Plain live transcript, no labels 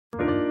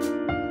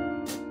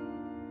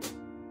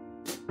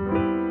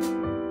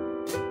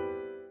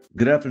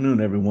Good afternoon,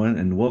 everyone,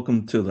 and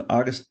welcome to the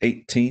August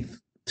 18th,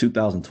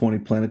 2020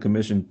 Planning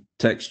Commission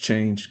Text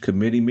Change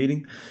Committee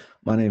meeting.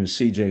 My name is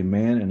CJ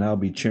Mann, and I'll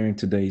be chairing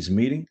today's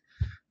meeting.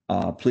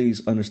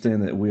 Please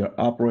understand that we are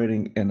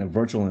operating in a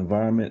virtual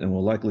environment and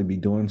will likely be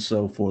doing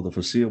so for the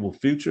foreseeable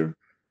future.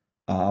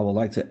 I would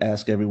like to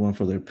ask everyone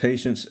for their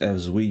patience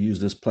as we use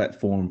this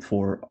platform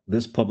for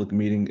this public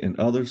meeting and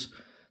others.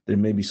 There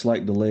may be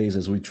slight delays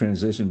as we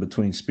transition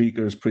between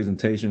speakers,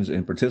 presentations,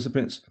 and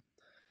participants.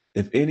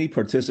 If any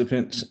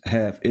participants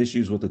have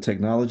issues with the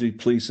technology,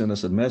 please send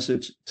us a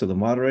message to the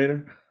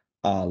moderator,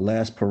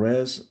 Las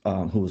Perez,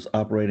 who is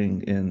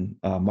operating in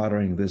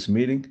moderating this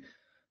meeting.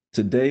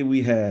 Today,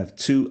 we have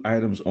two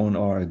items on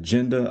our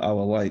agenda. I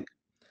would like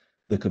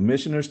the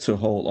commissioners to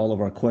hold all of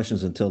our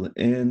questions until the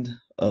end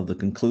of the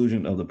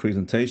conclusion of the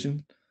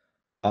presentation.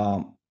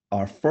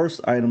 Our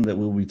first item that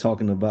we'll be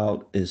talking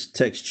about is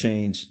text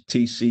change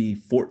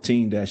TC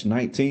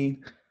 14-19.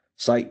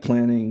 Site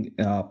planning,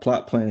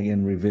 plot planning,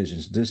 and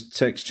revisions. This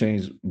text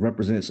change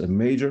represents a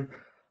major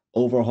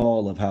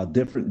overhaul of how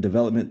different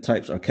development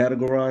types are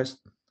categorized.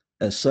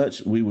 As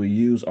such, we will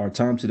use our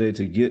time today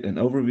to get an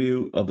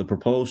overview of the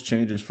proposed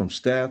changes from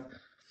staff,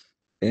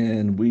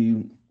 and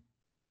we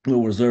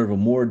will reserve a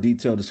more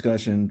detailed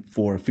discussion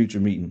for a future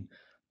meeting.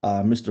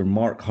 Mr.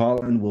 Mark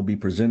Holland will be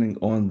presenting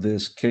on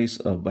this case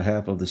on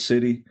behalf of the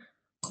city.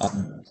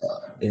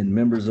 And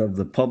members of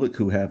the public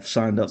who have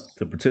signed up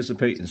to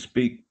participate and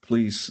speak,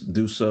 please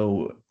do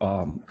so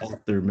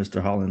after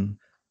Mr. Holland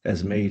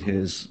has made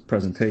his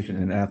presentation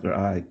and after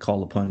I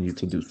call upon you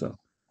to do so.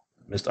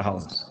 Mr.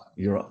 Holland,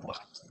 you're up.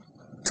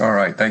 All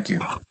right, thank you.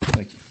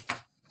 Thank you.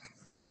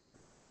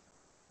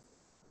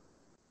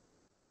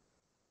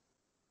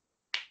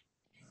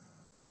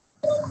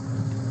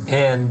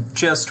 And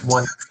just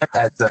one,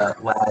 as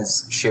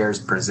Laz shares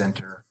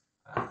presenter,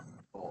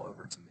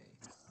 over to me.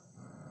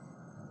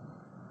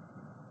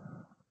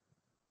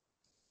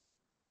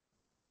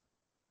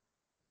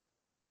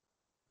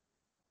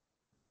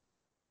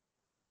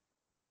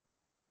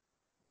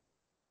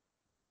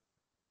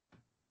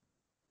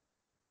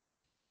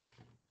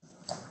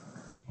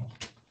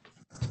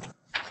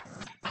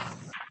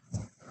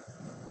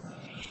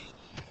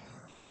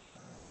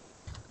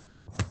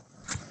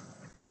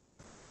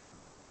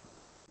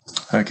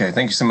 Okay,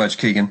 thank you so much,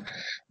 Keegan.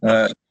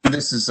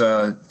 This is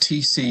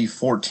TC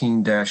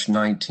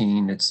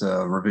 14-19. It's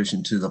a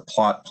revision to the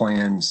plot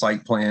plan,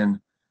 site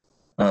plan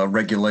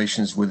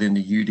regulations within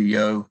the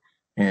UDO.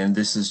 And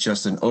this is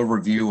just an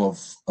overview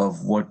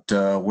of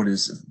what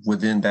is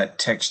within that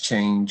text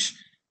change.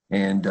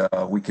 And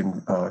we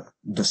can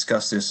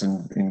discuss this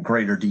in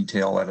greater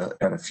detail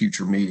at a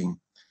future meeting.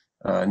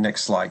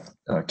 Next slide,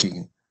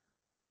 Keegan.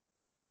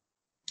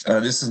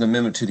 This is an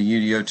amendment to the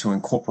UDO to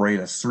incorporate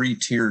a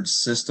three-tiered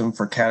system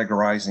for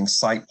categorizing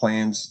site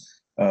plans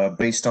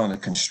based on a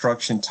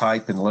construction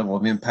type and level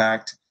of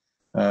impact.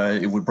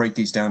 It would break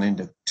these down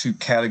into two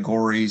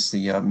categories,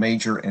 the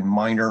major and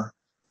minor,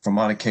 for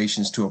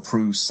modifications to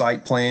approved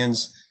site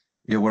plans.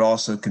 It would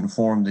also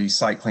conform the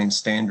site plan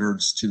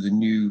standards to the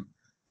new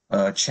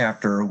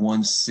Chapter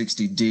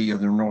 160D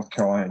of the North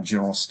Carolina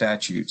General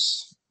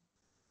Statutes.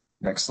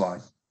 Next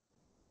slide.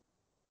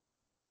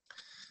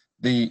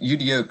 The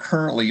UDO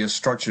currently is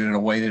structured in a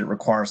way that it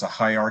requires a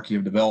hierarchy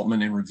of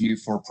development and review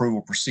for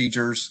approval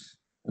procedures.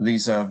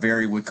 These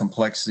vary with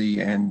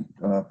complexity and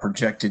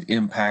projected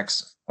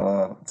impacts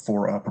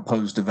for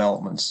proposed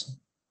developments.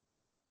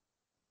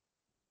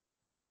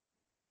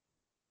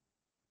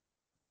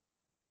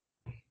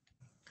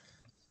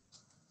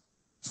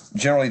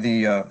 Generally,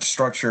 the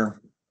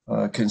structure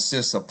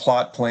consists of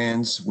plot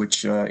plans,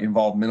 which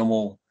involve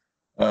minimal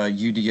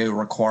UDO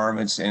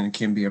requirements and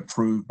can be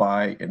approved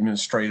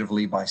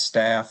administratively by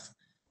staff.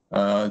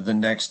 The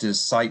next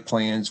is site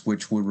plans,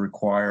 which would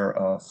require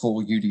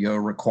full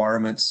UDO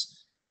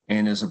requirements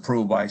and is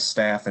approved by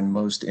staff in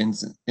most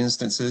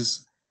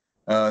instances.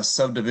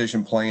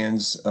 Subdivision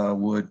plans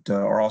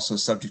are also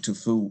subject to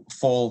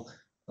full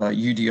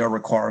UDO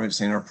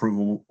requirements and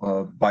approval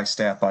by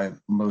staff in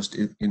most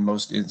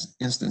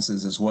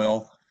instances as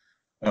well.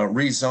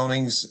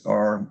 Rezonings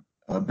are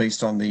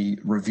based on the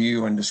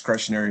review and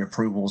discretionary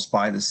approvals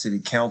by the City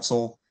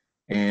Council,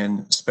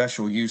 and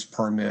special use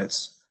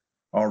permits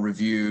are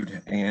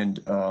reviewed and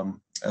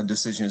a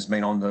decision is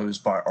made on those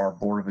by our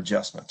Board of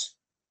Adjustments.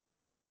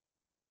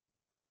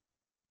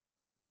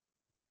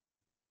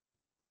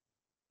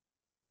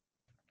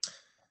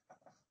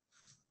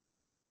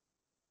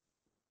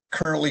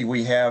 Currently,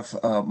 we have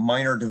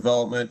minor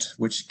development,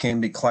 which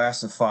can be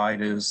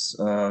classified as,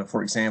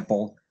 for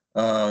example,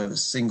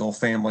 single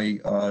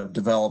family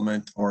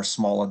development or a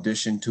small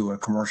addition to a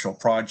commercial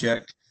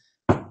project.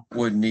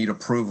 Would need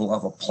approval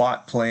of a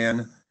plot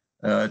plan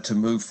to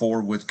move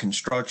forward with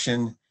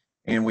construction.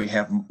 And we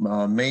have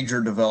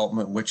major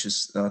development, which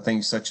is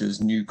things such as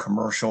new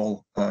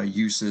commercial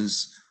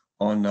uses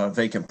on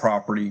vacant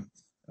property.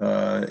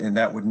 And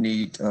that would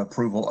need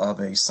approval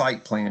of a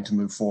site plan to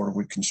move forward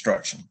with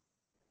construction.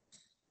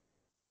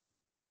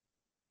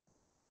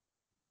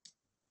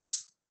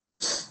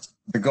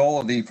 The goal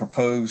of the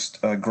proposed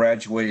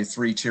graduated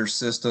three-tier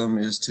system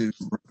is to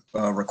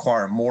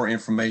require more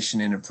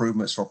information and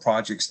improvements for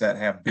projects that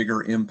have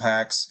bigger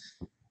impacts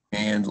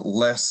and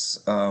less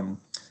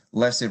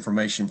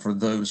information for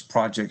those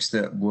projects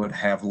that would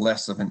have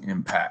less of an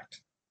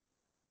impact.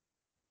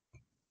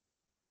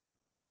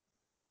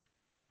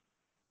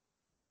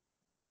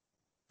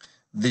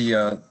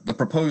 The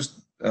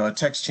proposed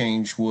text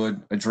change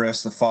would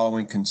address the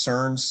following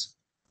concerns.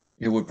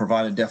 It would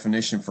provide a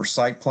definition for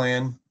site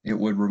plan. It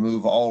would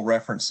remove all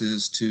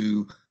references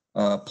to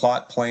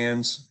plot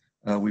plans.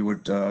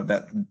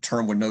 That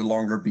term would no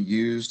longer be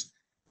used.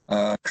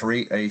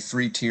 Create a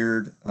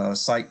three-tiered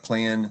site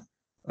plan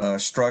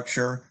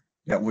structure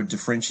that would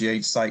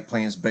differentiate site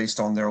plans based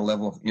on their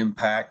level of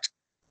impact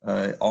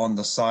on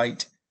the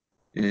site.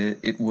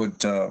 It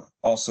would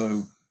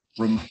also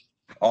remove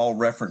all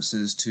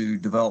references to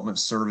development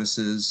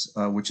services,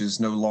 which is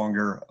no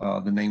longer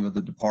the name of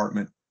the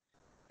department,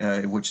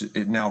 which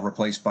is now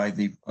replaced by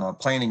the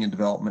planning and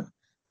development,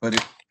 but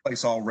it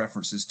replaces all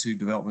references to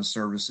development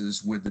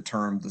services with the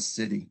term the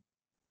city.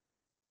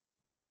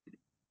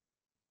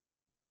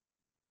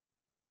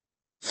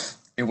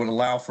 It would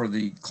allow for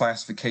the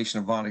classification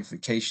of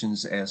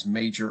modifications as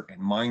major and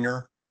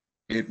minor.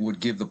 It would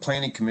give the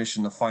Planning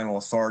Commission the final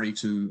authority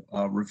to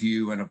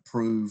review and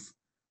approve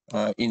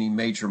any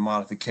major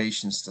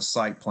modifications to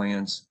site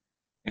plans,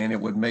 and it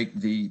would make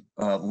the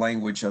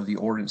language of the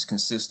ordinance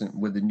consistent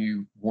with the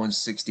new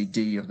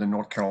 160D of the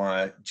North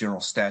Carolina General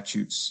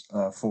Statutes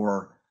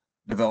for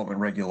development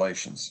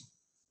regulations.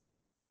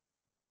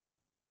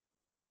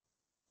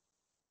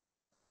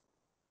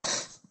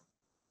 As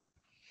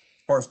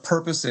far as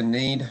purpose and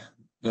need,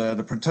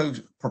 the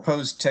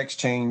proposed text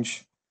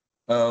change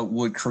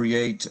would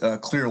create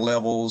clear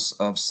levels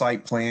of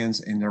site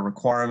plans and their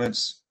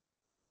requirements.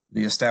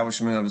 The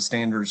establishment of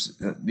standards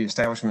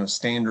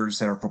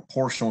that are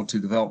proportional to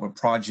development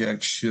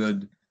projects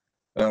should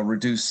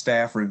reduce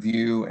staff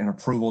review and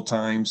approval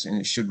times, and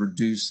it should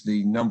reduce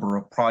the number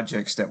of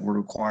projects that would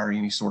require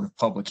any sort of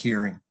public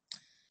hearing.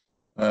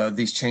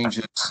 These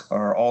changes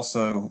are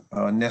also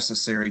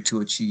necessary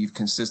to achieve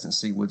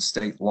consistency with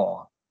state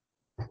law.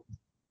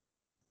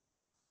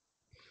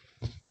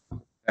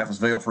 That was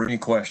available for any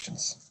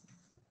questions.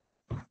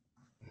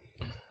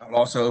 I would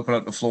also open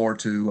up the floor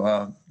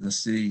to the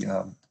city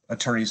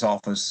attorney's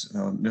office,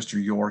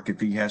 Mr. York, if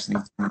he has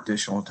anything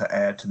additional to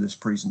add to this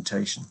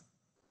presentation.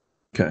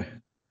 Okay.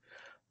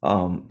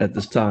 At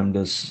this time,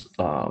 does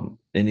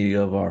any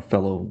of our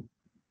fellow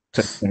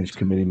text change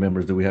committee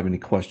members, do we have any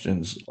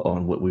questions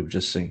on what we've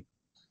just seen?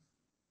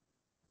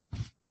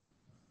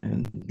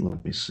 And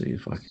let me see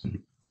if I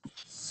can.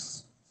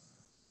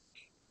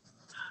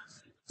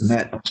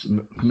 Matt,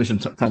 Commissioner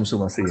Thomas,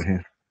 I see your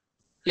hand.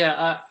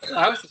 Yeah,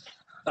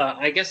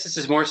 I guess this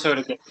is more so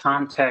to get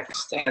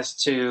context as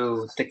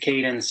to the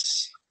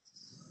cadence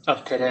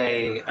of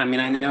today. I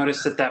mean, I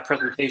noticed that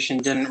presentation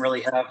didn't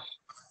really have,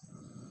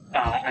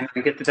 I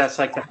get that that's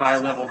like the high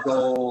level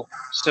goal.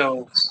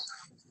 So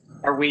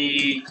are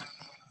we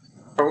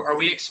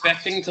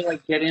expecting to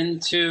like get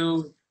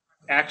into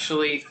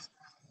actually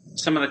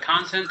some of the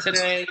content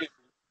today?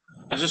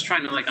 I was just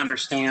trying to like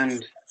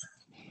understand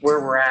where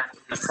we're at in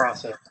the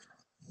process.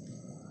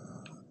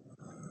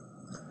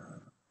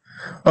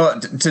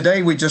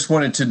 Today, we just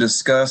wanted to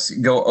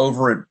go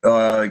over it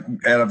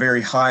at a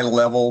very high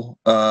level,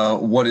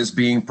 what is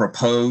being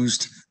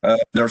proposed.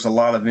 There's a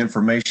lot of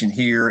information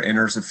here, and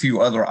there's a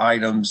few other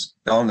items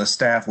on the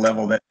staff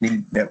level that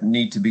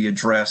need to be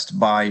addressed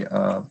by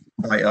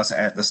us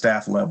at the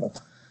staff level.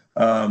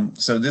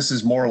 So this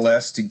is more or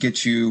less to get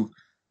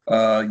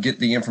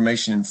the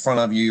information in front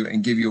of you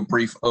and give you a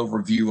brief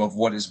overview of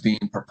what is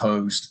being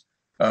proposed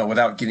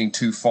without getting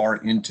too far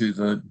into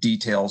the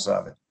details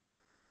of it.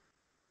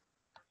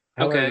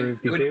 However,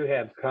 if you do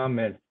have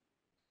comments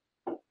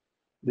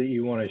that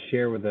you want to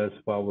share with us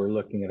while we're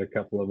looking at a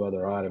couple of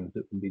other items,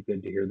 it would be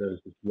good to hear those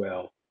as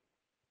well.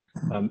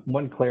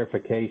 One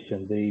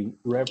clarification, the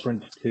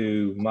reference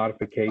to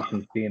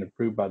modifications being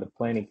approved by the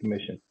Planning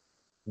Commission,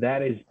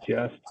 that is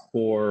just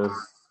for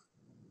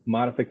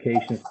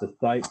modifications to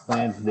site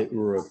plans that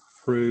were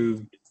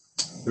approved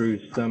through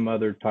some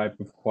other type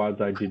of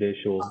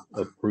quasi-judicial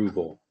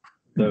approval.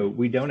 So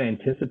we don't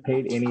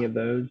anticipate any of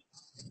those,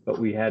 but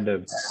we had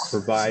to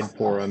provide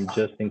for them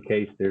just in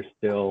case there's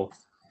still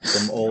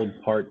some old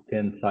Part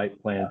 10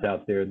 site plans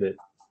out there that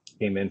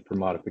came in for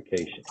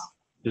modification.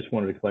 Just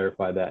wanted to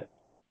clarify that.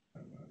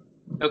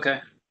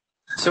 Okay.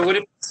 So would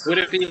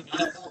it be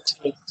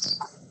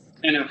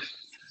kind of,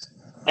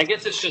 I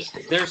guess it's just,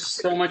 there's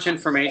so much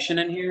information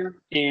in here,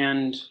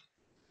 and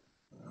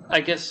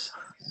I guess,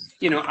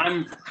 you know,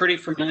 I'm pretty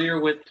familiar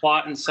with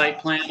plot and site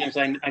plan, as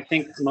I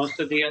think most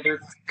of the other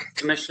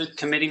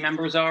committee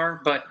members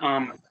are, but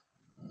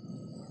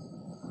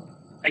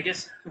I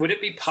guess, would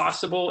it be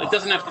possible, it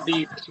doesn't have to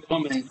be this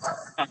moment,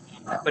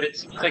 but it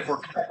seems like we're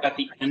kind of at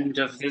the end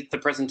of the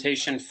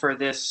presentation for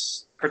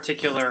this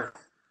particular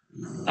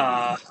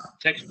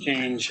text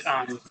change.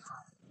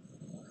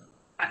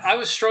 I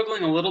was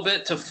struggling a little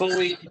bit to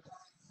fully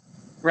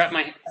wrap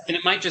my, and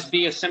it might just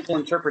be a simple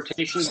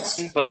interpretation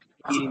thing, but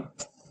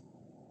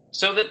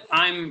so that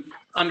I'm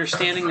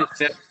understanding that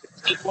the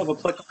table of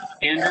applicable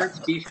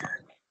standards,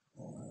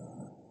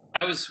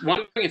 I was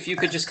wondering if you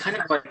could just kind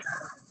of like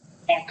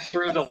walk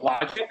through the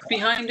logic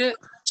behind it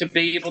to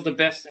be able to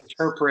best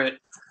interpret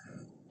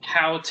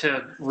how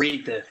to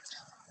read this.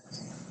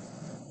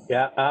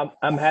 Yeah,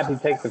 I'm happy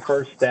to take the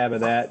first stab of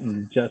that,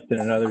 and Justin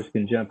and others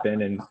can jump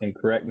in and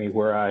correct me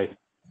where I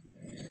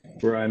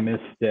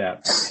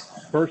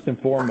misstepped. First and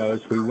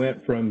foremost, we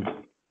went from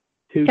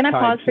two Can I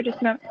types. pause for just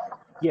a moment?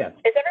 Yes.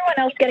 Is everyone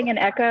else getting an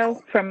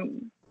echo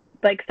from,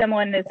 like,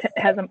 someone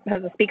has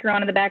a speaker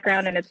on in the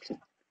background and it's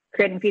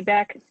creating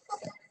feedback?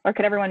 Or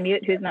could everyone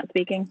mute who's not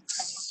speaking?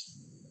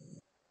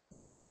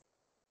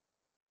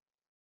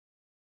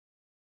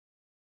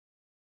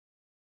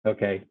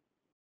 Okay.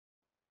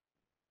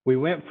 We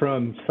went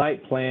from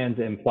site plans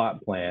and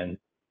plot plans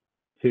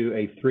to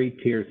a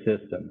 3-tier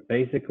system.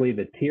 Basically,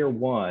 the tier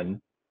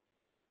 1,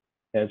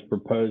 as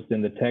proposed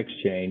in the text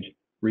change,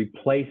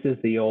 replaces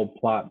the old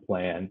plot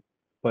plan,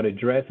 but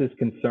addresses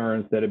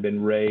concerns that have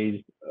been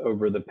raised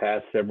over the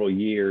past several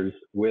years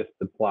with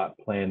the plot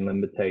plan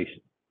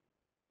limitations.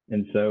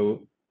 And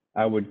so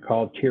I would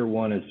call tier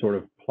 1 as sort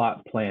of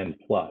plot plan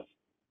plus.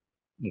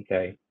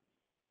 Okay.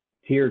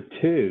 Tier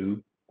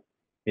 2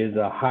 is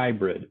a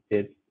hybrid.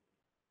 It's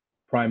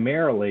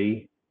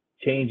primarily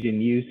change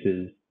in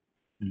uses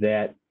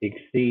that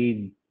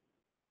exceed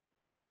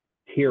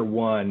tier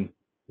 1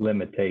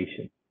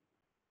 limitation.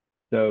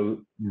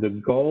 So the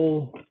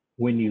goal,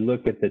 when you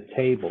look at the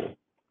table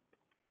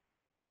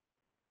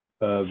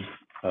of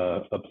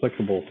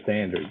applicable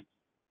standards,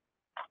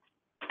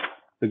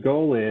 the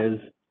goal is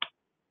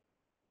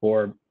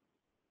for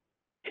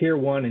tier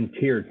 1 and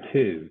tier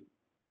 2,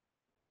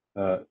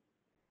 the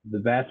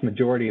vast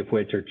majority of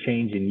which are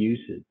change in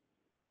uses,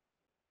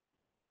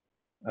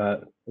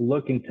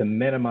 looking to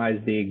minimize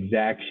the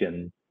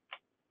exaction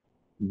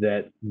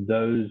that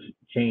those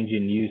change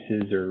in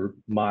uses or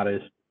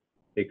modest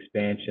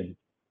expansions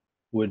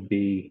would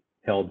be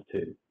held to.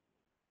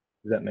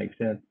 Does that make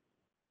sense?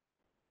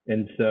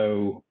 And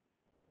so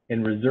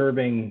in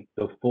reserving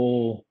the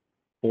full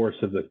force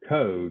of the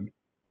code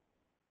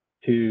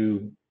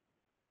to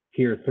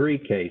tier 3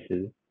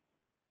 cases,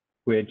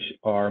 which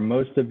are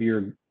most of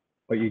your,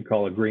 what you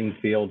call a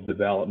greenfield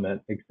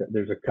development, except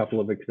there's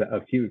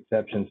a few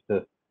exceptions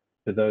to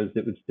those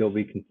that would still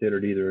be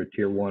considered either a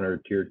tier 1 or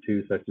a tier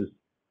 2, such as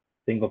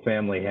single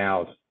family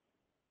house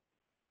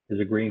is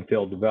a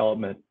greenfield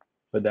development,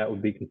 but that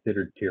would be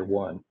considered tier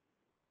 1.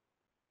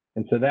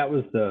 And so that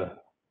was the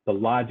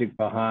logic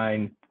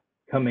behind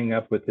coming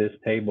up with this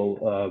table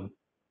of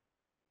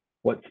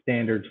what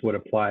standards would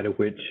apply to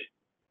which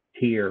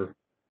tier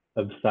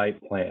of site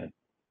plan.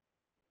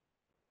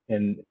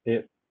 And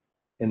it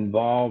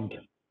involved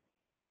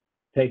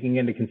taking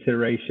into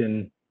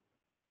consideration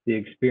the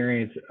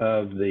experience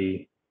of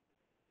the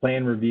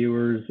plan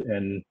reviewers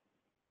and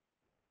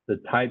the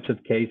types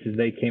of cases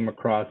they came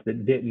across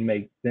that didn't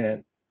make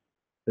sense,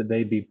 that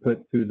they be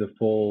put through the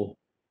full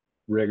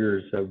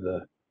rigors of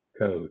the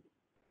code.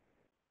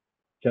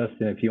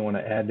 Justin, if you want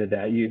to add to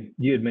that,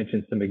 you had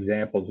mentioned some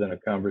examples in a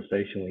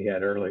conversation we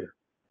had earlier.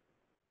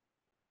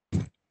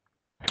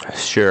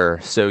 Sure.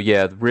 So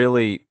yeah,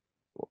 really,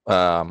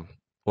 what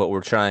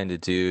we're trying to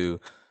do,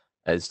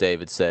 as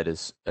David said,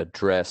 is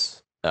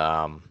address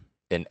an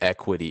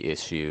equity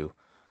issue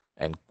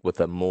and with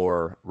a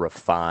more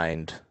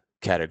refined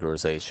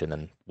categorization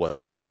than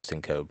what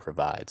existing code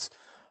provides.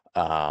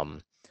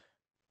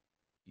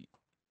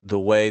 The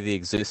way the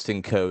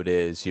existing code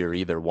is, you're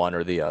either one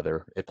or the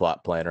other, a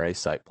plot plan or a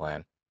site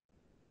plan.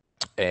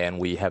 And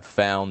we have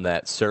found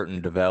that certain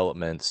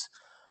developments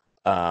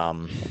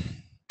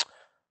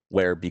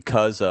where,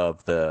 because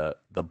of the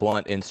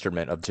blunt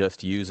instrument of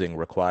just using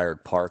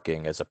required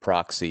parking as a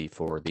proxy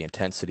for the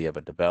intensity of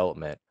a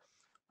development,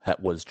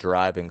 was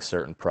driving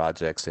certain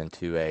projects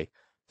into a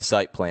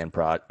site plan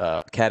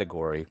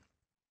category,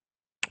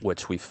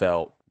 which we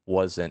felt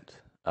wasn't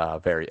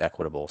very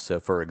equitable. So,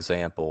 for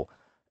example,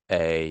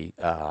 an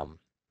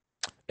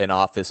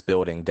office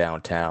building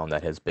downtown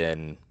that has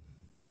been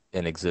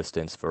in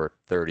existence for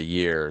 30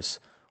 years,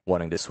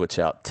 wanting to switch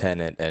out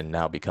tenant and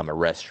now become a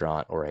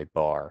restaurant or a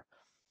bar.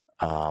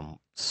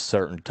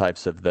 Certain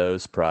types of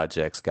those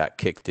projects got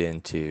kicked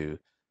into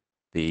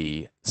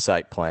the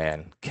site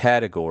plan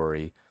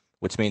category,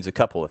 which means a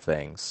couple of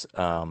things.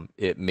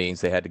 It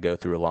means they had to go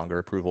through a longer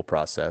approval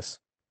process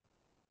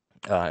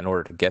in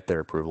order to get their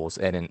approvals.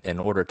 And in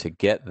order to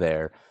get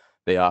there,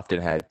 they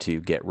often had to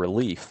get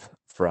relief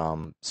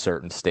from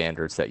certain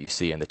standards that you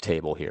see in the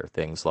table here,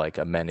 things like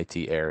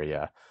amenity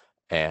area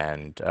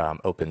and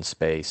open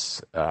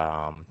space,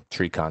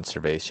 tree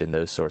conservation,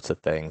 those sorts of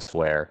things,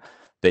 where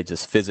they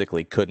just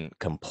physically couldn't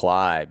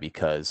comply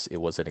because it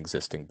was an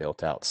existing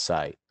built out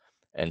site.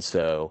 And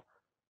so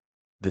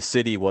the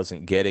city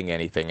wasn't getting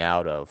anything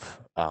out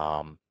of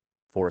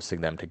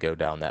forcing them to go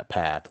down that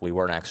path. We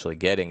weren't actually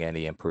getting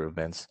any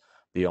improvements.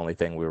 The only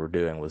thing we were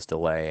doing was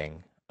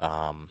delaying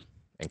and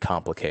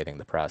complicating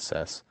the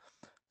process.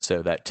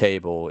 So that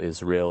table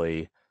is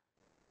really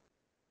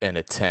an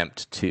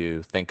attempt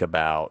to think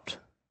about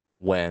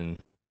when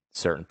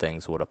certain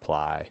things would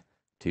apply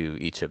to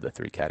each of the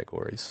three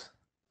categories.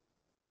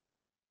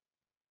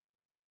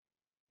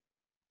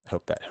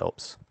 Hope that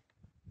helps.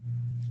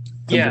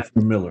 Yeah.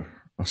 Commissioner Miller,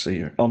 I see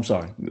here. Oh, I'm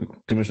sorry,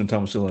 Commissioner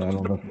Thomasilla, I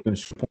don't know if you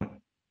finished your point.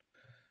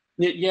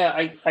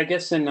 Yeah, I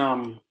guess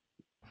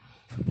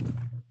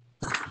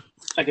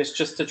I guess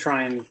just to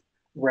try and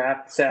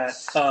wrap that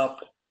up.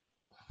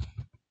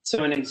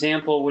 So an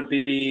example would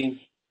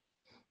be,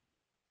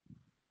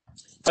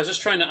 I was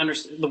just trying to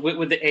understand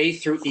with the A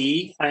through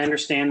E. I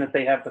understand that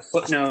they have the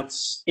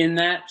footnotes in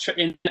that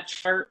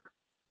chart,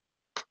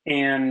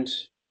 and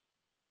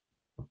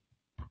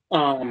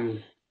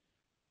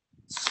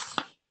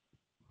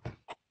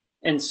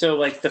so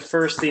like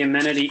the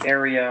amenity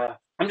area.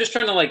 I'm just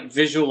trying to like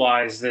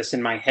visualize this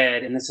in my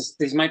head, and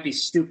these might be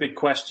stupid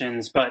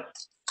questions, but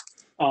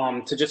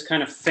to just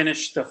kind of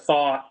finish the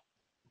thought.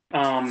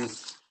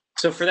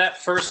 So for that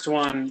first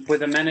one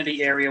with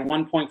amenity area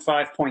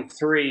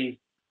 1.5.3,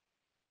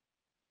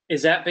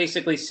 is that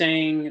basically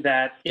saying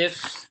that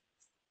if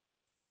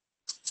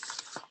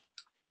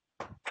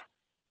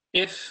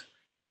a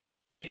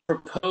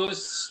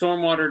proposed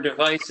stormwater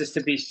device is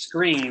to be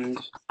screened,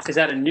 is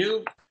that a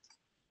new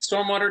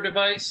stormwater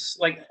device?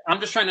 Like,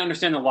 I'm just trying to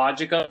understand the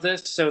logic of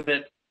this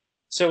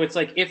so it's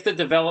like if the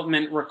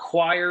development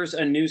requires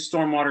a new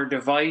stormwater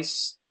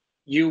device,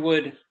 you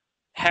would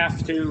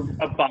have to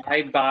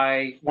abide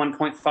by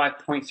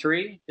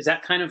 1.5.3. Is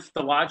that kind of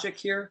the logic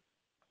here?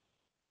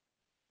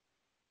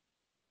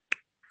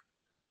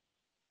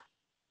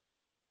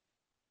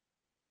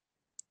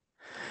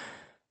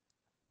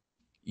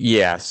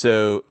 Yeah.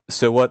 So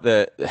what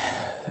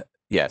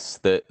yes,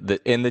 the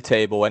in the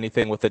table,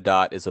 anything with a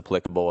dot is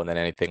applicable, and then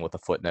anything with a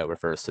footnote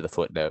refers to the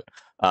footnote.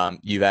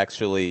 You've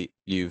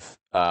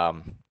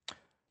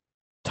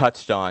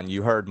touched on.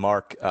 You heard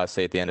Mark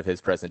say at the end of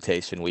his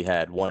presentation we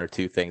had one or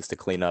two things to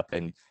clean up,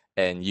 and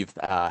you've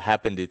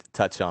happened to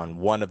touch on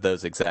one of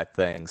those exact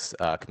things,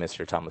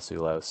 Commissioner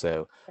Tomasulo.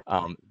 So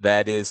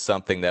that is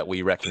something that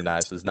we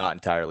recognize was not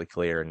entirely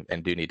clear,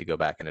 and do need to go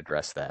back and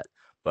address that.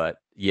 But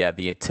yeah,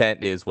 the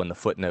intent is when the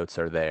footnotes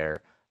are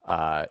there,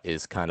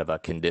 is kind of a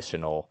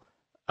conditional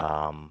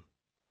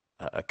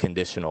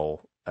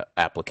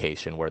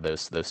application where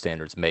those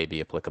standards may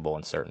be applicable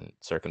in certain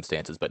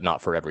circumstances, but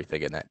not for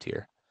everything in that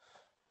tier.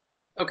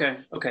 Okay,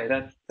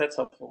 that's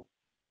helpful.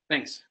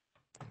 Thanks.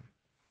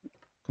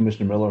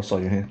 Commissioner Miller, I saw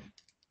your hand.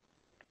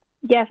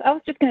 Yes, I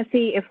was just going to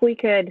see if we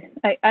could.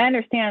 I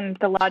understand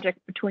the logic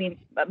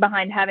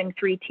behind having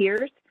three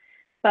tiers,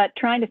 but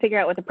trying to figure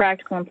out what the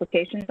practical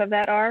implications of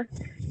that are.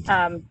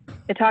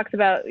 It talks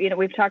about,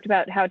 we've talked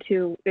about how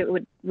it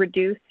would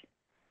reduce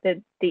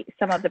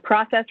some of the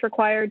process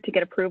required to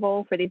get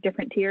approval for these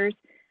different tiers.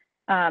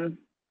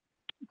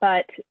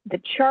 But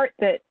the chart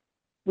that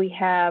we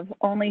have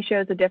only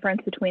shows a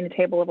difference between the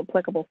table of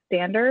applicable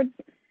standards,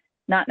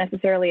 not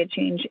necessarily a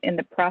change in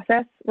the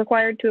process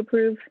required to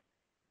approve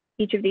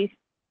each of these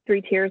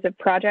three tiers of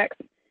projects.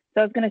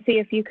 So I was going to see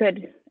if you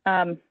could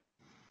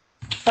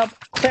help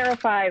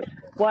clarify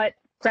what,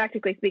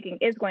 practically speaking,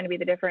 is going to be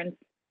the difference.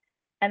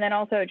 And then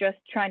also just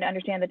trying to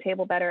understand the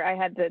table better. I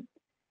had the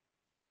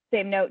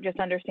same note,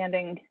 just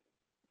understanding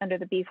under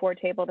the B4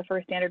 table, the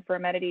first standard for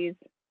amenities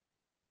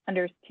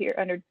under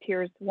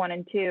tiers 1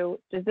 and 2.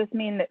 Does this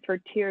mean that for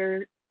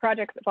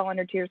projects that fall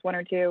under tiers 1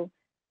 or 2,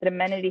 that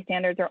amenity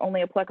standards are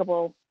only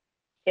applicable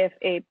if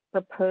a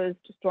proposed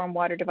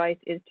stormwater device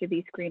is to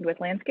be screened with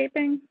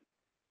landscaping?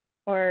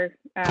 Or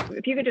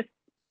if you could just,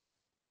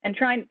 and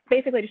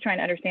basically just trying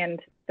to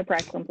understand the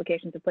practical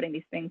implications of putting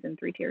these things in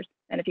three tiers.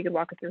 And if you could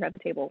walk us through how the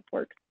table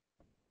works.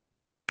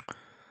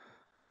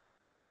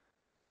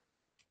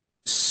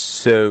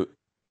 So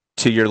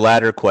to your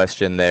latter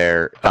question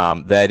there,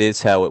 that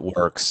is how it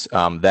works.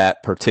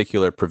 That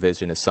particular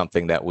provision is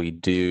something that we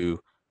do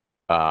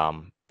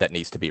that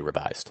needs to be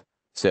revised.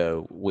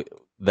 So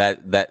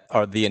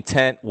the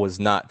intent was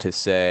not to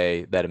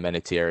say that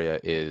amenity area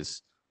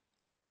is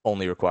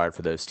only required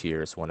for those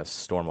tiers when a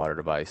stormwater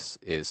device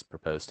is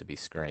proposed to be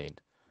screened.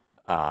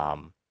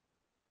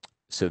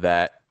 So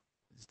that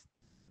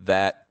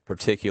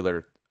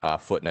particular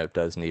footnote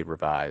does need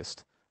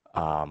revised.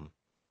 But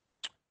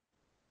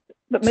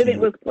then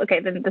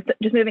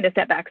just moving to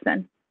setbacks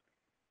then,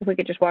 if we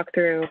could just walk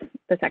through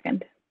the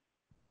second.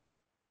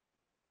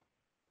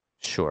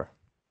 Sure.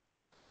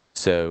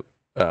 So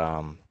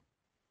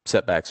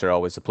setbacks are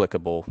always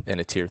applicable in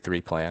a tier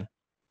 3 plan.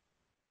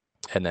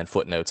 And then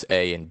footnotes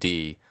A and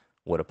D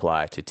would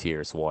apply to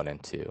tiers 1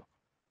 and 2.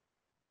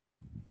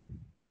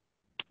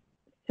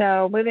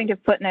 So moving to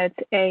footnotes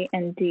A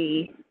and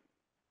D.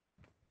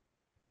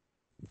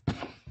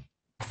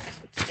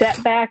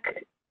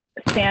 Setback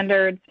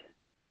standards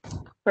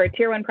for a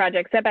tier 1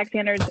 project, setback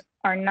standards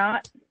are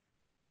not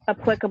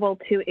applicable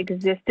to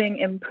existing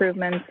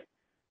improvements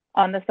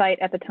on the site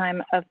at the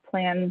time of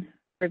plan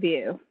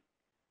review,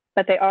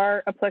 but they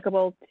are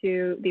applicable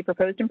to the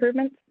proposed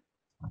improvements?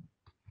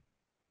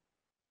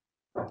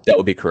 That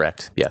would be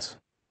correct, yes.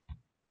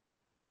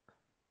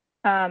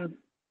 And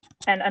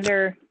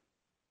under,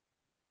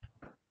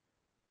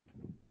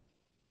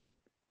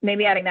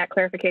 maybe adding that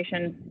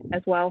clarification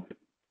as well.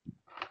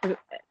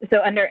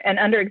 So under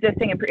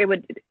existing,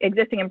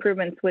 existing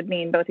improvements would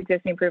mean both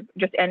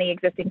just any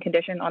existing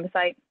condition on the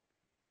site.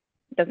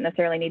 It doesn't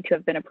necessarily need to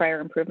have been a prior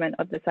improvement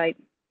of the site.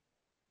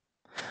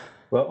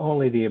 Well,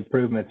 only the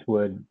improvements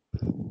would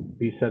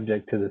be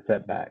subject to the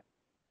setback.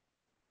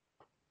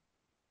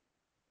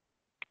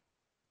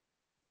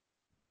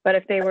 But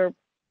if they were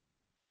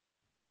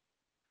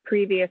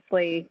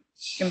previously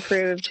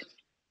improved,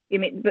 you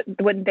mean,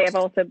 wouldn't they have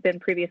also been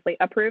previously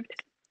approved?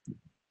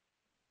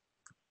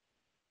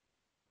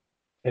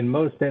 In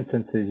most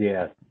instances,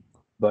 yes,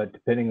 but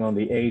depending on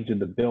the age of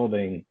the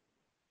building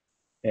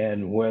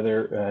and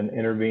whether an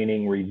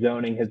intervening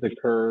rezoning has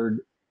occurred,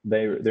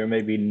 there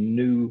may be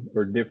new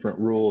or different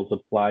rules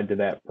applied to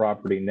that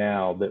property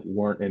now that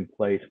weren't in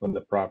place when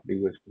the property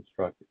was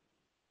constructed.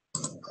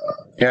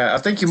 Yeah, I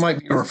think you might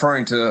be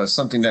referring to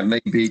something that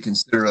may be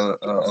considered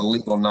a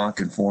legal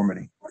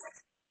nonconformity.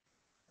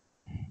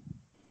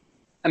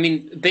 I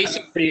mean,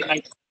 basically,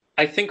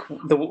 I think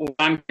what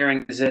I'm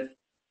hearing is that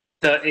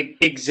the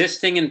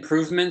existing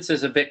improvements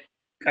is a bit,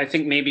 I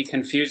think, maybe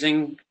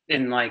confusing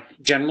in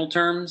like general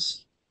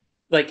terms.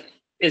 Like,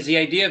 is the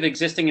idea of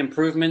existing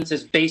improvements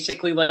is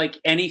basically like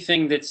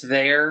anything that's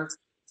there,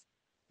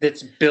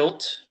 that's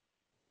built,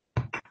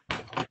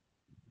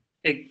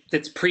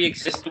 that's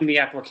pre-existing the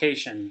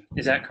application.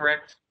 Is that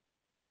correct?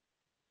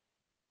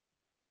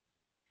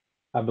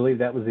 I believe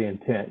that was the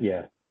intent,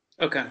 yes.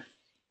 Okay.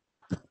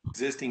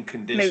 Existing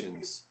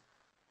conditions.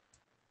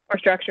 Or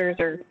structures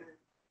or.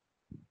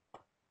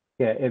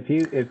 Yeah, if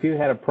you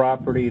had a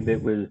property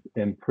that was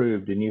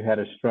improved and you had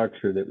a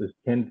structure that was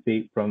 10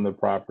 feet from the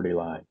property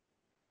line,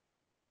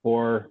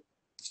 or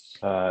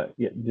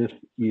just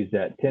use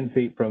that 10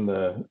 feet from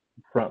the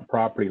front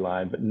property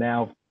line, but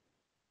now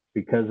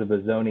because of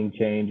a zoning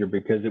change or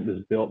because it was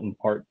built in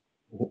part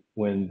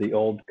when the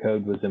old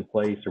code was in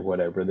place or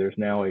whatever, there's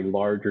now a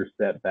larger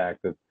setback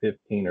of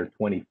 15 or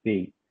 20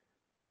 feet.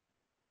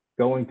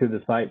 Going through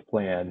the site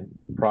plan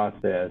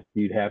process,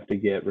 you'd have to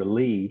get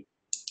relief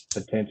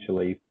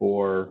potentially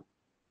for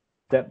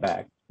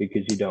setbacks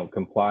because you don't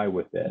comply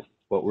with it.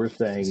 What we're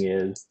saying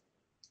is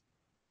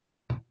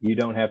you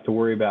don't have to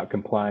worry about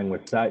complying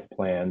with site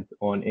plans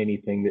on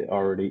anything that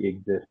already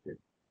existed.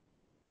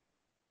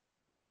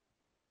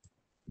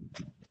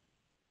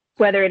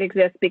 Whether it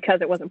exists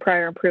because it was a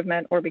prior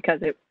improvement or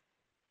because it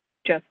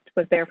just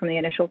was there from the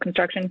initial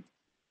construction.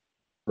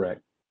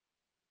 Correct.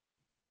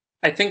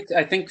 I think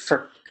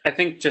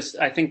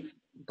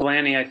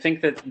Blaney, I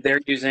think that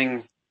they're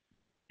using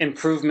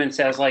improvements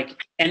as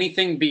like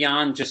anything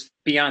beyond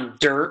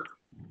dirt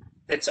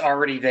that's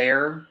already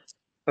there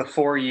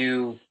before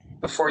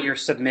you're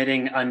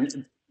submitting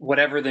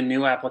whatever the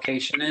new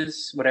application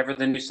is, whatever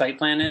the new site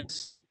plan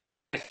is.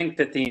 I think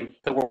that the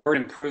word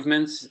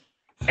improvements,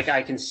 like,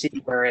 I can see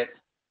where it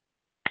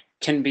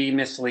can be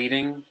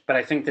misleading, but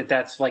I think that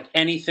that's like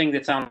anything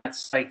that's on that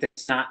site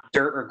that's not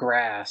dirt or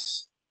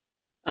grass,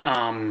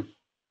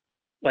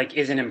 like,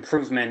 is an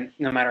improvement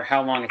no matter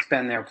how long it's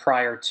been there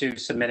prior to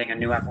submitting a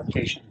new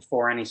application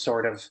for any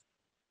sort of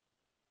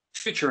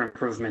future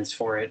improvements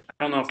for it.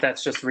 I don't know if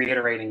that's just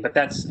reiterating, but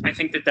I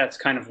think that that's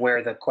kind of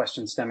where the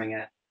question's stemming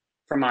at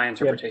from my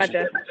interpretation.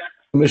 Gotcha.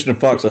 Commissioner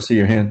Fox, I see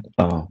your hand.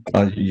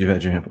 You've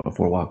had your hand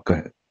for a while. Go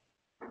ahead.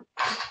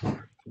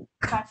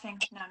 Watching.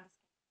 No,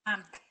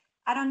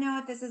 I don't know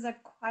if this is a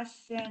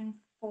question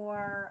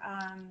for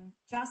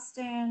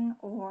Justin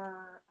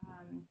or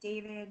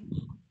David.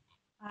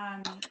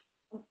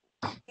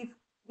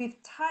 We've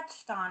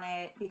touched on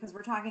it because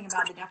we're talking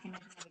about the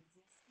definition of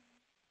existing,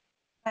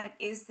 but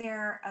is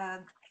there a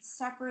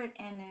separate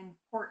and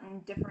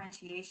important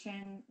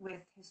differentiation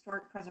with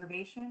historic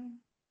preservation?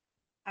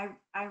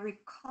 I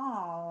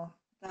recall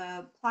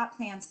the plot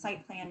plan,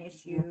 site plan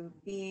issue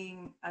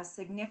being a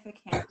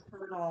significant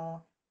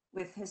hurdle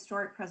with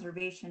historic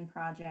preservation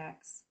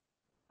projects.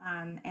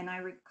 And I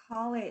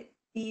recall it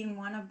being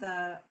one of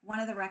the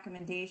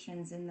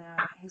recommendations in the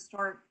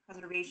historic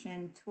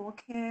preservation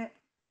toolkit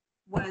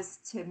was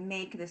to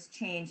make this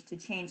change, to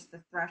change the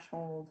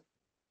threshold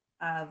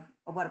of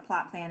what a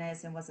plot plan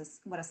is and what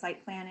a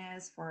site plan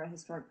is for a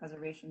historic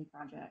preservation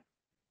project.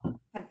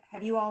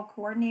 Have you all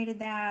coordinated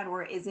that,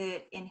 or is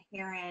it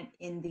inherent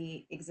in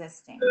the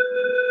existing?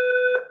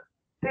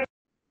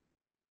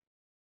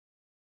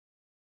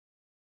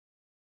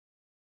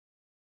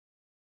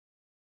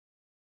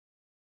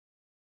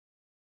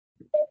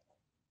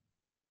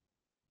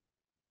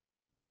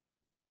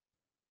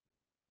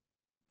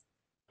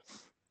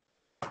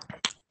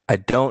 I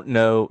don't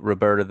know,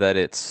 Roberta, that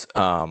it's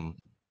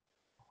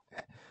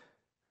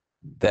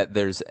that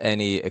there's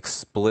any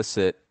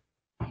explicit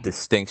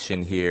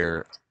distinction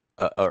here,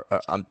 or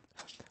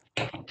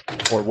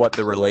what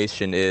the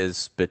relation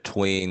is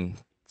between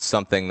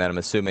something that I'm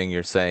assuming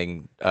you're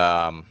saying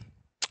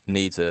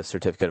needs a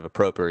certificate of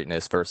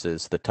appropriateness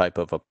versus the type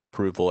of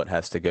approval it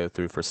has to go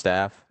through for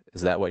staff.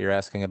 Is that what you're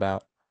asking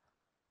about?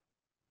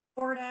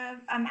 Sort of.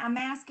 I'm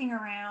asking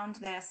around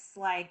this,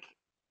 like,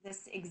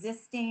 this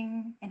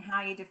existing and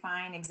how you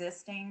define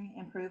existing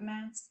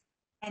improvements,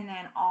 and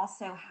then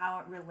also how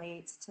it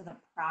relates to the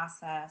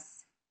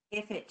process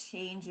if it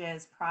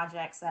changes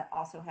projects that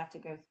also have to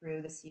go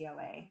through the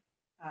COA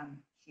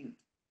chute.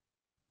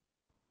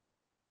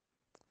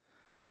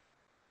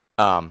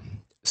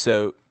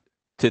 So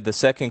to the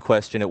second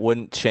question, it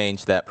wouldn't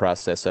change that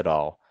process at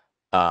all.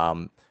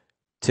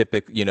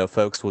 Typically,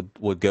 folks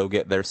would go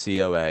get their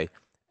COA,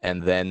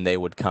 and then they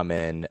would come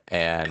in,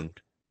 and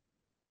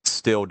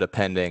still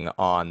depending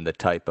on the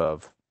type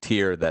of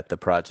tier that the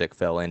project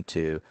fell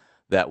into,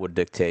 that would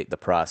dictate the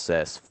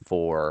process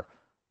for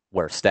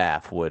where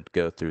staff would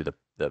go through the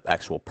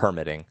actual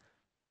permitting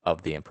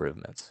of the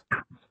improvements.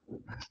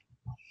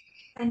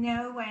 I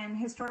know when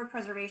historic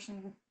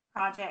preservation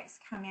projects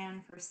come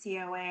in for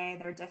COA,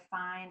 they're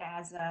defined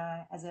as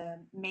a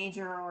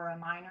major or a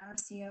minor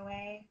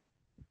COA.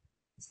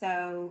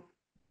 So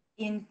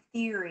in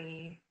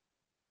theory,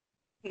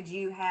 could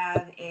you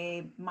have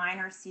a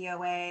minor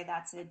COA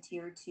that's a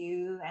tier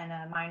 2 and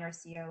a minor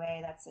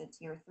COA that's a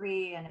tier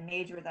 3 and a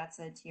major that's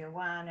a tier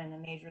 1 and a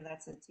major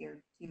that's a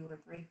tier 2 or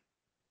 3?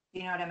 Do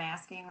you know what I'm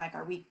asking? Like,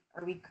 are we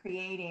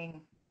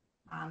creating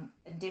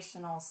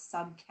additional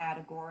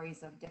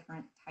subcategories of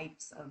different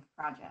types of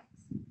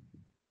projects?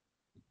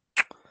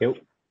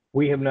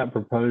 We have not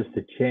proposed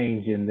to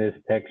change in this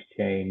text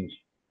change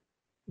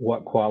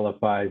what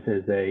qualifies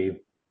as a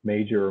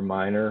major or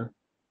minor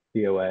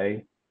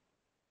COA.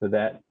 So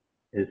that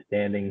is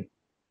standing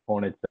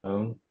on its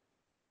own.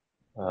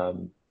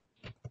 So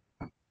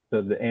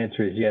the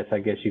answer is yes. I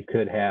guess you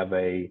could have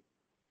a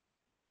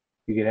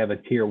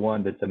tier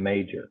 1 that's a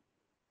major.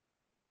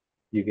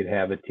 You could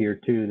have a tier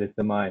 2 that's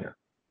a minor.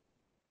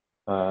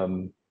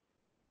 But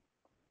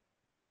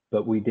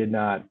we did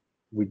not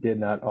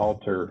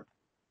alter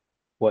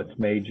what's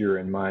major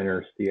and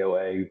minor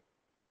COA.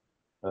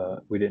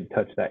 We didn't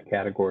touch that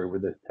category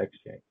with this text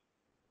change.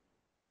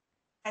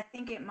 I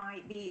think it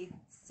might be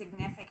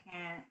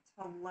significant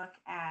to look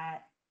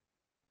at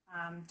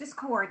just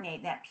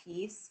coordinate that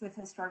piece with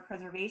historic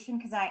preservation,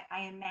 because I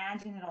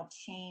imagine it'll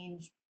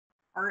change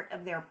part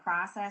of their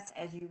process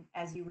as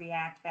you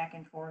react back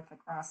and forth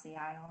across the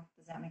aisle.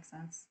 Does that make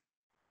sense?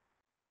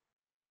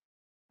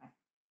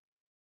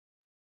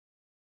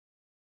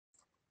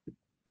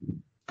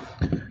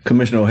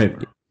 Commissioner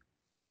O'Haver.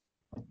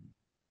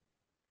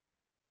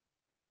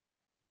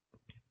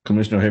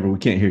 Commissioner O'Haver, we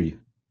can't hear you.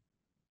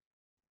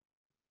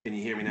 Can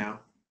you hear me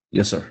now?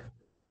 Yes, sir.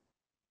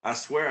 I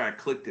swear I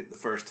clicked it the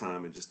first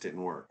time. It just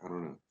didn't work. I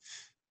don't know.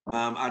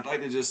 I'd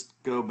like to just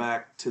go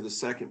back to the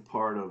second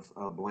part of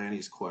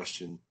Blaney's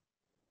question.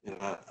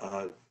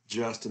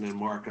 Justin and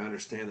Mark, I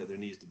understand that there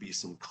needs to be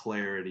some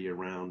clarity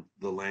around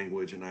the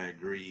language, and I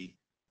agree,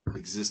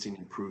 existing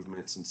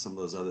improvements and some of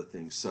those other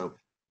things. So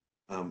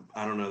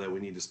I don't know that we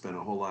need to spend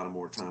a whole lot of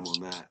more time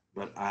on that,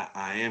 but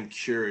I am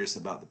curious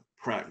about the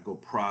practical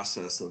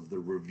process of the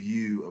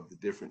review of the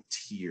different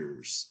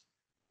tiers.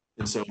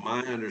 And so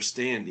my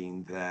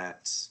understanding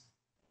that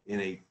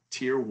in a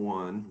tier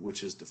 1,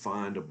 which is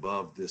defined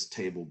above this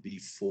table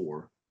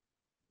B4,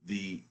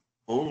 the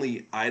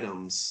only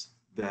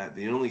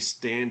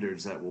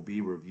standards that will be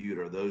reviewed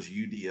are those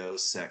UDO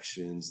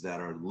sections that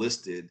are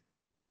listed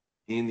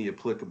in the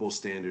applicable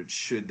standards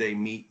should they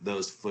meet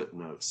those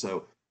footnotes.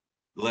 So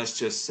let's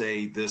just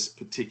say this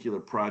particular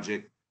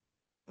project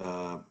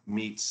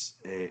meets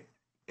a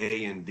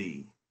and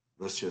D,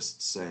 let's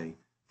just say,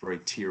 for a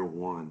tier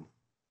 1.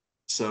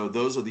 So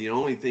those are the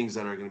only things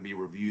that are going to be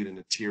reviewed in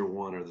a tier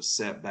 1 are the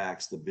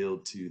setbacks, the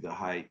build to, the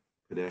height,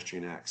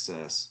 pedestrian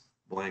access,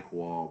 blank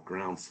wall,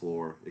 ground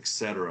floor,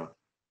 etc.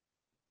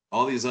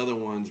 All these other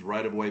ones,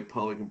 right-of-way,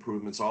 public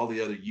improvements, all the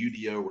other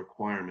UDO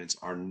requirements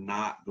are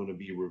not going to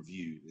be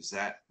reviewed. Is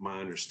that my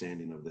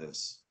understanding of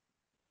this?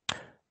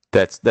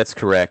 That's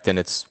correct, and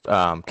it's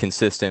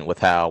consistent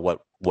with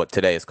what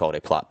today is called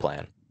a plot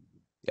plan.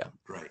 Yeah.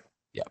 Right.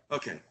 Yeah.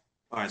 Okay.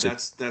 All right. So,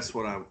 that's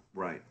what I'm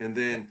right. And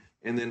then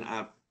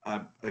I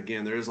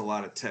again, there is a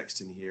lot of text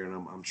in here, and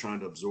I'm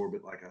trying to absorb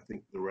it like I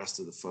think the rest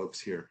of the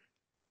folks here.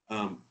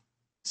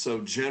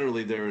 So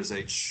generally, there is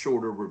a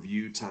shorter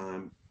review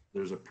time.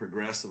 There's a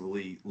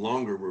progressively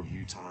longer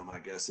review time, I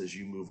guess, as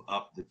you move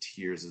up the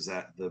tiers. Is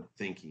that the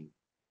thinking?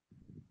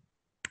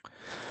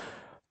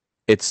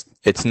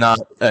 it's not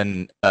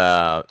an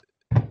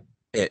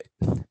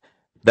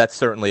that's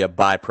certainly a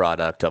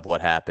byproduct of what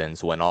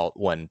happens when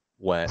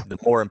the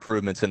more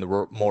improvements and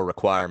the more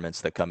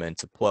requirements that come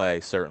into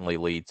play certainly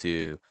lead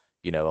to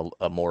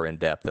a more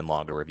in-depth and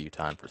longer review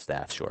time for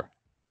staff. Sure.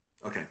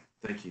 Okay,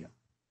 thank you.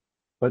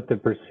 But the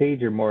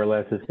procedure more or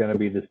less is going to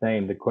be the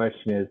same. The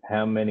question is,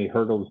 how many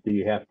hurdles do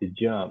you have to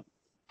jump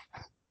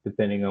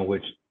depending on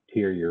which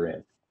tier you're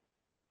in?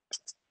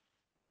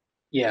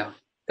 Yeah,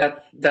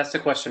 that's the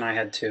question I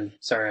had too.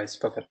 Sorry, I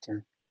spoke up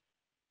too.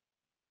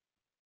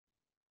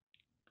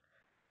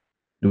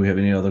 Do we have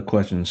any other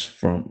questions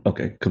from,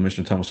 okay,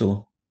 Commissioner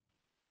Tomasillo?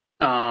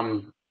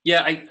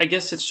 Yeah, I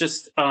guess it's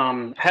just,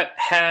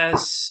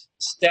 has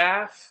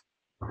staff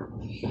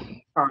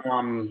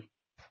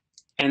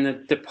and the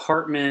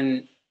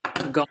department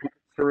gone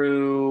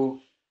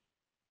through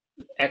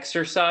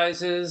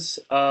exercises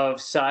of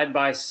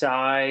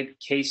side-by-side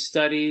case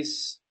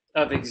studies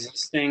of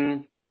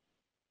existing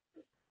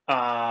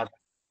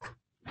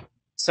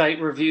site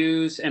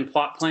reviews and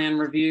plot plan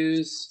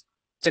reviews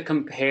to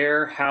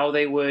compare how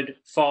they would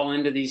fall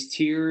into these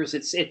tiers.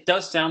 It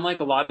does sound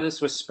like a lot of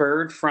this was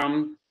spurred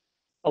from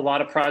a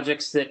lot of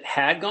projects that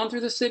had gone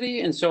through the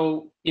city. And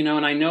so,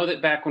 and I know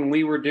that back when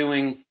we were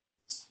doing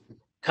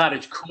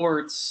cottage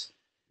courts,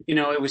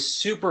 it was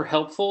super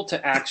helpful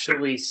to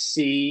actually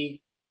see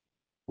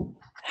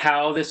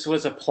how this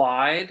was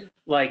applied,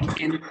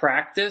 like in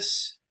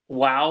practice,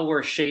 while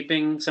we're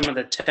shaping some of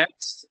the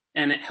text.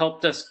 And it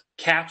helped us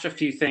catch a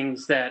few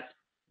things that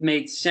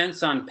made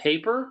sense on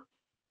paper,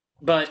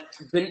 but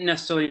didn't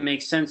necessarily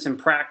make sense in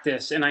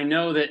practice. And I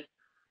know that,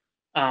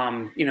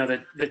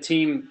 the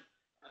team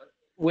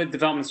with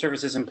development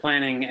services and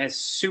planning is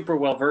super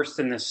well versed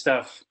in this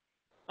stuff.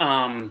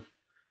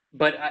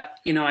 But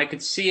I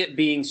could see it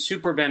being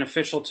super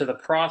beneficial to the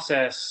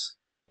process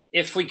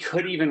if we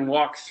could even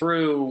walk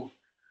through,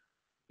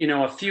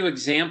 a few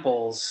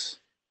examples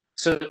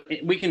so that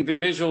we can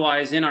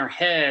visualize in our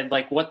head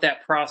like what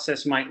that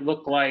process might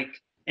look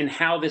like and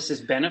how this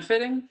is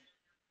benefiting.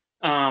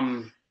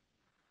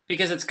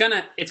 Because it's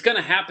gonna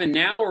happen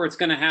now, or it's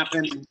gonna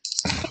happen if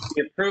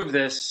we approve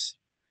this,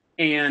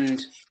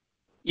 and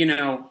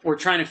we're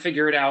trying to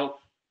figure it out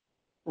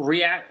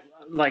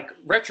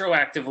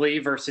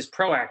retroactively versus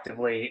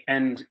proactively.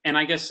 And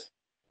I guess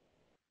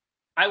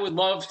I would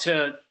love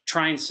to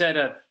try and set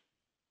a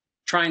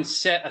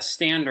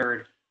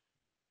standard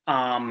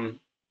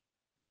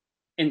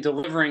in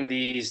delivering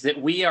these,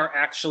 that we are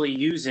actually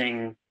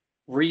using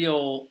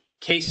real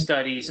case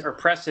studies or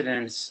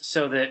precedents,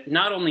 so that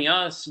not only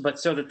us, but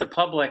so that the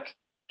public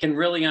can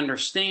really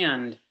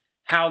understand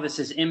how this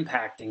is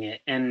impacting it.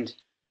 And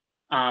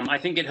I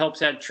think it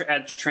helps add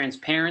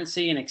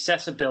transparency and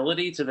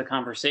accessibility to the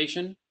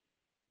conversation.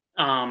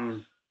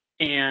 And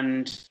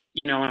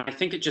I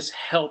think it just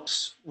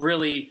helps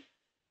really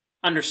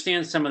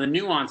understand some of the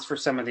nuance for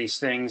some of these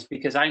things,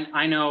 because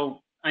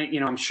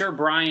I'm sure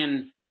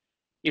Brian,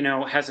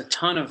 has a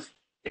ton of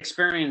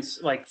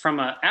experience, like from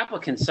an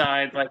applicant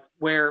side, like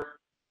where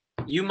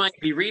you might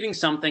be reading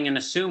something and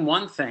assume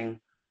one thing,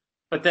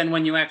 but then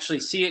when you actually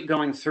see it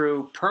going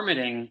through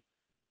permitting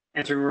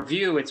and through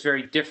review, it's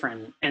very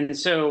different. And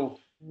so,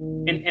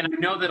 and I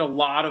know that a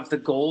lot of the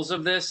goals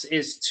of this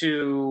is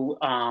to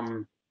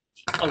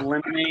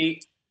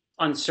eliminate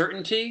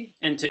uncertainty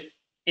and to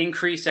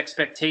increase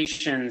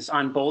expectations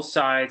on both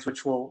sides,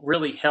 which will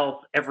really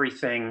help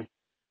everything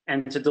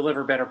and to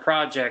deliver better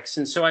projects.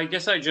 And so I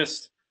guess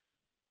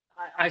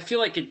I feel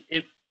like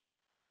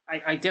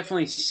I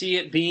definitely see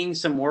it being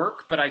some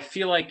work, but I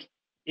feel like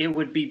it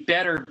would be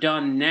better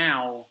done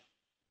now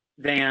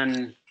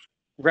than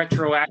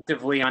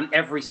retroactively on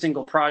every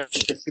single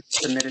project that's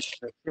submitted to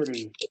the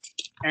city.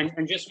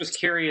 And just was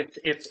curious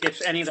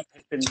if any of that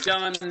has been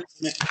done, and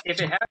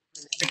if it has,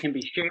 if it can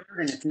be shared,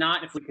 and if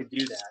not, if we could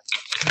do that.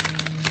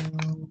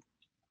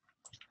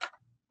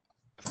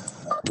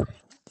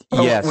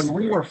 Yes. When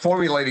we were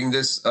formulating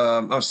this,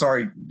 I'm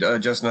sorry,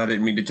 Justin, I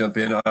didn't mean to jump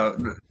in. Go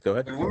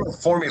ahead. When we were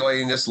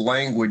formulating this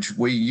language,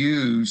 we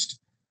used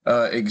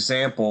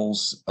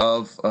examples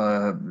of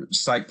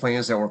site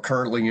plans that were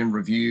currently in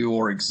review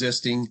or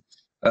existing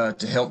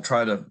to help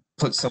try to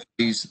put some of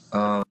these,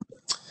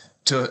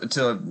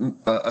 to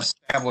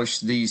establish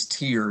these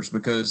tiers,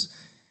 because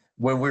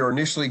when we were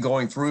initially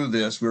going through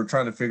this, we were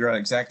trying to figure out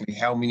exactly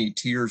how many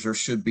tiers there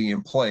should be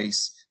in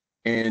place.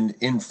 And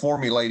in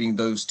formulating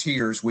those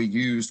tiers, we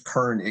used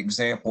current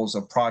examples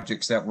of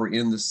projects that were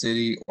in the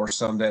city or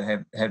some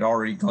that had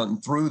already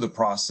gone through the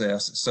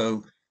process.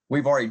 So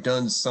we've already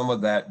done some of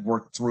that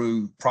work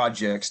through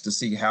projects to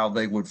see how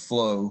they would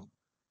flow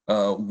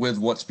with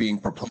what's being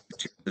proposed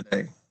here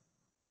today.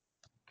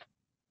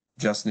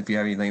 Justin, if you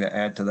have anything to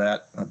add to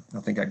that, I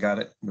think I got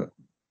it. But.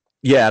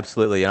 Yeah,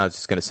 absolutely. And I was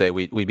just going to say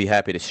we'd be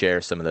happy to share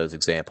some of those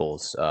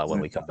examples when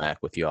we come back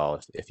with you all.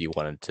 If you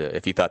wanted to,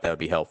 if you thought that would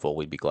be helpful,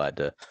 we'd be glad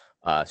to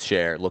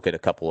look at a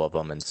couple of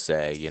them and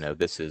say,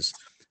 this is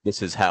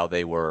how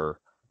they were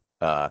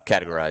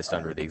categorized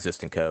under the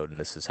existing code, and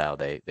this is how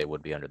they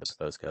would be under the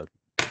proposed code.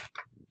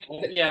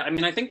 Yeah, I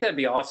mean, I think that'd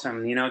be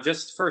awesome.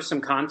 Just for some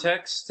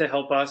context to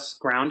help us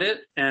ground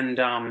it, and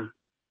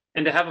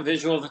to have a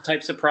visual of the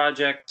types of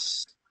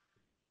projects,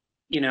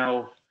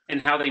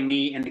 and how they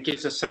meet, and it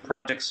gives us some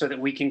projects so that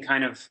we can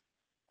kind of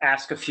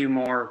ask a few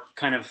more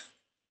kind of,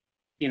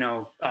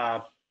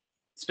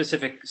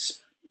 specific,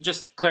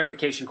 just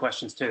clarification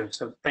questions too.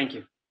 So thank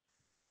you.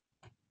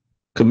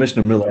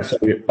 Commissioner Miller,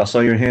 I saw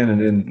your hand,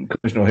 and then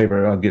Commissioner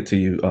Haber, I'll get to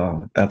you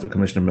after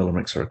Commissioner Miller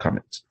makes her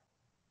comments.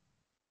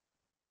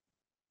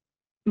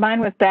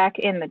 Mine was back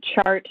in the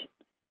chart.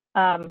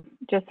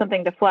 Just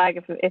something to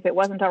flag if it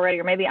wasn't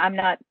already, or maybe I'm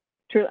not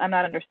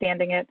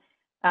understanding it.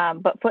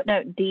 But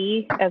footnote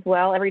D as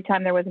well. Every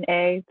time there was an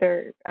A,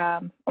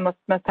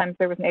 most times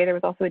there was an A, there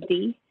was also a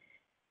D.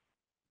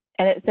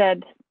 And it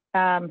said,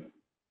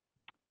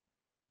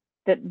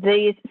 that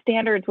these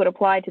standards would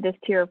apply to this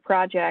tier of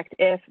project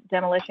if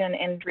demolition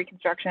and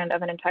reconstruction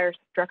of an entire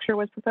structure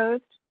was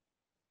proposed.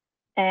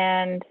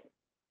 And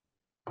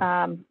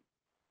I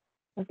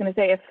was going to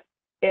say,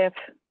 if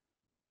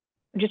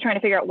I'm just trying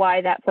to figure out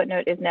why that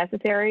footnote is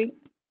necessary,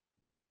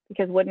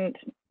 because wouldn't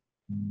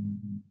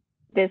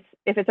this,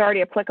 if it's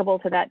already applicable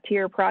to that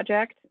tier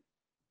project,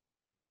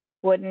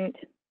 wouldn't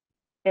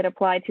it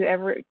apply to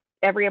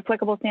every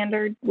applicable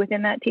standard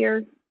within that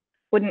tier?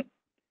 Wouldn't,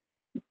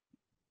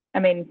 I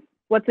mean,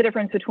 what's the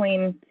difference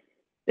between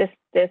this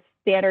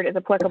standard is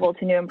applicable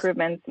to new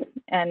improvements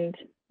and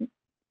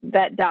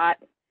that dot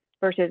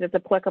versus it's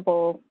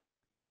applicable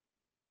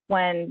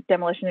when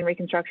demolition and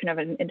reconstruction of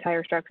an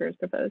entire structure is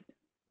proposed?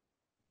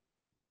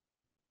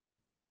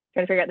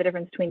 Trying to figure out the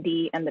difference between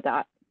D and the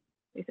dot,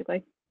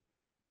 basically.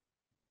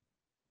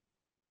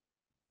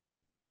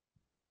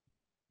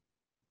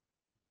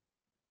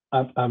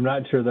 I'm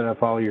not sure that I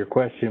follow your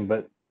question,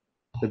 but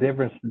the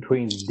difference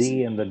between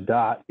D and the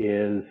dot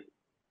is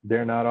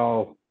they're not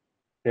all,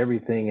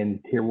 everything in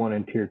tier 1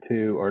 and tier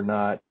 2 are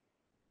not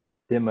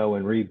demo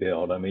and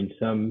rebuild. I mean,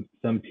 some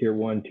tier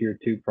 1, tier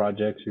 2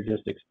 projects are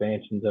just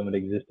expansions of an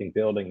existing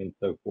building and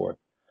so forth.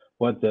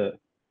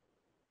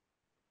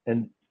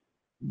 And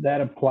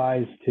that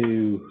applies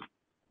to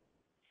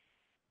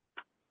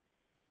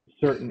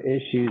certain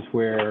issues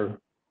where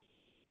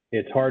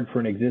it's hard for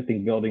an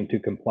existing building to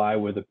comply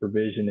with a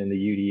provision in the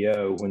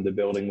UDO when the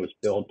building was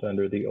built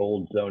under the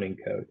old zoning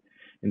code.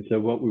 And so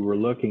what we were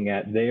looking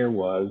at there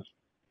was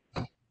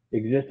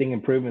existing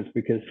improvements,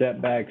 because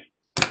setbacks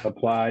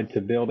applied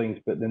to buildings,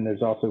 but then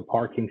there's also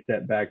parking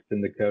setbacks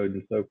in the code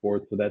and so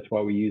forth. So that's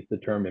why we use the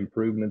term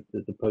improvements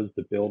as opposed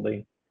to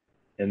building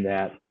in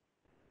that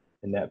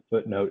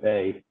footnote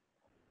A.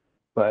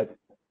 But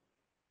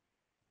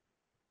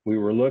we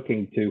were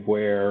looking to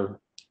where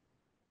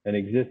an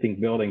existing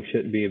building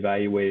shouldn't be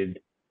evaluated,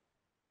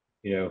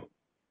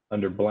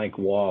 under blank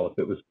wall if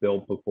it was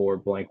built before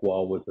blank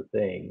wall was a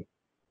thing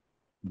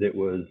that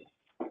was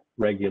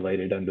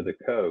regulated under the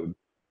code.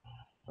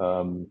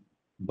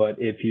 But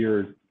if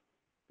you're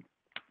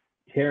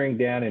tearing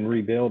down and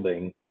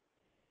rebuilding,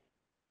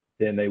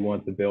 then they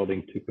want the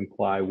building to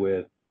comply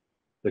with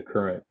the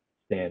current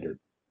standard.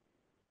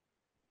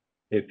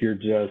 If you're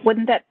just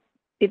wouldn't that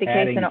be the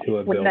case?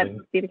 Wouldn't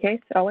that be the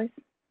case always?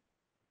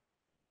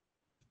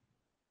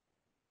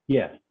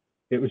 Yes,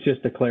 it was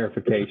just a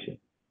clarification.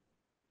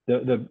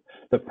 The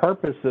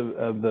purpose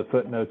of the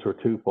footnotes were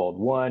twofold.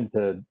 One,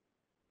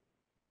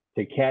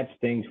 to catch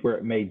things where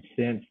it made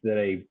sense that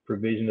a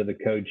provision of the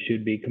code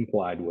should be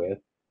complied with,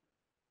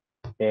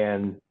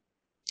 and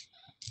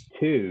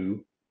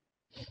two,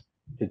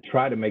 to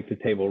try to make the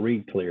table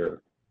read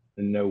clear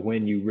and know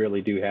when you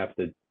really do have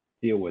to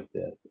deal with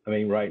this. I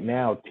mean, right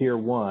now, tier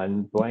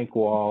 1, blank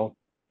wall,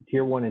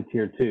 tier 1 and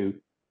tier 2,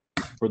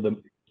 for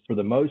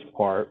the most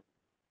part,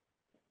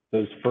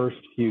 those first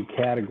few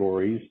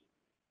categories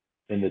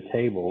in the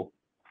table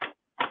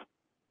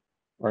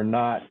are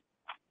not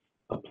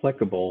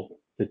applicable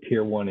to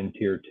tier 1 and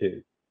tier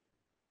 2.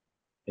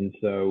 And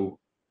so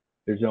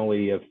there's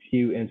only a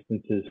few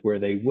instances where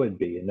they would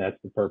be, and that's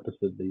the purpose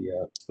of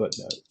the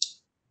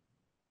footnotes.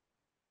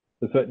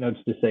 The footnotes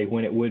to say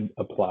when it would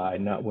apply,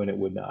 not when it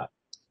would not.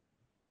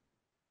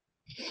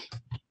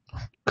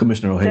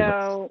 Commissioner O'Haver.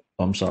 So,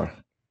 I'm sorry.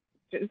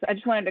 I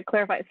just wanted to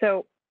clarify.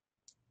 So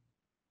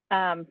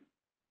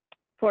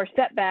for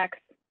setbacks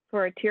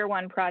for a tier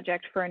 1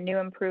 project for a new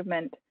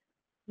improvement,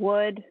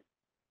 would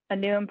a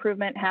new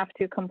improvement have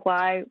to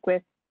comply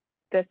with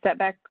the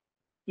setback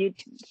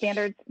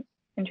standards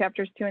in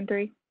chapters 2 and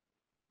 3?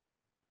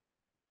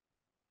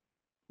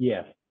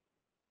 Yes.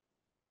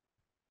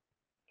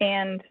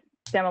 And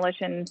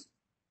demolition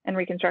and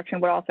reconstruction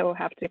would also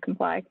have to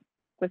comply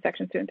with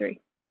sections 2 and 3?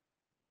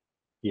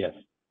 Yes.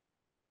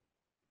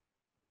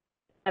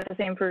 That's the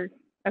same for,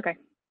 okay,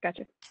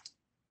 gotcha.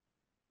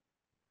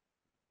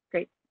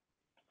 Great.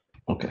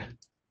 Okay.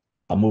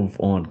 I'll move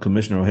on.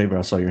 Commissioner O'Haver,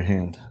 I saw your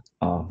hand.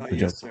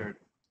 Yes, sir.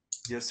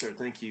 Yes, sir.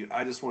 Thank you.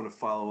 I just want to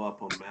follow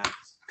up on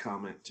Matt's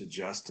comment to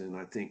Justin.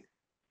 I think,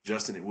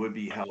 Justin, it would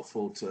be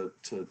helpful to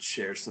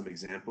share some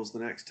examples the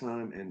next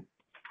time. And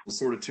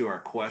sort of to our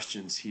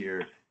questions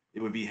here,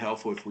 it would be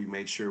helpful if we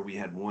made sure we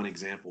had one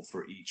example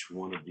for each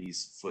one of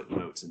these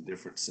footnotes in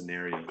different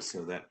scenarios,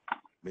 so that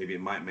maybe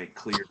it might make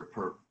clear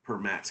per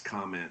Matt's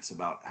comments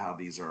about how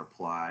these are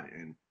applied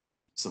and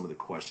some of the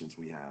questions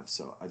we have.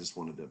 So I just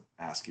wanted to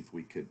ask if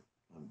we could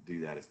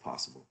do that if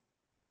possible.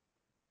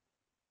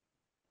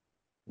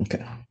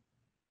 Okay.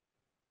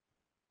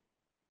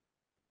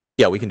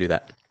 Yeah, we can do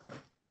that.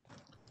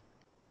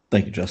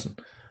 Thank you, Justin.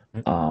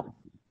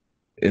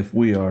 If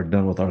we are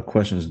done with our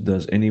questions,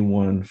 does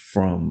anyone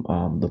from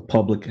the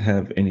public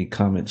have any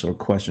comments or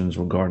questions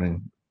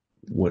regarding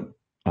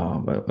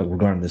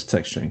regarding this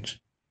text change?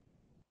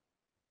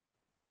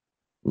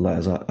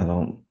 Les,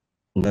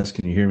 Les,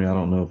 can you hear me? I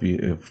don't know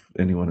if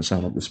anyone has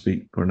signed up to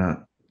speak or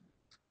not.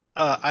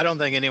 I don't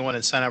think anyone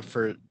has signed up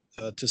for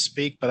to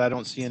speak, but I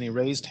don't see any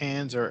raised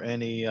hands or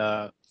any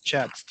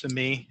chats to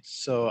me,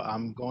 so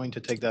I'm going to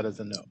take that as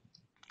a no.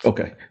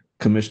 Okay.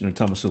 Commissioner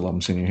Thomasula, I'm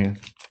seeing your hand.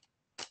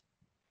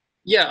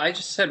 Yeah, I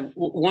just had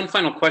one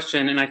final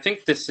question, and I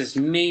think this is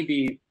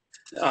maybe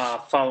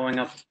following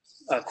up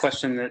a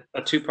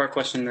two-part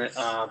question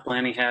that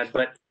Blaney had,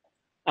 but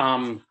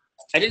I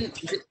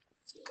didn't.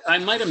 I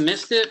might have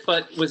missed it,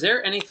 but was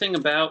there anything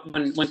about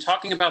when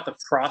talking about the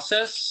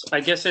process?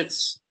 I guess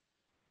it's,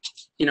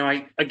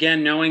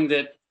 again, knowing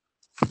that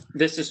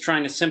this is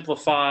trying to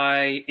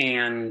simplify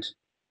and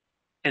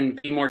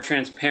be more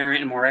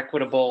transparent and more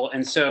equitable,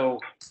 and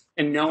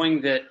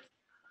knowing that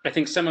I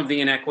think some of the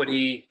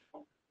inequity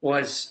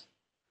was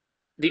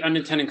the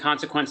unintended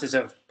consequences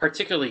of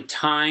particularly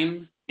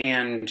time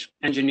and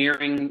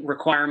engineering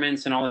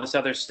requirements and all this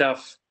other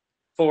stuff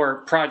for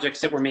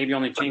projects that were maybe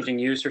only changing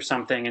use or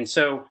something. And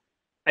so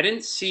I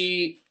didn't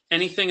see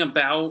anything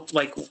about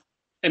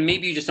and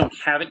maybe you just don't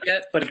have it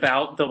yet, but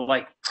about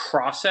the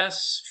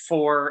process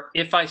for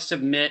if I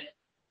submit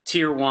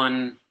tier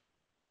 1,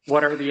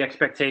 what are the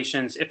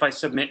expectations? If I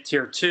submit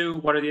tier 2,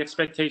 what are the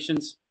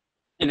expectations?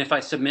 And if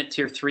I submit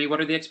tier 3, what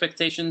are the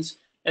expectations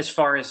as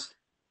far as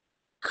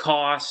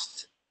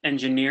cost,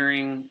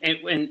 engineering?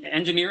 And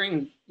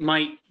engineering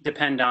might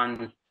depend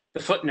on the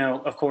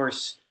footnote, of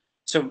course,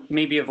 so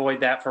maybe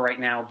avoid that for right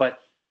now. But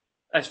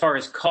as far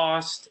as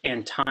cost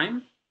and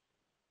time,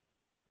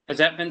 has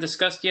that been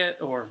discussed yet,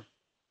 or?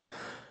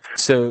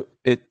 So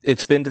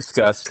it's been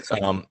discussed.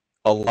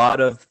 A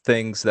lot of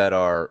things that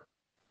are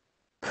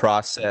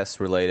process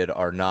related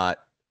are not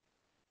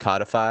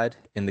codified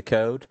in the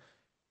code.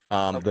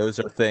 Those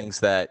are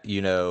things that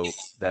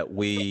that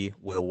we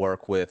will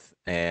work with,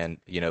 and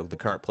the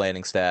current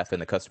planning staff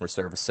and the customer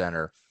service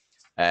center,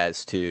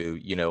 as to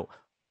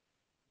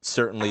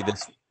certainly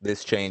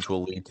this change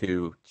will lead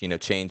to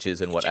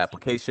changes in what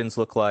applications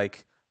look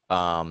like.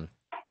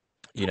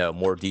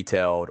 More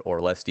detailed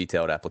or less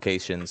detailed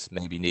applications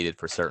may be needed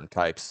for certain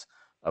types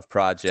of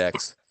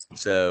projects.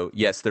 So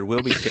yes, there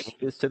will be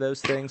changes to those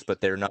things, but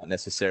they're not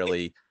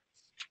necessarily.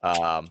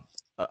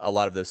 A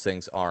lot of those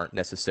things aren't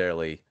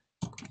necessarily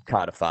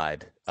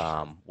codified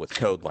with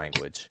code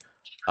language.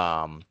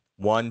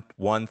 One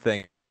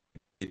thing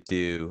to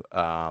do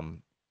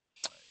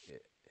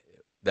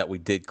that we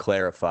did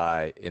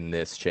clarify in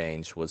this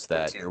change was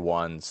that tier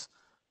 1s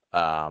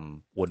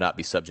would not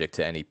be subject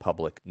to any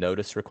public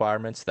notice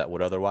requirements that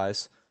would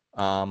otherwise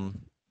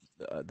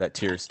that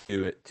tiers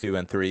 2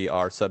 and 3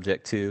 are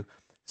subject to.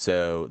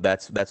 So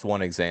that's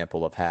one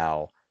example of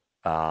how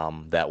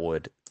that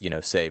would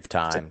save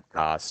time,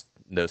 cost,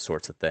 those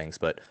sorts of things.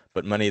 But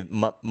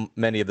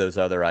many of those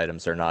other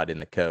items are not in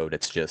the code.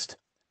 It's just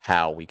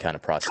how we kind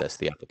of process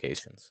the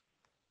applications.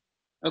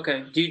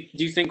 Okay. Do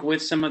you think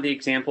with some of the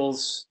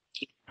examples,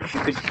 you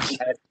could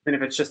add, even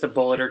if it's just a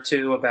bullet or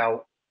two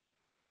about,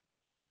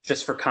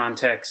 just for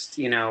context,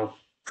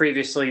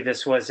 previously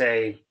this was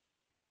a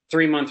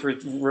 3-month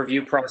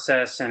review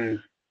process, and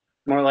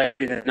more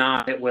likely than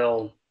not, it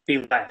will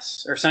be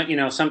less, or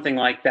something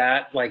like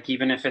that. Like,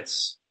 even if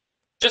it's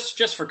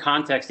just for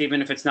context,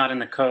 even if it's not in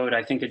the code,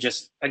 I think it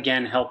just,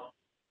 again, help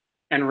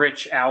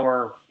enrich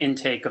our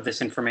intake of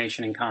this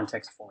information and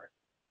context for it.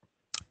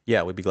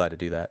 Yeah, we'd be glad to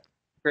do that.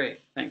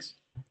 Great, thanks.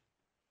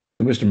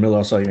 Commissioner Miller,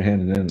 I saw your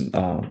hand, and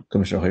then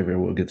Commissioner Javier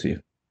will get to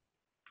you.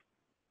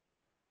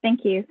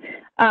 Thank you.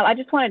 I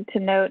just wanted to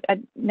note, I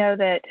know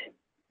that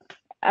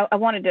I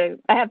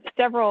have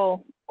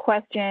several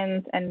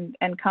questions and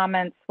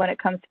comments when it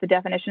comes to the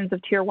definitions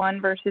of tier 1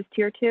 versus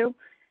tier 2.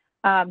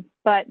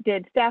 But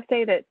did staff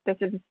say that this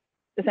is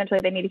essentially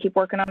they need to keep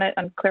working on it,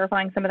 on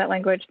clarifying some of that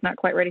language? It's not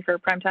quite ready for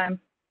prime time?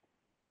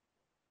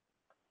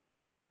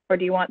 Or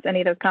do you want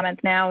any of those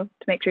comments now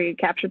to make sure you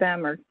capture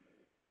them? Or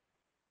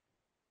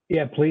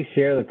Yeah, please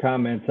share the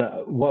comments.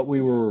 What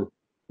we were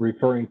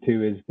referring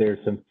to is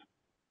there's some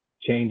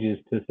changes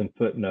to some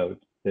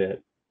footnotes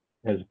that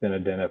has been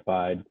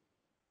identified.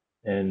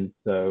 And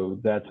so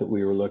that's what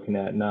we were looking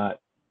at, not,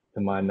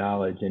 to my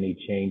knowledge, any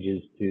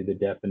changes to the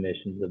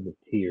definitions of the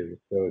tiers.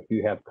 So if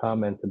you have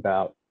comments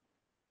about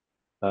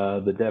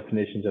the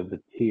definitions of the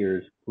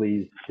tiers,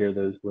 please share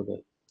those with us.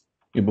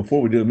 Yeah,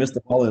 before we do, Mr.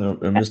 Holland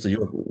or Mr.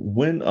 York,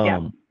 when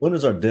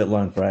is our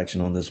deadline for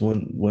action on this?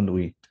 When do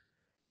we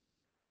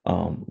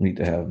need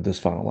to have this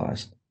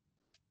finalized?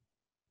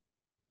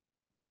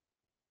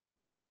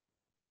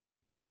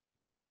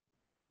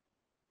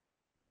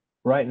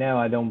 Right now,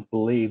 I don't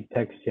believe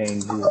text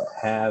changes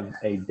have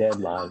a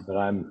deadline, but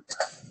I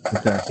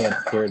can't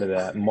share to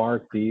that.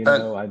 Mark, do you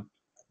know?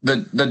 The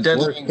deadline.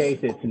 Worst case,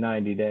 it's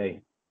 90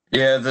 day.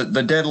 Yeah,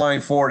 the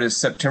deadline for it is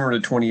September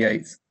the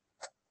 28th.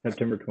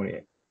 September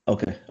 28th.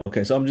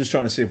 Okay. So I'm just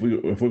trying to see if we're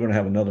going to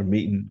have another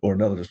meeting or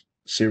another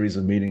series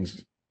of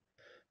meetings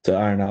to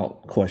iron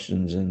out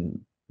questions and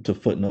to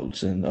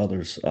footnotes and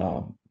others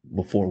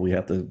before we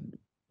have to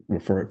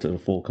refer it to the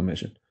full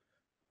commission.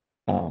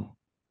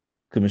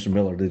 Commissioner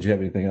Miller, did you have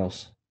anything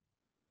else?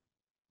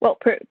 Well,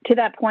 to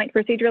that point,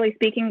 procedurally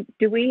speaking,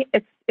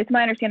 it's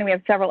my understanding we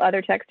have several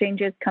other text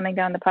changes coming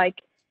down the pike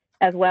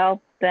as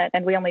well.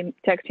 And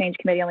text change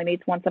committee only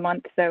meets once a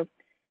month. So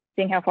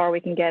seeing how far we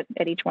can get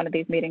at each one of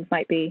these meetings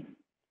might be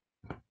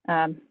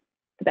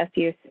the best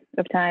use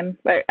of time.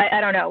 But I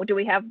don't know. Do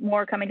we have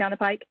more coming down the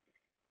pike?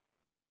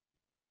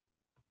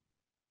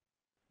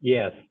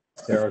 Yes,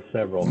 there are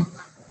several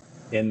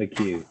in the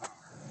queue.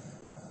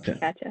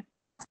 Gotcha.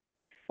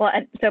 Well,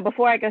 so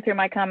before I go through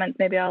my comments,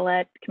 maybe I'll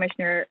let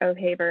Commissioner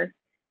O'Haver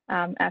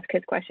ask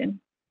his question.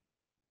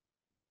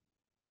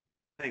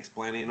 Thanks,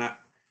 Blaney. And I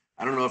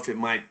don't know if it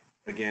might,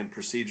 again,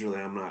 procedurally,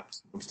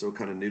 I'm still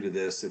kind of new to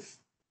this. If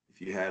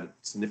you had a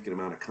significant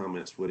amount of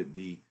comments, would it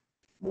be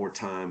more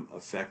time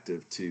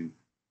effective to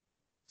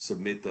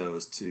submit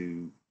those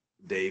to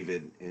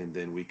David and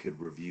then we could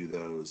review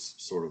those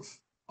sort of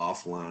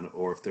offline,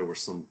 or if there were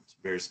some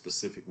very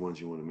specific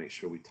ones you want to make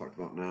sure we talked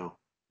about now?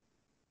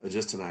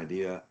 Just an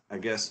idea. I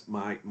guess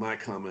my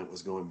comment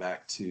was going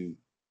back to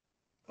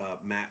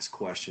Matt's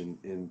question,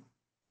 and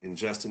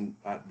Justin,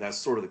 that's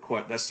sort of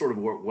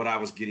what I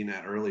was getting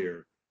at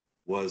earlier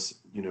was,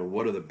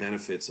 what are the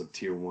benefits of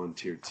tier 1,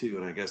 tier 2?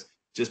 And I guess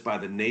just by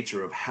the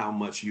nature of how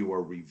much you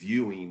are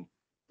reviewing,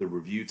 the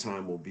review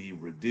time will be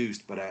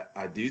reduced. But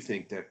I do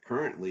think that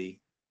currently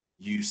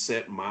you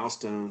set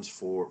milestones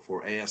for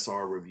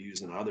ASR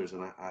reviews and others.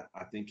 And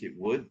I think it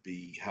would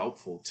be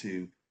helpful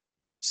to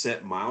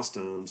set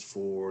milestones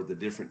for the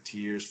different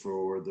tiers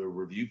for the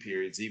review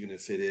periods, even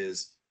if it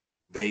is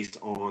based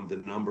on the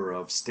number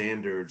of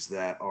standards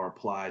that are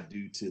applied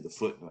due to the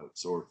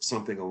footnotes or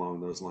something along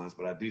those lines.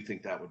 But I do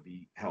think that would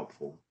be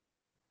helpful.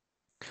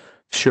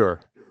 Sure,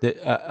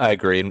 I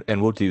agree,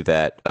 and we'll do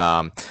that.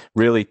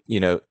 Really,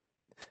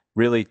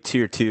 really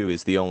tier 2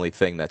 is the only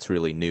thing that's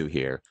really new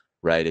here,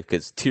 right?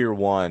 Because tier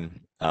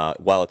 1,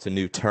 while it's a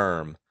new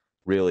term,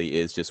 really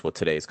is just what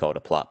today is called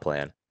a plot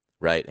plan,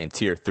 right? And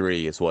tier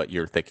 3 is what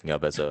you're thinking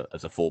of as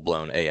a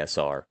full-blown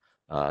ASR,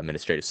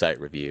 administrative site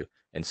review.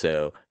 And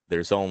so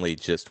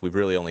we've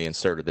really only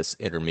inserted this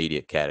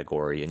intermediate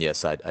category. And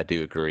yes, I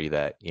do agree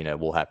that,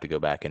 we'll have to go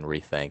back and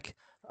rethink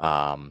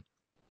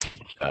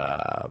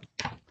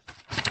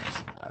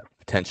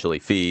potentially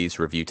fees,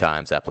 review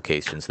times,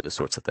 applications, those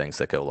sorts of things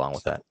that go along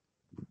with that.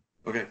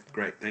 Okay,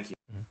 great. Thank you.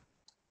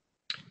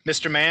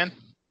 Mr. Mann,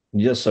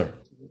 Yes, sir.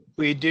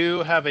 we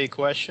do have a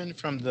question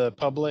from the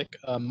public,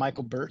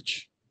 Michael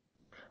Birch.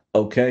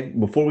 Okay,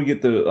 before we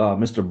get to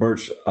Mr.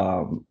 Birch,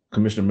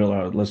 Commissioner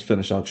Miller, let's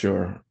finish out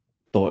your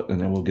thought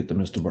and then we'll get to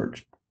Mr.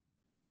 Birch.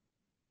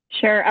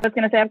 Sure. I was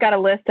going to say I've got a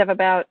list of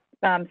about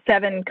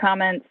 7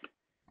 comments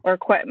or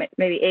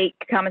maybe 8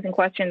 comments and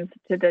questions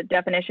to the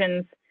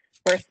definitions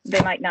where they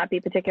might not be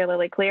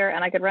particularly clear,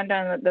 and I could run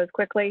down those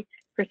quickly.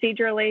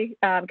 Procedurally,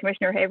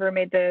 Commissioner Haver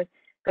made the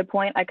good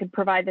point. I could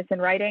provide this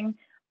in writing,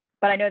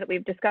 but I know that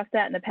we've discussed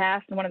that in the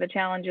past, and one of the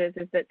challenges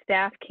is that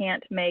staff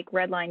can't make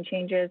red line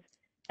changes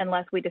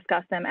unless we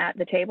discuss them at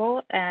the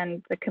table,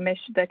 and the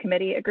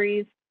committee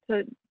agrees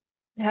to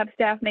have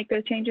staff make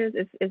those changes.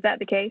 Is that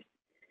the case?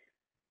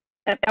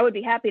 I would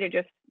be happy to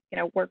just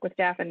work with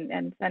staff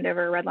and send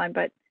over a red line,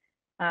 but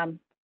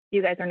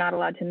you guys are not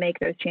allowed to make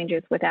those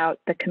changes without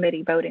the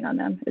committee voting on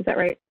them. Is that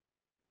right?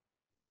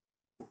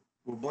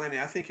 Well, Blaney,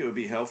 I think it would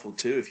be helpful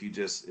too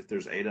if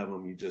there's 8 of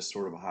them, you just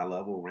sort of a high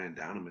level ran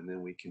down them, and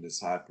then we can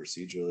decide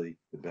procedurally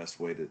the best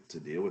way to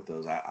deal with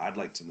those. I'd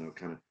like to know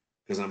kind of,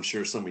 because I'm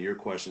sure some of your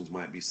questions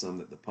might be some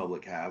that the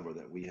public have or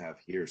that we have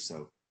here.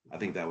 So I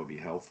think that would be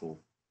helpful.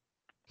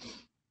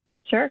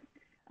 Sure.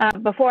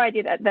 Before I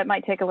do that, that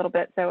might take a little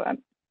bit. So I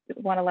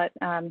want to let,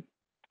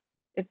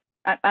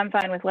 I'm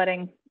fine with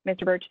letting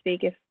Mr. Birch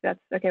speak if that's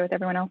okay with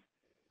everyone else.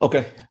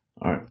 Okay.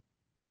 All right.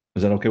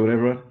 Is that okay with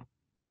everyone?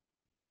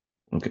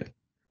 Okay.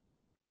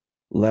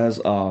 Laz,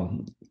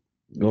 go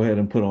ahead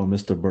and put on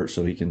Mr. Birch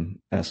so he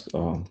can ask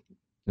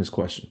his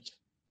questions.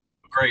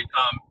 Great.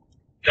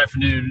 Good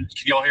afternoon.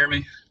 Can y'all hear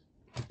me?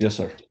 Yes,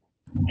 sir.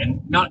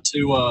 And not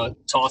to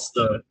toss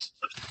the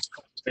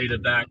data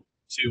back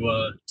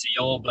to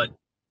y'all, but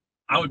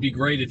I would be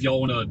great if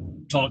y'all want to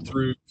talk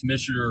through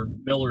Commissioner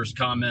Miller's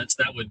comments.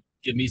 That would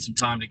give me some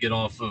time to get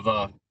off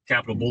of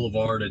Capitol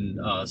Boulevard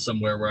and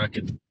somewhere where I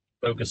could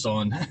focus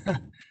on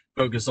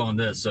focus on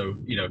this. So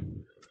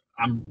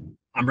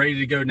I'm ready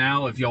to go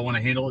now if y'all want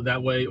to handle it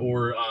that way,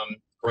 or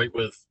great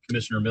with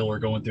Commissioner Miller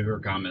going through her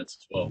comments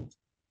as well.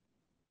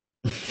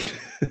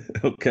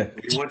 Okay.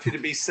 We want you to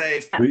be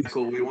safe,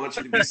 Michael. We want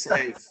you to be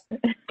safe.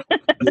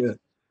 Yeah.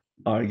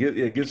 All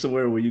right. Get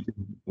somewhere where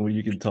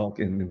you can talk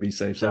and be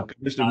safe. So,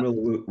 Commissioner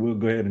Miller, we'll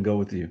go ahead and go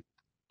with you.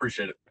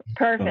 Appreciate it.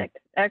 Perfect.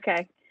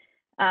 Okay.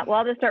 Well,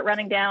 I'll just start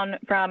running down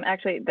from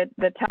actually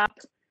the top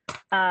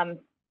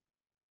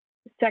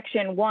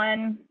section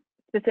 1,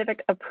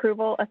 specific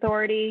approval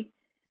authority.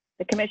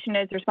 The commission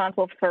is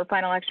responsible for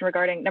final action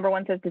regarding, number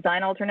 1 says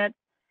design alternate.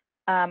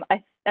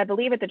 I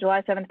believe at the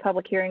July 7th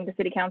public hearing, the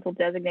city council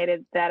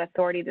designated that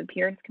authority the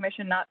appearance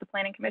commission, not the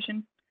planning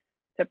commission.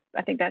 So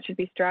I think that should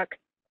be struck.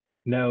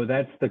 No,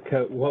 that's the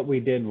code. What we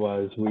did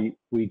was we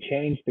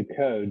changed the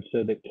code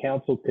so that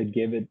council could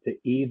give it to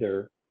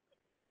either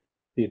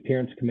the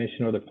appearance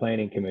commission or the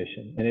planning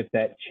commission. And if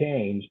that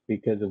changed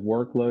because of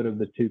workload of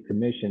the 2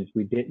 commissions,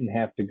 we didn't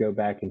have to go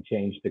back and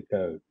change the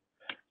code.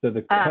 So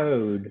the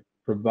code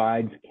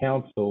provides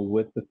council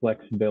with the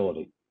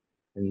flexibility.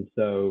 And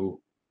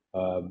so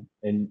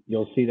And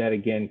you'll see that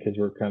again because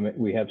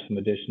we have some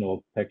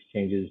additional text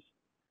changes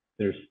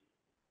that are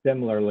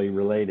similarly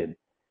related.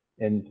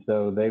 And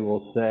so they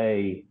will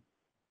say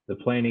the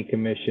Planning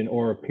Commission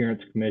or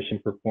Appearance Commission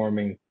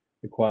performing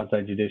the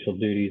quasi-judicial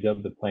duties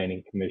of the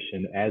Planning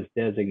Commission as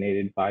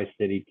designated by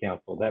City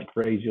Council. That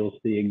phrase you'll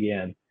see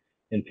again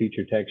in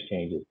future text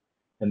changes.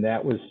 And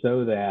that was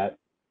so that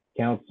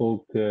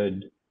Council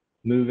could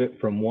move it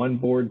from one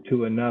board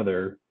to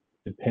another,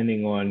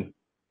 depending on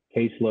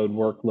caseload,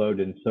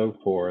 workload, and so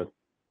forth,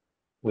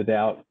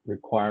 without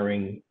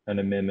requiring an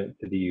amendment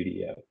to the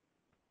UDO.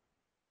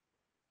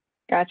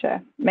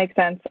 Gotcha. Makes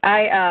sense.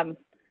 I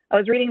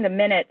was reading the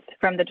minutes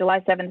from the July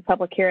 7th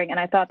public hearing, and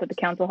I thought that the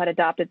council had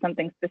adopted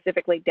something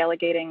specifically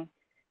delegating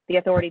the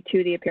authority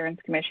to the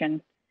Appearance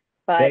Commission,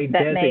 but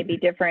that may be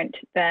different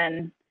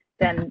than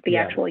the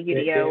actual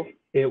UDO.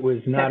 It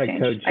was not a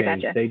code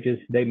change. Gotcha.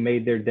 They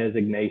made their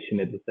designation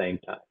at the same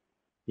time.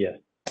 Yes.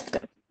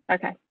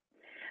 Okay.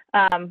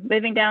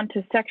 Moving down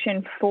to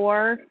section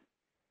 4,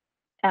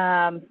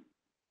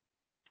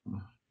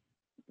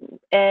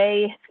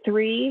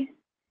 A3.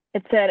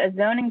 It said a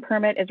zoning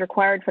permit is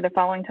required for the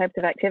following types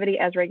of activity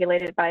as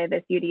regulated by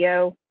this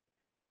UDO,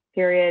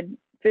 period.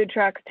 Food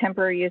trucks,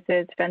 temporary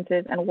uses,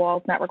 fences, and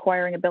walls not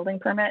requiring a building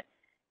permit.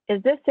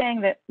 Is this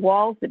saying that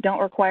walls that don't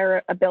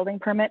require a building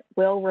permit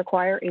will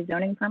require a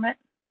zoning permit?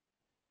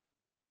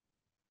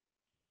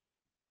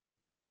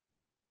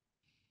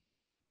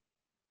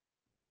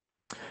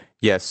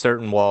 Yes,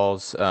 certain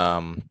walls,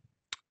 there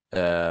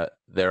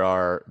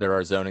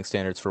are zoning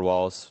standards for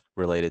walls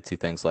related to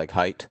things like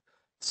height.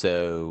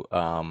 So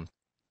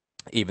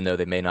even though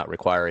they may not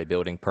require a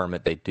building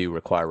permit, they do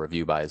require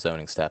review by a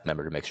zoning staff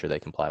member to make sure they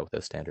comply with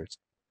those standards.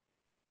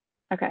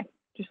 Okay,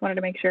 just wanted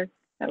to make sure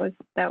that was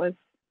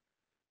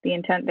the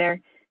intent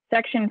there.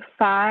 Section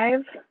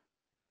 5,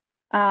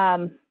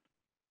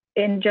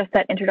 in just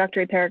that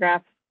introductory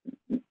paragraph,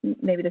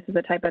 maybe this is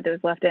a typo that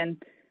was left in.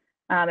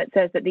 It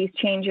says that these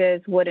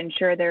changes would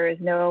ensure there is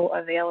no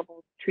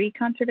available tree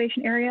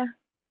conservation area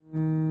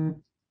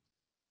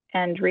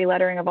and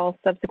relettering of all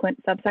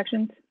subsequent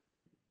subsections.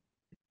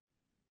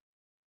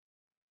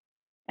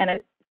 And I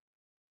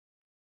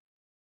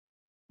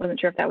wasn't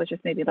sure if that was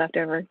just maybe left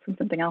over from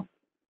something else.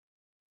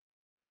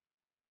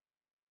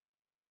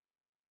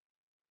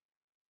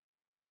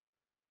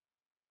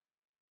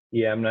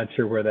 Yeah, I'm not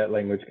sure where that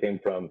language came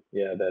from.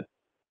 Yeah,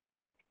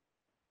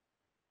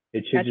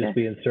 it should Gotcha. just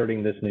be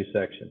inserting this new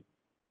section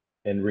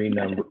and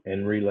renumber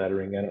and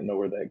relettering. I don't know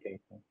where that came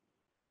from.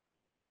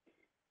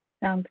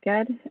 Sounds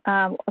good.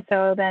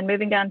 So then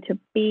moving down to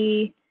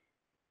B,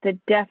 the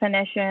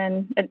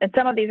definition, and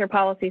some of these are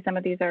policy, some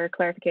of these are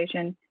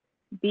clarification.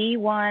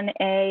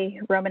 B1A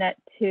Romanet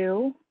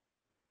 2,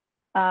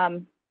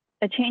 a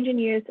change in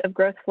use of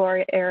gross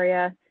floor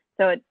area.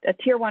 So a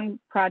tier 1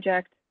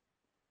 project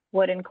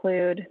would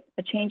include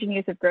a change in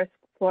use of gross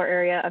floor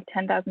area of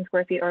 10,000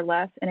 square feet or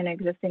less in an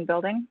existing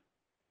building.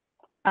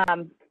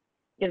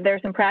 There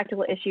are some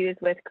practical issues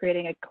with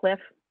creating a cliff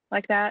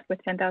like that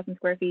with 10,000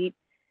 square feet.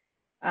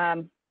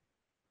 And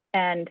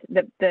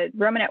the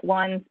Romanet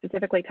 1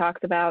 specifically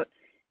talks about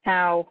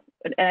how,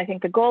 and I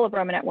think the goal of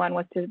Romanet 1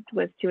 was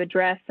to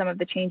address some of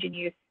the change in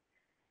use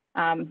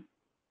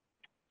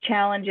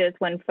challenges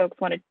when folks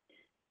want to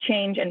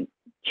change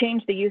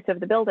the use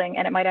of the building,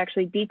 and it might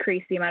actually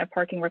decrease the amount of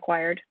parking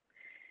required.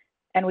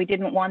 And we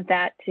didn't want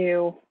that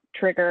to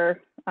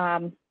trigger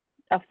a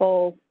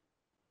full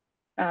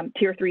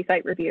tier 3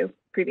 site review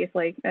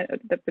previously,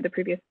 the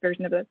previous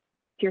version of the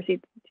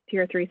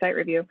tier 3 site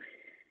review.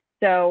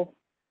 So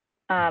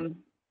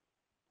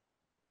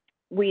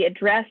we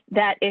addressed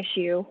that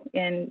issue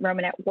in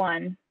Romanet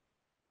 1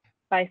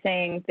 by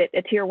saying that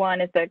a tier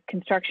 1 is the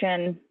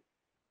construction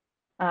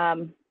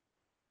of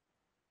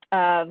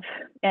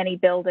any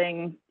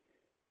building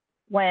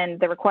when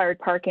the required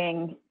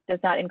parking does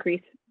not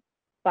increase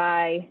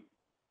by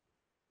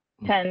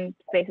 10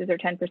 spaces or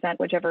 10%,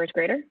 whichever is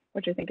greater,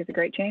 which I think is a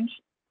great change.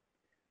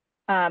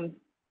 But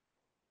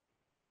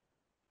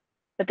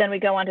then we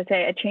go on to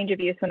say a change of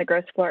use when the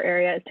gross floor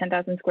area is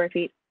 10,000 square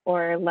feet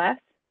or less.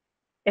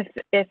 If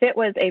it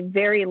was a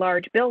very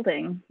large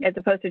building, as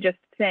opposed to just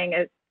saying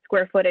a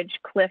square footage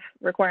cliff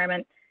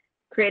requirement,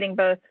 creating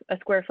both a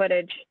square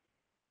footage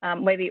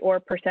maybe or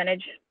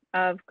percentage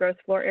of gross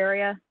floor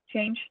area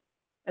change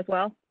as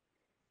well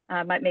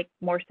might make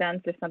more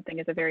sense if something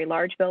is a very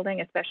large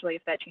building, especially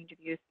if that change of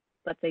use,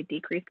 let's say,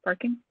 decreased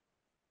parking.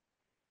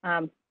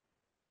 That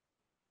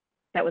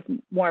was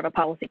more of a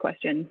policy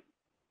question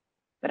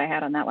that I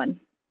had on that one.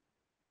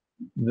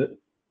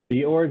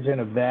 The origin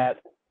of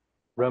that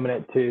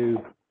Romanet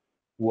 2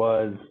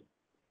 was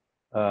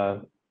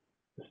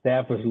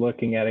staff was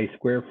looking at a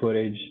square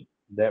footage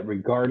that,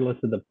 regardless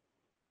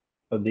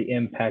of the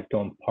impact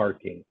on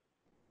parking,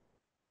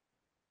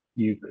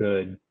 you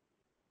could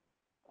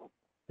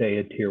say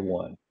a tier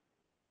 1,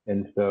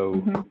 and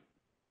so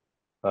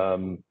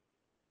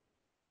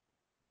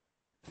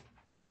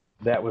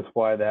that was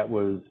why that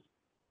was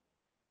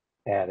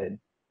added.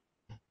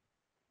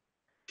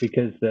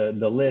 because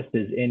the list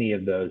is any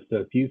of those. So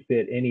if you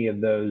fit any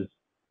of those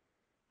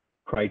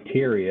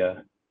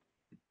criteria,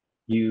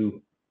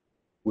 you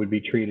would be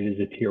treated as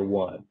a tier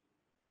 1.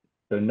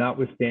 So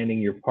notwithstanding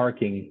your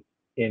parking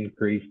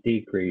increase,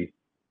 decrease,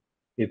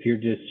 if you're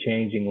just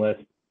changing less,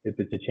 if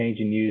it's a change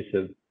in use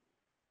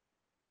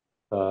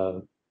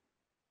of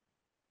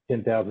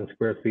 10,000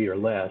 square feet or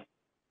less,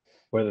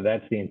 whether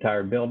that's the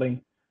entire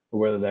building or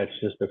whether that's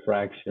just a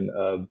fraction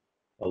of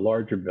a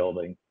larger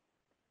building,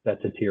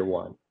 that's a tier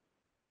 1,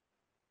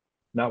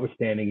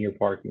 notwithstanding your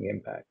parking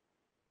impact.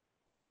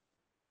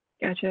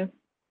 Gotcha.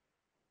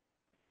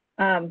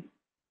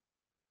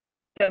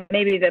 So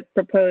maybe the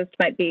proposed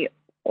might be,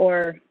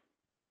 or,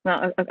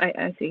 well,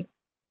 I see,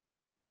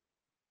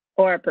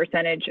 or a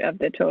percentage of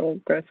the total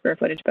gross square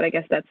footage, but I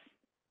guess that's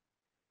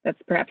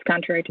perhaps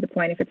contrary to the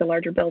point if it's a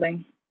larger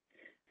building.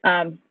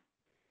 Okay,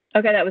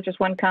 that was just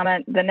one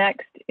comment. The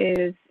next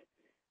is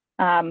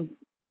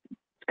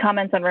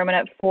comments on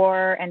Romanet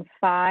 4 and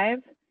 5.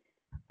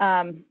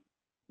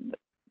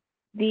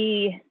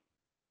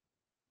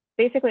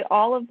 Basically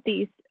all of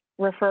these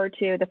refer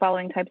to the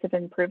following types of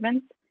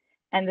improvements,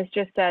 and this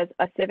just says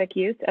a civic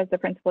use as the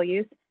principal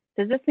use.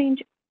 Does this mean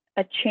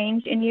a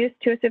change in use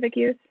to a civic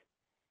use?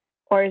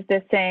 Or is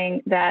this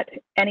saying that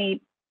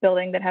any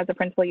building that has a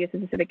principal use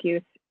as a civic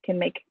use can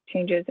make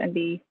changes and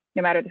be,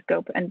 no matter the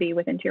scope, and be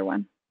within tier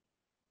 1?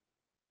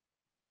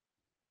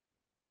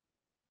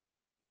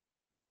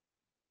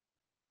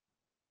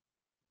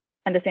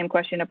 And the same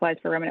question applies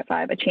for Romanet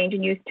 5, a change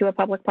in use to a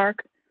public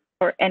park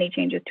or any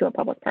changes to a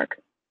public park.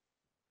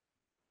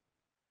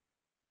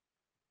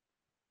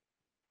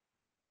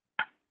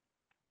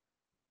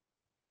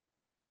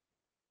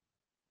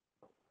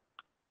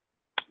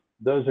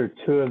 Those are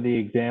two of the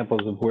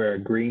examples of where a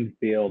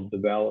greenfield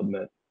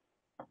development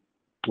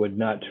would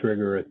not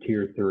trigger a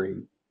tier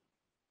 3.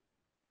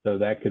 So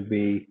that could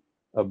be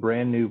a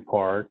brand new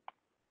park,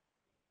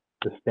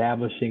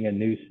 establishing a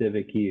new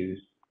civic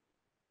use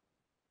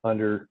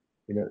under,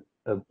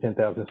 of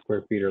 10,000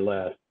 square feet or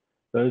less.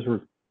 Those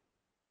were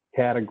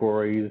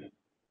categories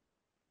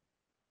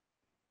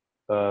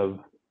of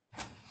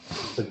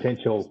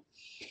potential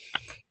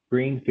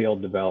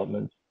greenfield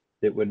developments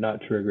that would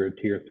not trigger a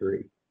tier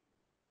 3.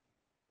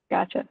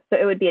 Gotcha. So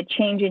it would be a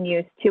change in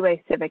use to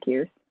a civic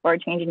use or a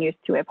change in use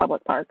to a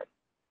public park.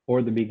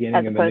 Or the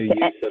beginning of a new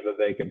use of a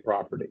vacant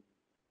property.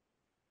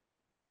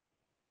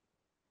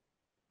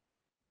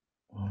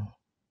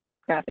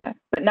 Gotcha.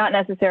 But not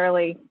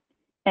necessarily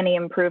any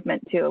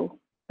improvement to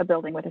a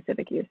building with a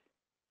civic use.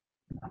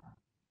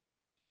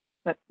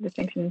 That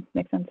distinction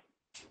makes sense.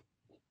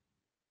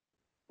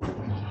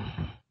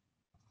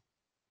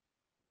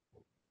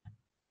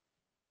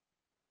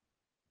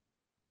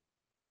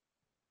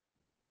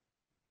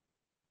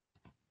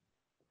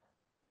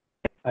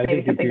 I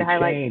think if you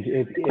change,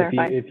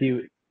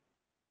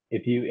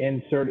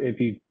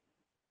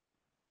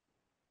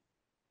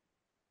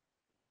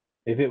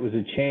 if it was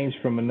a change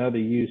from another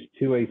use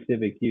to a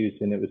civic use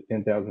and it was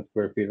 10,000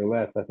 square feet or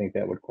less, I think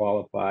that would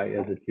qualify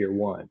as a tier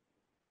 1.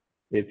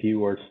 If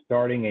you are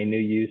starting a new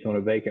use on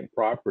a vacant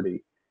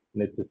property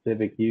and it's a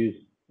civic use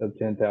of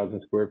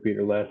 10,000 square feet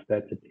or less,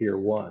 that's a tier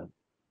 1.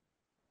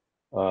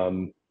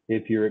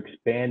 If you're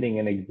expanding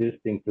an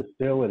existing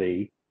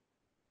facility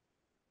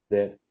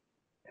that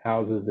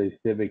houses a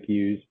civic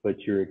use, but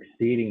you're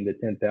exceeding the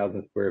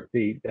 10,000 square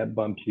feet, that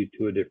bumps you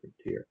to a different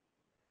tier.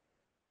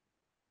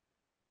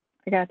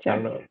 I gotcha. I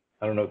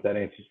don't know if that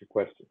answers your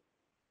question.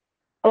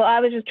 Well, I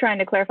was just trying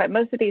to clarify.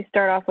 Most of these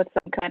start off with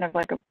some kind of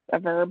like a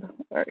verb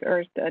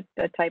or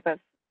a type of,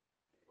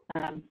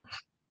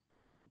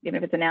 even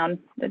if it's a noun,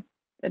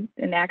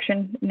 an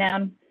action,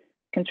 noun,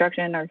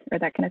 construction, or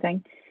that kind of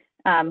thing.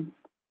 And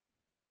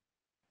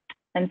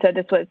so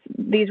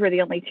these were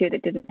the only two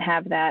that didn't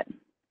have that.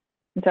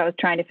 And so I was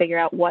trying to figure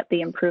out what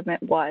the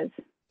improvement was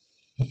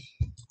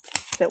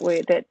that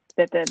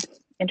the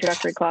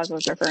introductory clause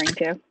was referring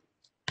to.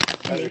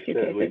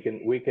 Understood.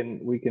 We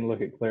can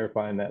look at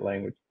clarifying that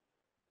language.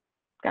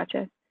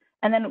 Gotcha.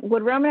 And then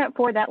would Romanet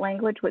 4, that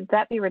language, would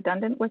that be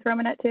redundant with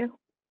Romanet 2?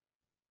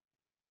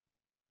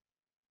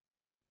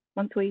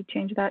 Once we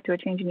change that to a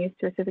change in use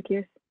to a civic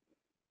use,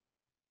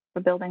 a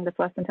building that's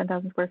less than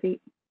 10,000 square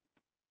feet?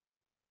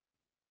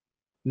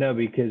 No,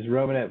 because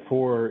Romanet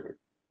 4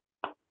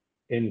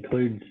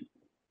 includes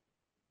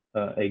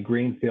a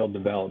greenfield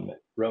development.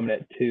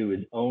 Romanet 2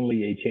 is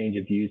only a change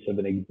of use of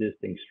an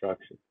existing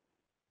structure,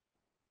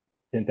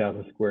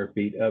 10,000 square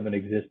feet of an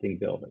existing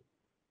building.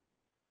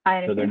 I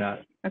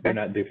understand. So they're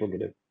not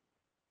duplicative.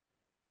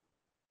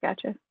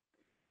 Gotcha.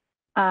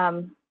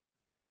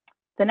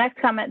 The next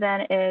comment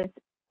then is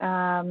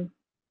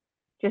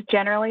just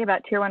generally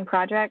about tier 1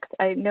 projects.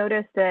 I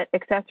noticed that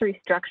accessory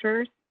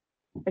structures,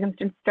 the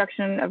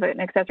construction of an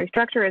accessory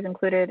structure is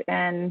included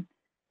in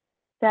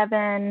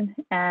 7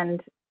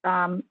 and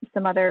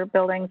some other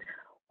buildings.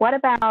 What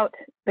about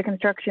the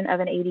construction of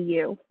an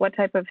ADU? What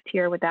type of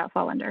tier would that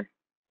fall under?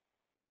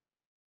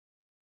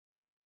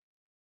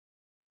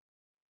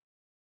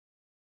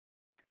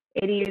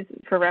 ADUs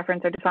for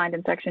reference are defined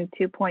in section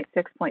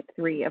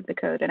 2.6.3 of the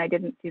code, and I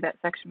didn't see that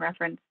section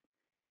reference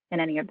in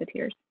any of the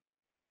tiers,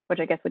 which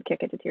I guess would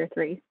kick it to tier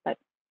 3, but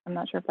I'm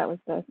not sure if that was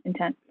the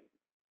intent.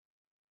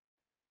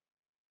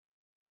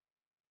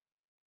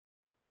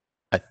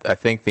 I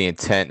think the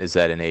intent is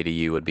that an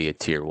ADU would be a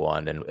tier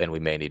 1, and we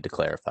may need to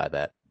clarify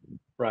that.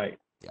 Right.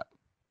 Yeah.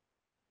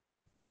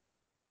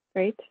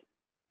 Great.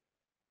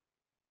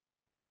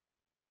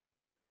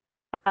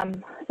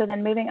 So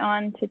then moving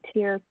on to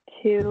tier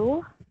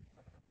 2,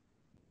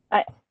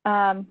 I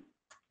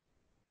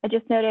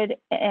just noted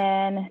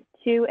in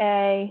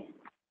 2A,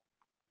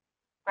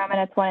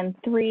 Romanets 1 and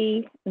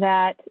 3,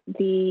 that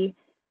the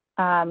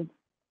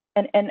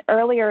an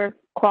earlier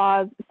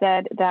clause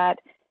said that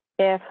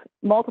if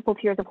multiple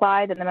tiers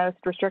apply, then the most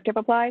restrictive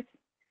applies,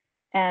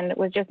 and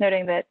was just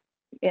noting that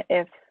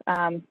if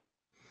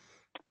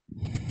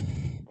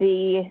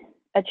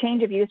a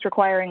change of use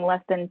requiring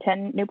less than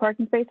 10 new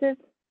parking spaces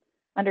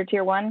under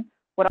tier 1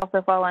 would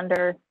also fall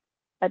under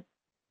a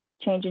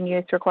change in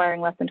use requiring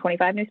less than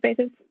 25 new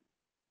spaces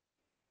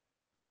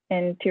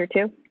in tier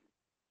 2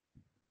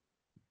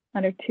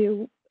 under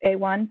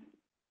 2A1.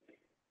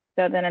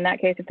 So then in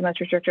that case, if the most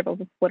restrictive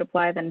would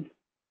apply, then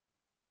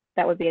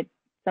that would be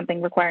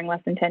something requiring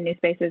less than 10 new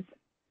spaces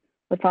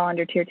would fall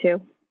under tier 2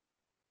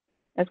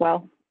 as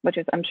well, which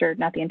is, I'm sure,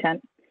 not the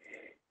intent.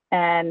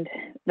 And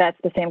that's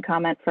the same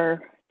comment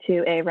for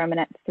 2A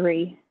Romanet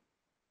 3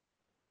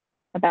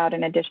 about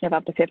an addition of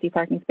up to 50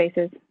 parking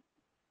spaces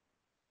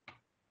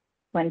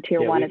when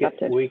tier 1 is up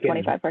to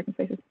 25 parking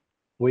spaces.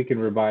 We can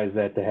revise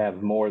that to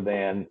have more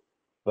than,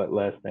 but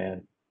less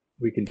than.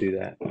 We can do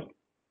that.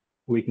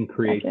 We can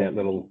create that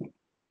little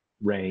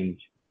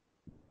range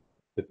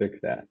to fix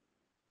that.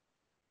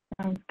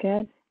 Sounds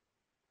good.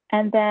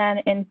 And then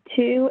in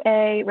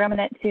 2A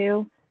Romanet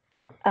 2,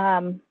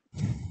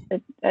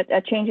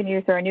 a change in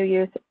use or a new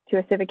use to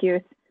a civic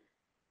use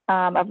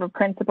of a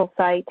principal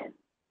site,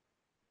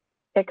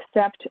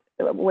 except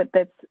with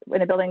this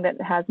in a building that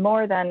has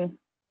more than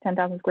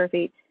 10,000 square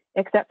feet,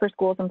 except for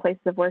schools and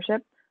places of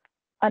worship.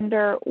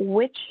 Under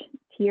which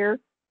tier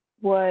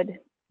would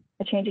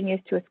a change in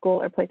use to a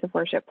school or place of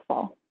worship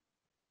fall?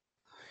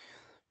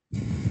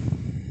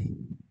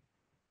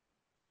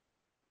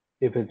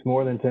 If it's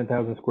more than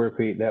 10,000 square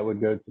feet, that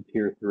would go to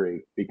tier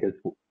 3, because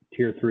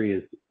tier 3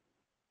 is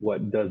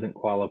what doesn't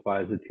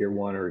qualify as a tier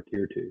 1 or a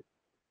tier 2.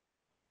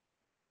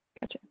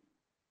 Gotcha.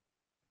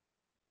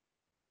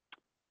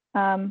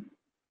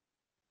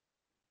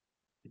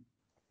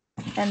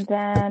 And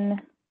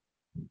then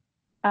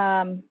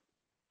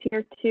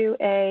tier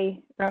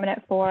 2A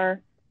Romanet 4,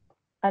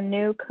 a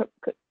new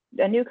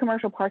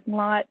commercial parking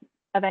lot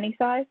of any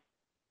size?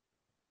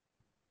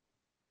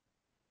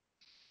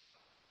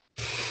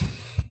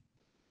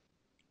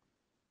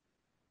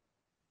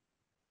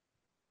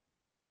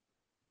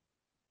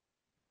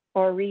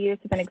 Or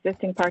reuse of an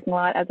existing parking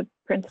lot as a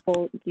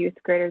principal use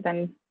greater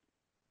than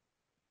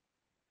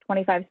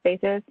 25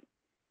 spaces.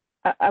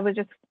 I was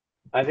just.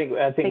 I think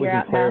we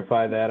can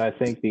clarify that. I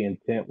think the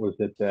intent was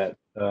that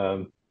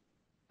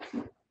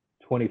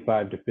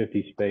 25 to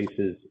 50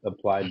 spaces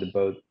applied to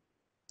both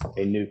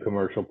a new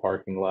commercial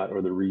parking lot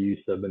or the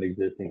reuse of an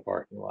existing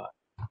parking lot.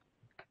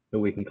 So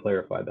we can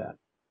clarify that.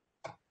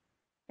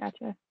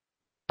 Gotcha.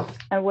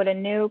 And would a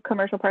new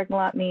commercial parking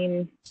lot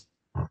mean,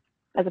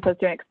 as opposed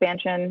to an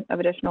expansion of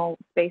additional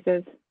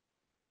spaces,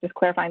 just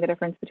clarifying the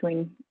difference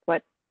between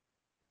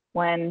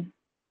when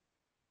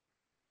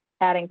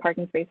adding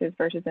parking spaces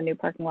versus a new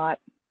parking lot,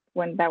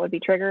 when that would be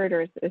triggered,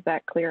 or is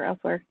that clear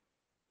elsewhere?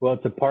 Well,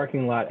 it's a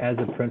parking lot as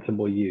a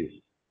principal use.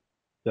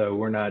 So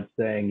we're not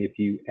saying if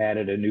you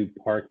added a new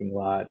parking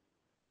lot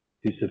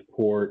to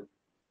support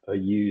a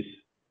use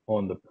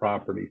on the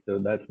property. So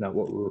that's not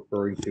what we're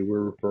referring to.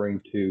 We're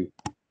referring to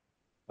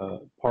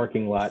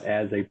parking lot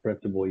as a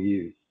principal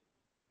use.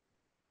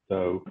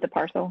 So the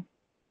parcel.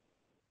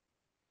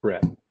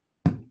 Correct.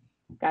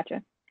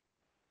 Gotcha.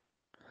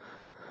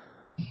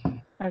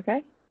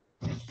 Okay.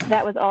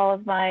 That was all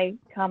of my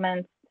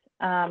comments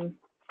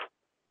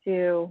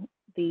to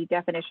the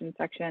definition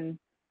section.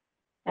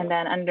 And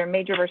then under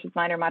major versus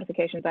minor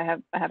modifications, I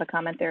have a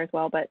comment there as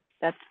well, but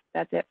that's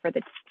it for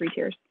the 3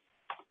 tiers.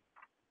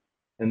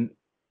 And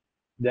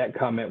that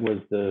comment was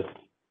the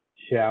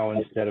shall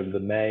instead of the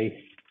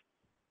may?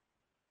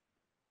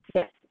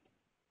 Yes.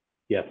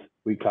 Yes,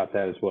 we caught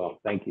that as well.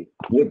 Thank you.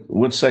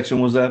 What section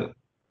was that?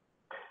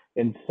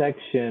 In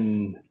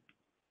section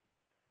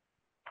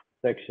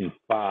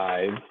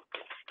 5,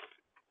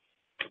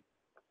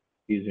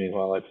 excuse me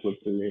while I flip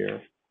through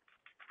here.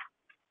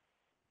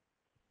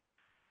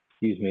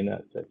 Excuse me,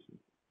 not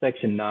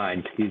section 9,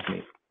 excuse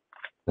me.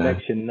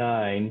 Section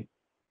 9,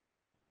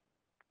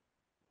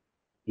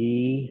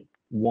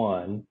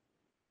 E1,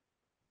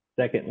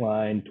 second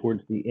line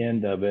towards the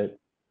end of it.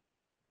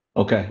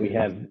 Okay. We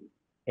have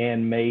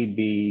and may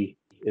be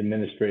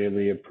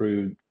administratively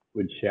approved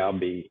with shall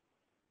be.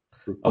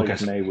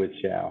 Replace may with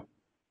shall.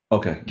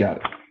 Okay, got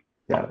it.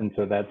 And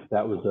so that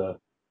was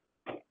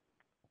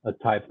a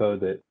typo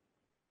that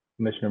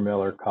Commissioner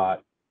Miller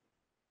caught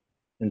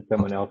and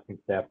someone else in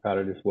staff got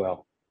it as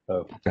well.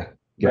 So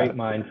Okay. great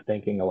minds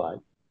thinking alike.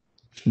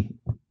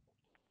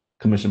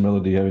 Commissioner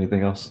Miller, do you have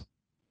anything else?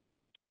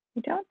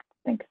 I don't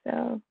think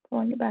so.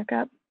 Pulling it back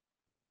up.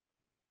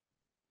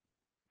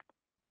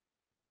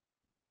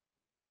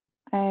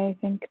 I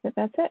think that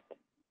that's it.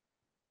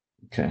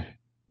 Okay.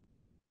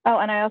 Oh,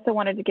 and I also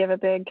wanted to give a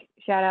big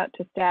shout out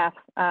to staff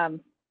on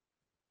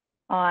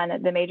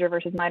the major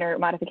versus minor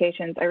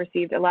modifications. I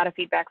received a lot of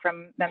feedback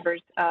from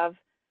members of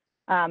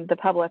the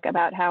public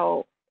about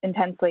how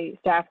intensely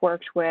staff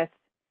worked with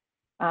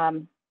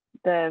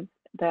the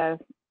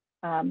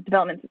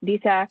development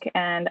DSAC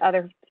and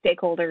other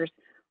stakeholders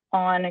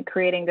on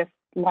creating this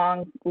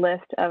long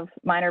list of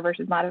minor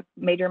versus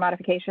major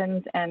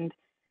modifications, and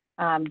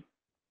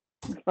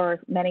for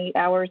many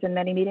hours and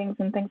many meetings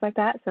and things like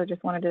that. So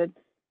just wanted to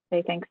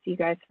say thanks to you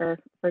guys for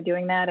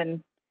doing that,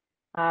 and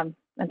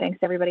thanks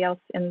to everybody else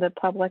in the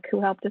public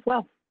who helped as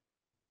well.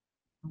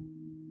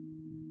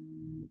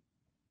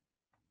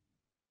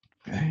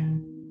 Okay.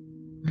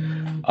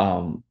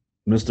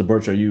 Mr.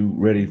 Birch, are you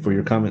ready for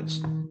your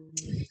comments?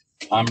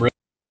 I'm ready.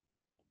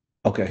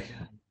 Okay,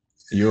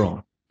 you're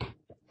on.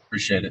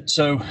 Appreciate it.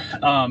 So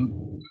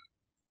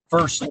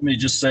first, let me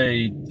just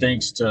say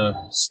thanks to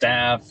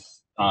staff,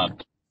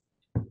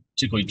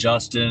 particularly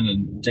Justin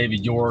and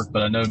David York,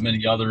 but I know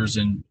many others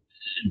in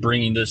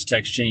bringing this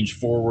text change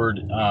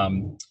forward.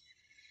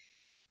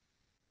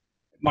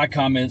 My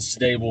comments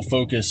today will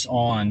focus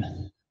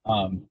on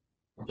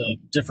the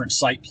different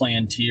site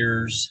plan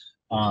tiers.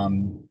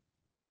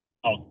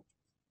 I'll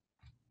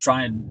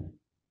try and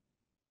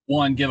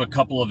give a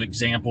couple of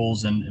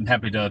examples, and I'm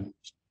happy to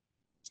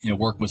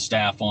work with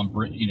staff on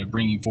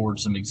bringing forward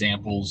some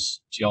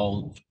examples to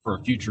y'all for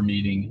a future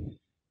meeting.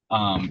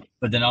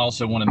 But then I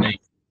also want to make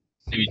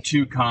maybe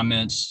two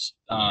comments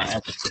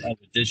as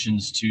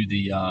additions to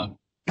the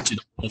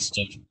list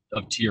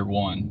of tier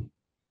one,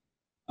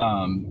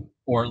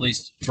 or at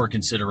least for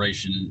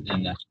consideration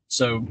in that.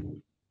 So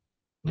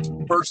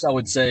first, I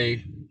would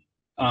say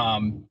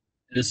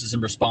this is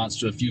in response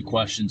to a few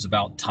questions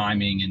about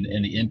timing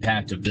and the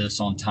impact of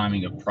this on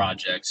timing of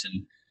projects.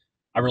 And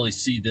I really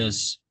see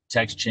this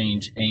text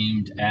change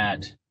aimed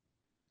at,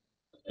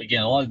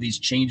 again, a lot of these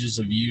changes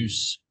of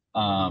use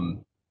that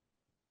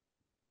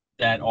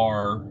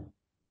are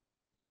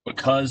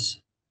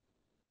because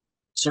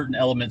certain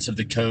elements of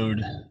the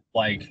code,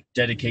 like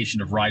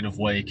dedication of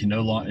right-of-way, can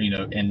no longer,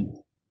 and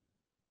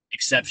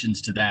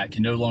exceptions to that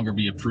can no longer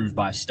be approved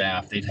by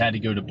staff. They've had to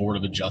go to Board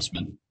of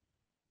Adjustment.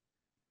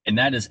 And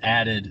that has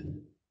added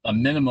a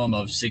minimum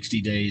of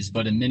 60 days,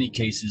 but in many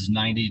cases,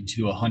 90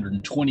 to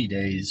 120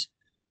 days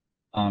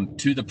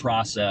to the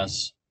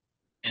process.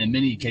 And in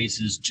many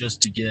cases, just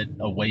to get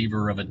a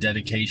waiver of a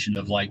dedication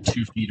of like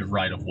 2 feet of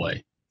right of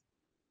way.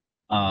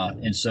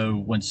 And so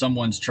when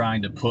someone's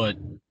trying to put,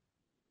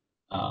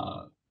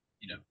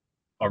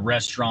 a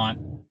restaurant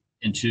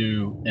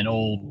into an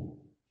old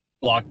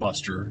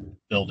Blockbuster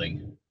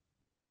building,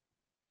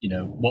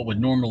 what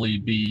would normally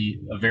be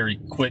a very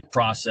quick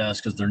process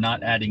because they're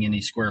not adding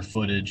any square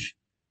footage.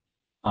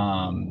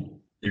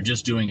 They're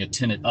just doing a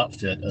tenant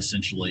upfit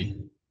essentially.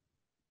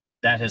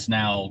 That has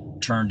now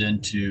turned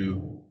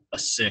into a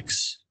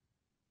 6-7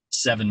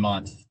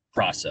 month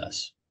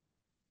process.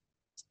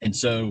 And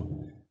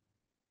so,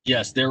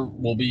 yes, there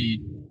will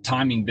be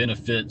timing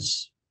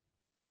benefits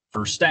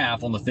for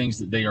staff on the things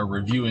that they are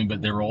reviewing,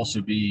 but there will also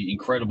be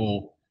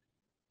incredible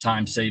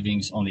time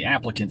savings on the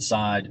applicant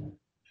side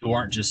who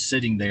aren't just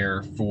sitting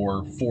there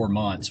for 4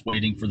 months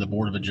waiting for the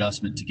Board of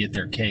Adjustment to get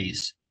their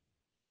case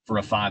for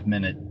a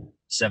 5-minute,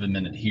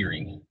 7-minute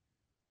hearing.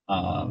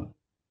 And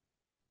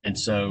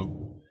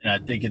I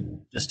think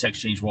this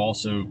text change will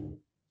also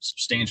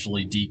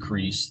substantially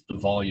decrease the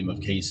volume of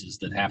cases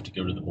that have to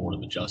go to the Board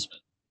of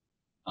Adjustment.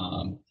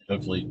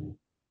 Hopefully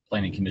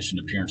Planning Commission,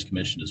 Appearance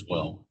Commission as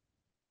well.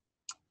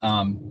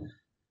 On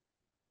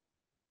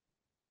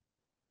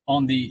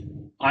the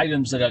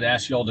items that I'd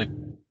ask y'all to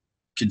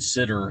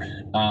consider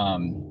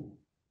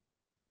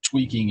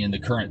tweaking in the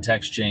current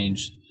text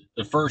change,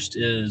 the first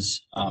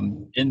is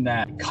in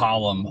that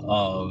column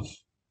of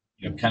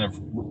kind of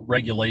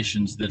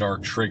regulations that are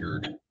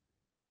triggered.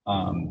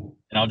 And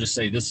I'll just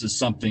say this is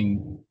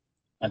something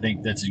I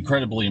think that's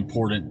incredibly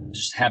important,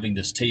 just having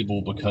this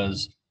table,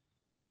 because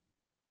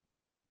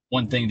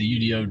one thing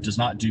the UDO does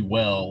not do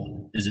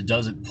well is it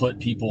doesn't put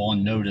people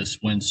on notice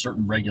when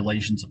certain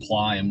regulations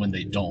apply and when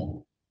they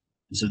don't.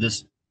 And so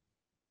this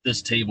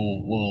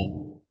table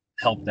will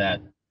help that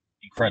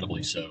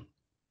incredibly so.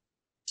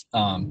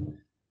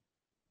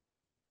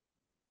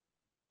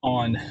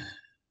 On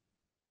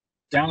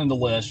down in the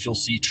list, you'll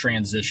see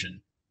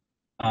transition.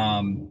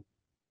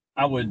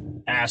 I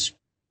would ask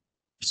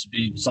this would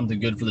be something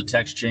good for the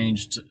text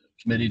change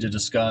committee to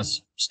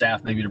discuss,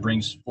 staff maybe to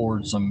bring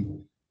forward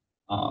some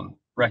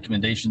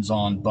recommendations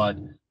on, but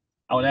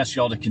I would ask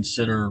y'all to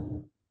consider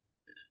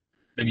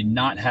maybe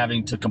not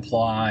having to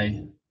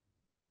comply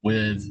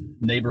with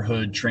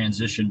neighborhood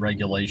transition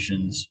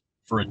regulations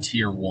for a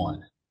tier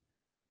 1.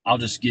 I'll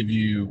just give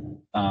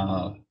you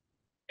an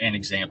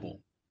example.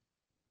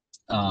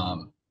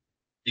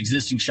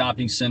 existing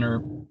shopping center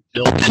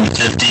built in the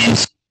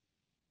 50s.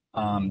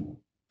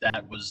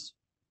 That was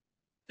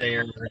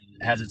there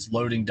and has its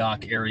loading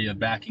dock area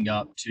backing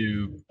up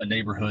to a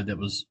neighborhood that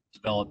was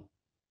developed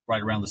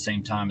right around the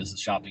same time as the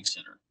shopping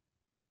center.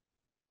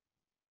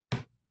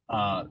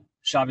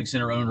 Shopping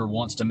center owner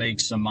wants to make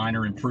some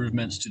minor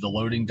improvements to the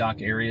loading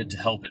dock area to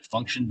help it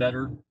function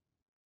better.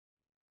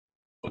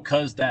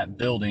 Because that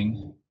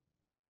building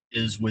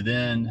is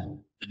within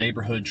the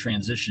neighborhood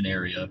transition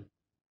area,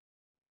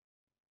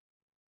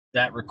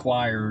 that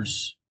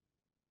requires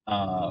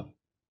a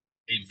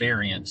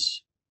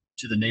variance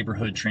to the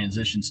neighborhood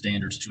transition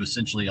standards to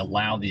essentially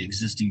allow the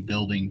existing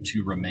building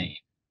to remain.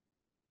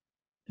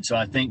 And so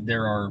I think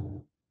there are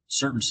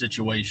certain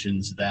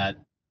situations that,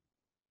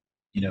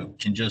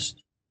 can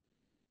just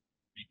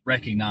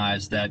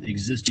recognize that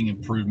existing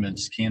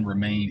improvements can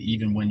remain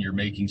even when you're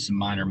making some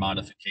minor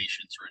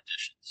modifications or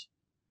additions.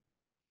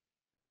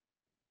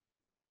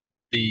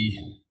 The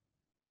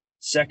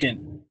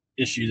second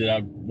issue that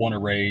I want to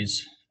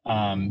raise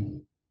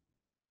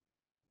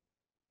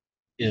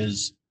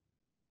is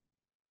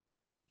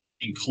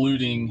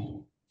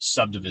including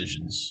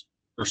subdivisions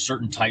or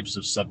certain types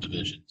of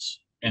subdivisions.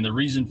 And the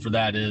reason for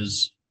that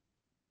is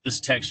this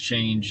text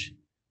change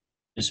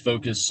is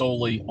focused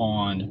solely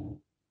on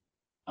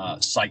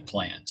site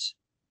plans,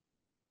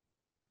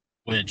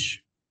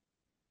 which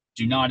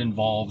do not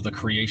involve the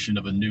creation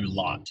of a new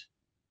lot.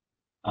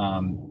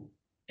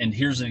 And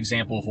here's an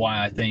example of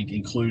why I think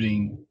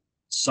including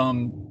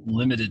some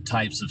limited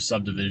types of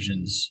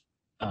subdivisions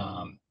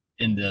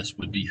in this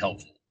would be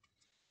helpful.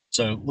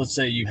 So let's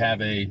say you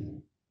have a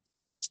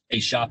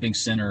shopping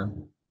center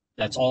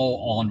that's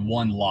all on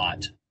one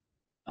lot,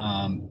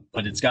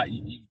 but you've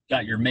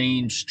got your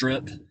main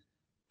strip,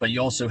 but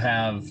you also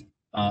have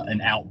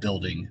an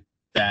outbuilding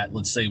that,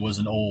 let's say, was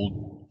an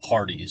old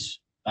Hardee's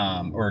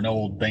or an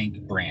old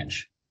bank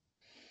branch,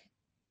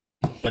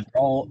 but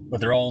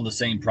they're all on the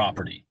same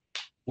property.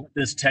 What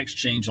this text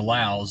change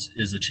allows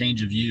is a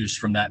change of use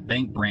from that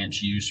bank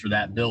branch use for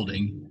that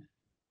building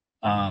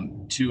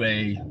to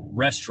a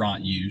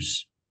restaurant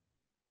use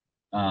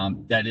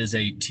that is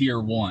a tier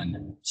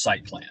 1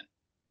 site plan.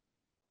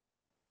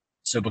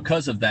 So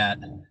because of that,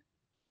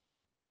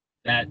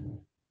 that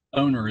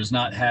owner is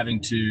not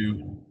having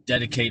to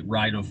dedicate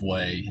right of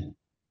way,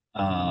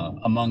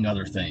 among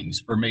other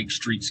things, or make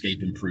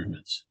streetscape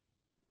improvements.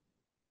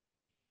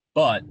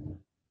 But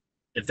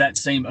if that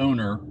same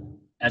owner,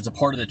 as a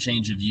part of the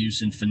change of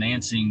use in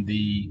financing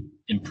the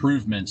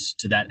improvements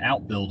to that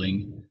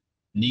outbuilding,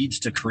 needs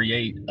to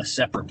create a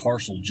separate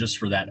parcel just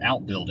for that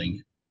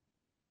outbuilding,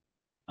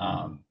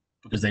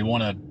 because they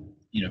want to,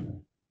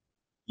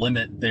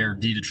 limit their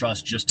deed of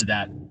trust just to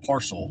that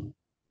parcel,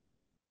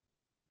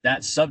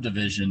 that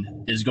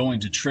subdivision is going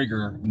to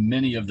trigger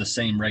many of the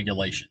same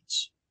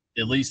regulations,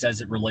 at least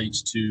as it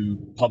relates to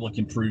public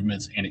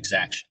improvements and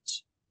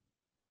exactions.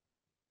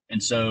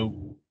 And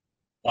so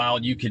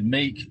while you could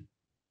make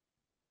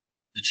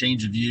the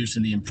change of use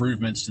and the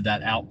improvements to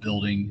that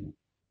outbuilding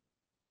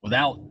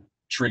without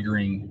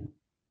triggering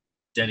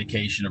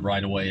dedication of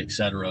right of way, et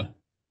cetera,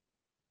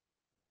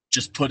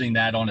 just putting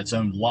that on its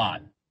own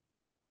lot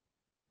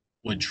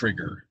would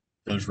trigger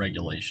those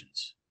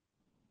regulations.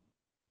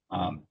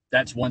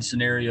 That's one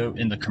scenario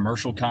in the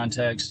commercial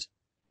context.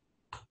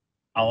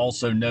 I'll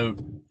also note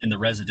in the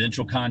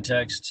residential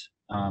context,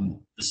 the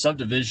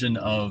subdivision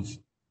of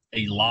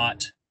a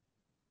lot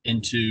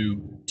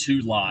into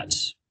 2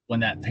 lots when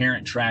that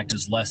parent tract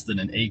is less than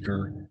an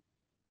acre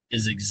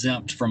is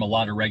exempt from a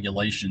lot of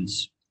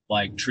regulations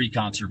like tree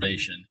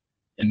conservation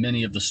and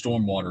many of the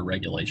stormwater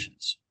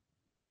regulations.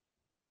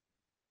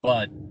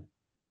 But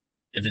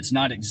if it's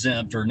not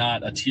exempt or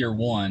not a tier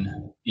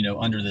 1,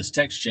 under this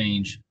text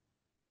change,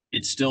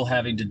 it's still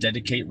having to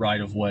dedicate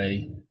right of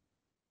way,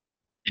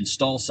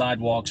 install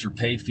sidewalks or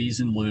pay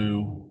fees in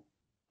lieu,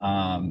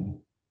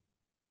 and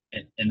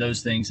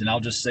those things. And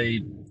I'll just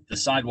say the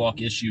sidewalk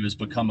issue has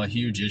become a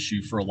huge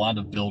issue for a lot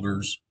of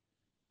builders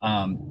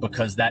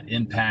because that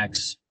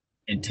impacts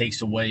and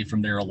takes away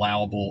from their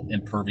allowable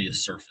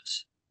impervious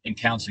surface and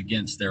counts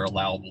against their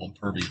allowable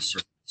impervious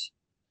surface.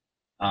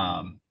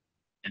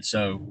 And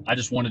so I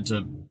just wanted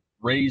to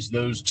raise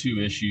those 2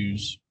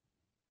 issues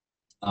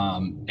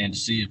and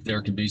see if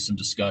there could be some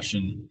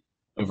discussion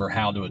over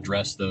how to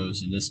address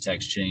those in this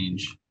text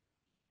change.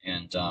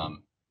 And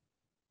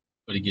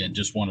but again,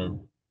 just want to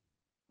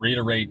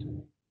reiterate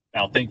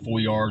how thankful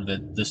we are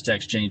that this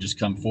text change has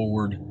come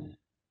forward.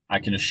 I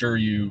can assure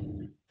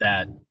you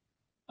that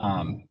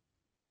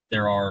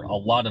there are a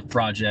lot of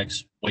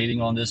projects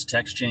waiting on this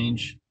text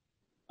change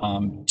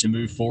to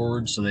move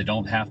forward, so they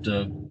don't have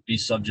to be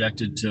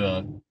subjected to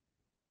a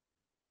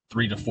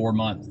 3 to 4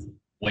 month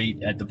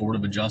wait at the Board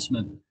of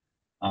Adjustment.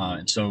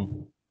 And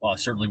so I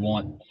certainly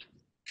want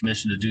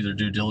Commission to do their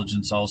due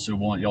diligence. I also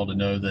want y'all to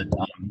know that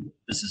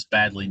this is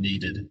badly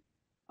needed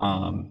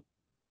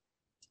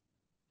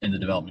in the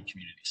development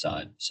community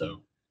side.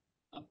 So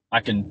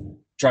I can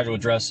try to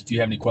address if you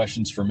have any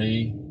questions for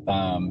me.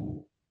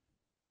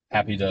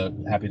 Happy to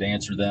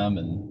answer them,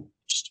 and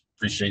just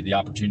appreciate the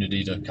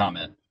opportunity to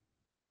comment.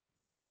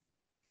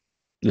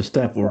 The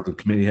staff or the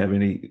committee have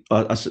any?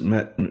 I said,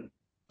 Matt,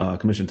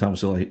 Commissioner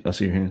Thomas, I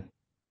see your hand.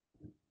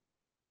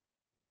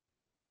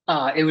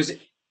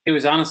 It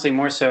was honestly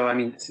more so. I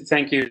mean,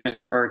 thank you, Mr.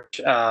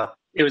 Birch.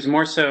 It was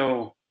more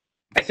so,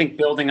 I think,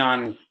 building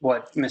on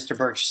what Mr.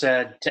 Birch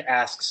said, to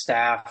ask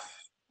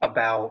staff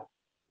about,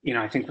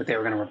 I think what they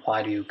were going to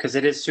reply to you, because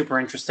it is super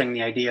interesting,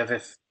 the idea of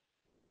if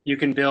you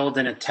can build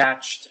an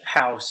attached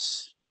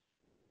house,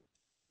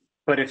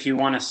 but if you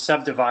want to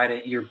subdivide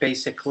it, you're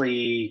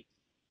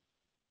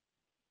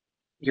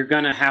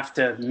going to have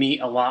to meet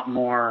a lot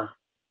more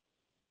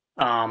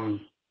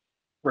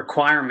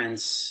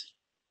requirements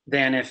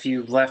than if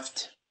you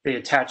left the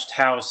attached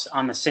house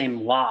on the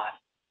same lot.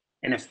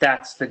 And if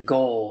that's the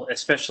goal,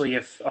 especially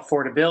if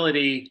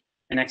affordability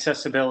and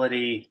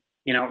accessibility,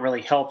 it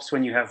really helps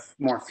when you have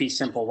more fee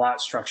simple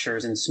lot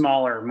structures and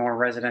smaller, more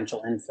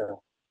residential infill.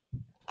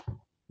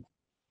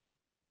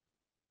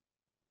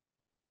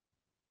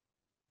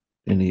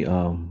 Any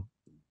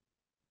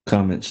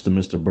comments to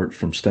Mr. Birch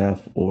from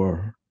staff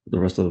or the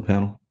rest of the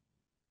panel?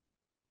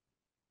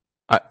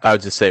 I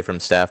would just say from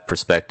staff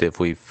perspective,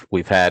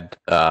 we've had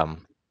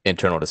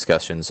internal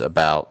discussions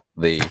about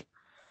the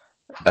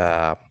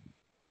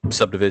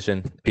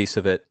subdivision piece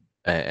of it,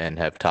 and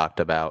have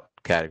talked about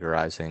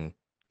categorizing,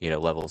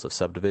 levels of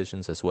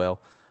subdivisions as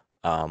well.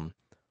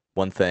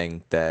 One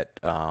thing that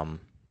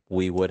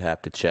we would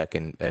have to check,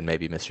 and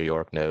maybe Mr.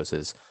 York knows,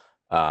 is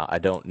I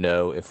don't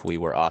know if we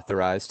were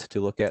authorized to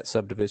look at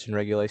subdivision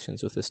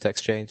regulations with this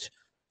text change.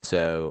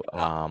 So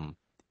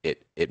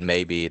it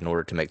may be, in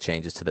order to make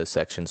changes to those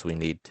sections, we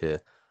may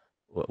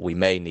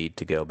need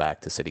to go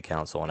back to City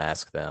Council and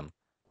ask them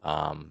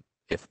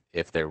if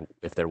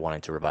they're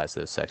wanting to revise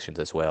those sections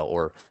as well,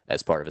 or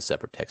as part of a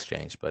separate text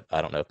change. But I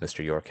don't know if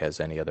Mr. York has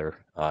any other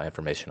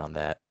information on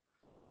that.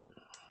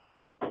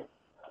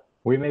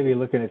 We may be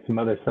looking at some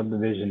other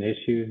subdivision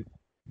issues,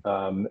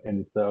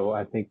 and so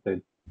I think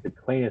that the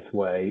cleanest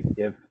way,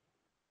 if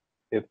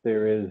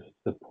there is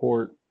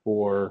support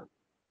for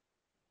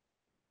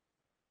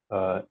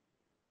I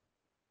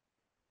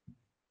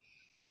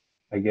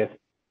guess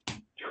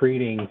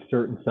treating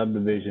certain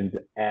subdivisions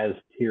as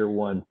tier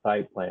 1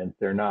 site plans.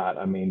 They're not.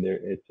 I mean,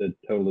 it's a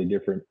totally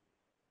different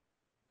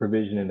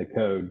provision in the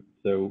code.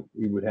 So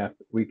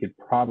we could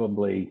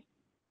probably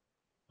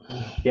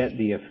get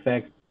the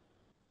effect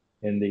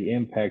and the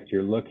impact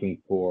you're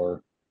looking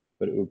for,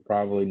 but it would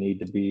probably need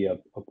to be a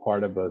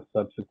part of a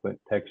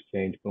subsequent text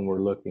change when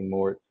we're looking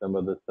more at some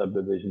of the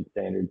subdivision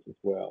standards as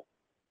well.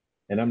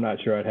 And I'm not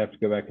sure, I'd have to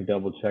go back and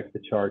double check the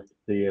chart to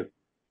see if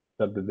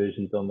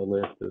subdivisions on the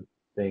list of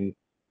things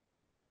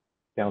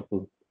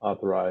council's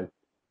authorized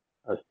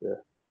us to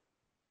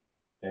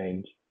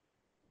change.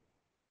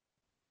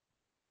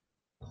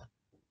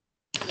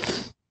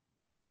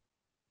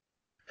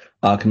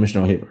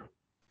 Commissioner Haber.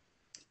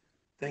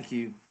 Thank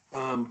you.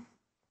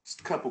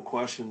 Just a couple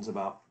questions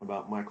about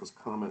Michael's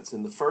comments.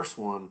 In the first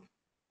one,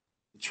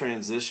 the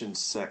transition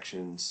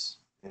sections,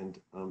 and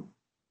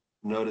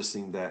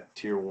noticing that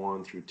tier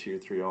 1 through tier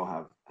 3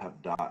 all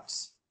have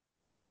dots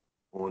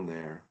on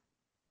there.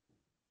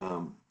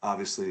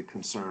 Obviously, a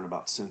concern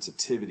about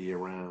sensitivity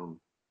around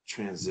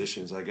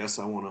transitions. I guess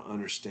I want to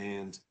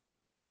understand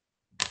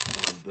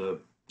the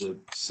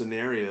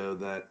scenario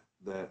that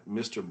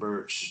Mr.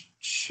 Birch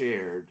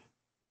shared.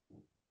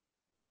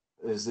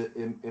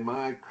 Am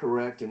I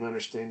correct in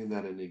understanding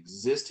that an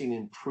existing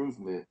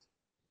improvement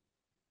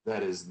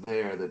that is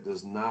there that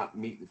does not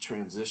meet the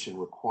transition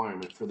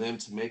requirement, for them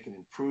to make an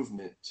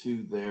improvement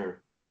to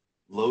their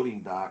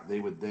loading dock, they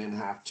would then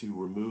have to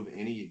remove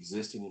any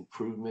existing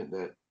improvement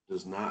that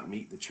does not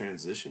meet the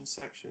transition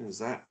section? Is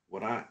that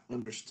what I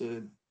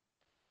understood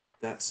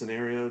that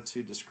scenario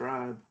to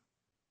describe?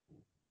 Is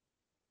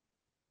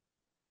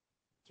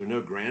there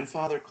no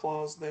grandfather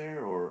clause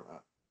there, or?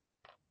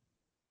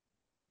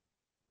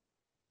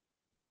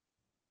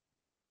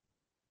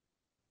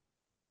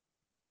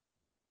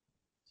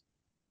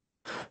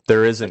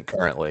 There isn't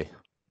currently,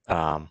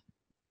 and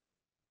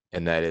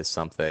that is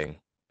something.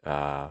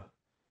 So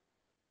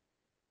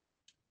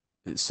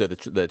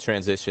the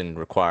transition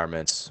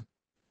requirements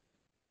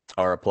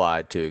are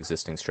applied to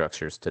existing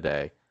structures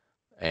today,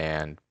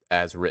 and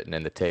as written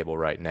in the table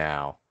right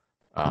now,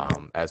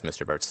 as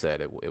Mr. Birch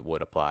said, it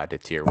would apply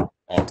to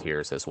all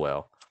tiers as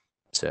well.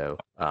 So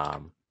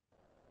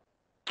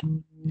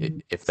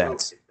if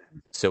that's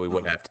so, we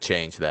would have to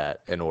change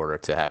that in order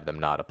to have them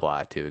not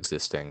apply to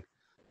existing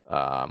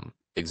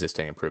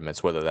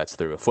improvements, whether that's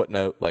through a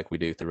footnote like we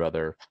do through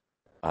other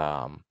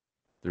for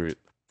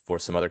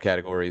some other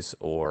categories,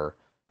 or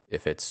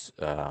if it's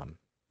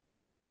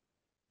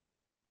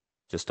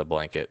just a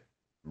blanket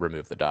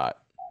remove the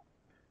dot.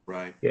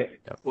 Right. Yeah.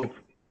 Well,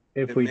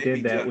 if we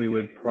did that, we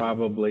would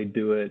probably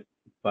do it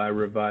by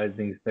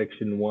revising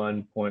section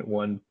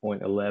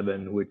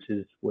 1.1.11, which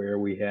is where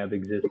we have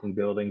existing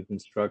buildings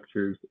and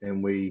structures,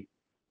 and we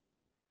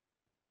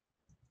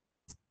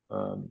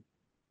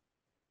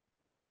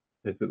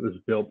if it was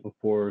built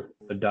before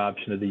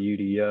adoption of the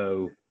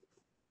UDO,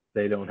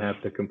 they don't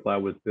have to comply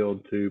with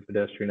build to,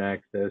 pedestrian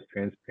access,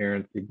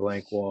 transparency,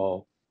 blank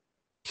wall,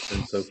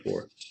 and so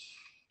forth.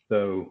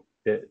 So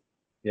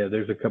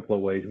there's a couple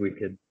of ways we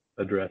could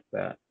address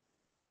that.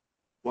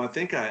 Well, I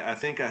think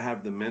I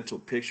have the mental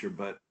picture,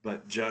 but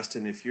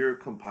Justin, if you're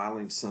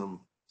compiling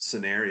some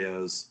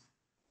scenarios,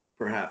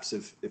 perhaps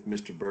if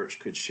Mr. Birch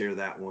could share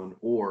that one,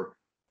 or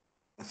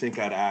I think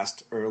I'd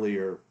asked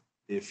earlier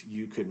if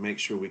you could make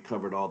sure we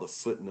covered all the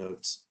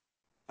footnotes.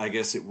 I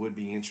guess it would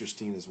be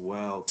interesting as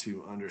well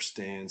to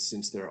understand,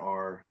 since there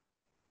are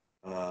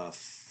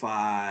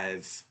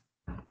 5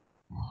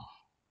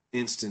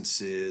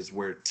 instances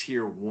where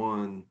tier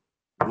 1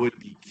 would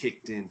be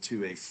kicked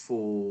into a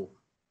full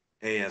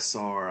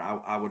ASR.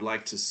 I would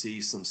like to see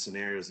some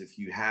scenarios, if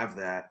you have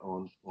that,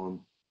 on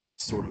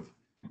sort of,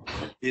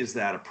 is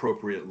that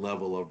appropriate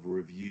level of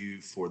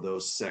review for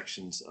those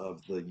sections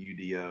of the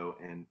UDO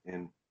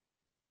and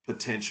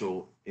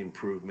potential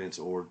improvements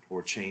or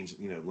change,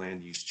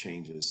 land use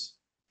changes.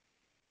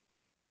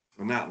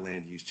 Or not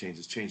land use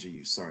changes, change of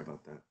use. Sorry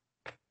about that.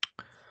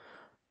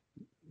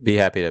 Be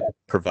happy to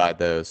provide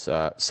those.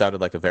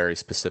 Sounded like a very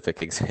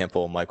specific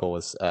example Michael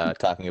was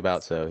talking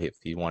about. So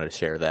if you wanted to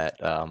share that,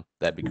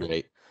 that'd be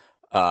great.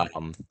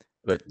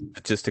 But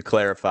just to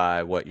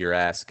clarify what you're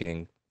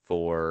asking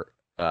for,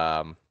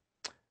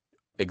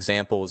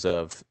 examples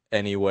of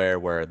anywhere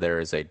where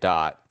there is a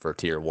dot for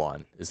tier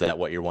 1. Is that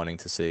what you're wanting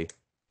to see?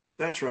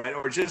 That's right.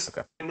 Or just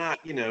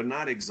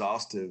not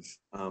exhaustive,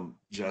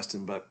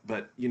 Justin, but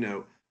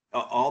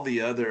all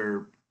the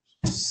other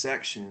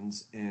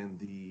sections and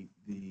the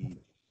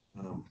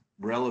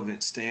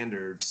relevant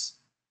standards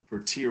for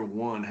tier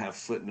 1 have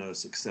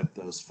footnotes except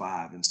those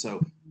 5. And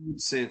so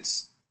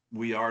since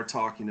we are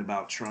talking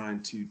about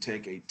trying to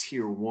take a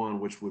tier 1,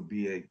 which would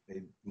be a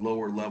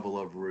lower level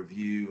of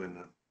review and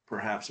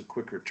perhaps a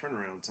quicker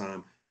turnaround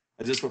time,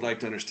 I just would like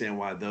to understand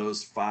why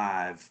those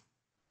 5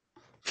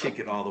 kick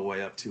it all the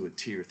way up to a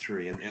tier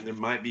 3. And it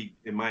might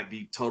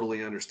be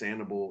totally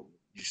understandable.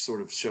 You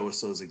sort of show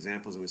us those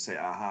examples and we say,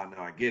 aha,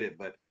 now I get it.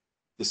 But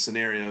the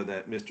scenario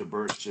that Mr.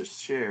 Birch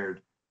just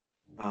shared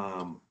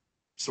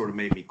sort of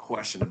made me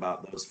question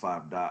about those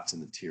 5 dots in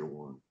the tier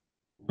 1.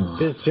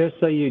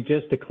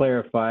 Just to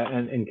clarify,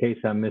 and in case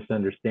I'm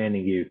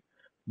misunderstanding you,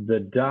 the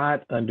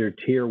dot under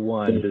tier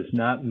 1 does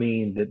not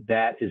mean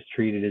that is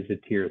treated as a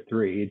tier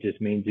 3. It just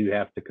means you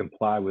have to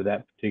comply with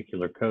that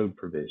particular code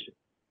provision.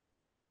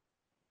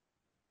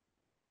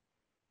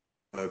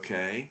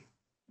 Okay.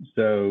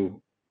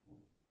 So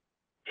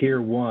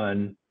tier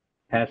 1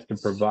 has to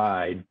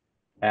provide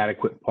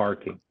adequate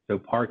parking. So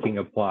parking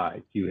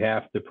applies. You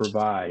have to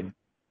provide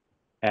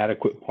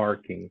adequate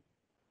parking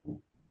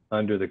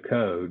under the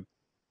code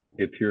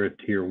if you're a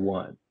tier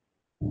 1.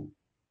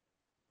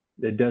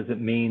 It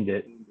doesn't mean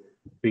that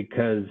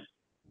because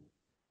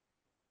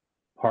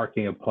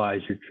parking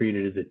applies, you're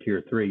treated as a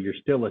tier 3. You're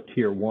still a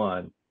tier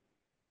 1.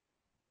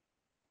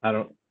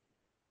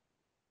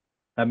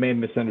 I may have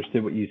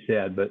misunderstood what you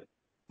said, but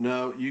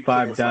no, you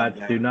 5 dots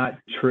do not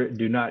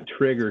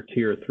trigger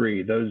tier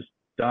 3. Those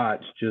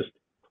dots just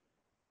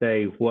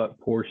say what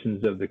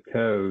portions of the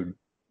code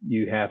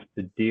you have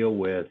to deal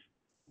with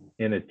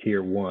in a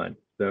tier 1.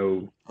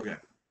 So okay.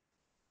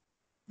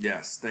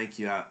 Yes, thank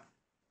you.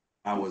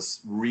 I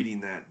was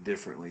reading that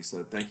differently,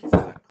 so thank you for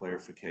that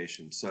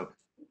clarification. So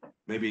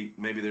maybe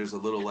there's a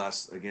little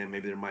less. Again,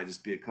 maybe there might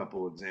just be a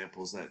couple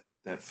examples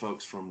that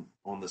folks from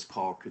on this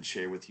call could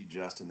share with you,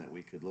 Justin, that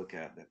we could look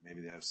at that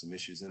maybe they have some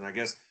issues. And I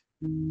guess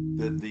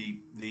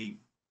the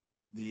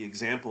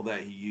example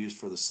that he used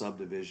for the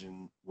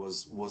subdivision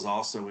was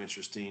also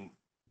interesting.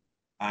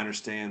 I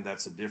understand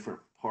that's a different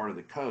part of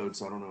the code,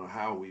 so I don't know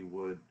how we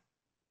would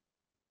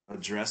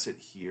address it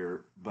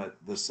here, but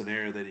the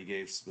scenario that he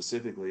gave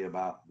specifically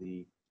about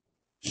the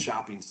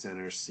shopping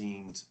center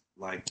seemed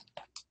like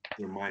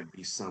there might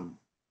be some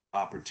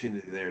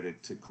opportunity there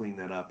to clean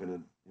that up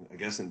in I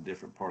guess in a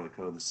different part of the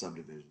code in the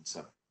subdivision.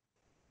 So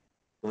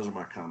those are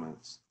my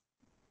comments.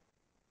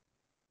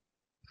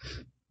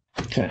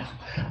 Okay.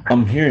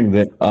 I'm hearing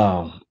that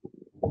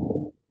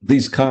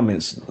these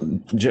comments,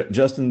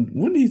 Justin,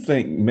 when do you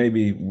think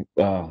maybe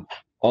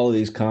all of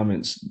these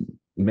comments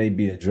may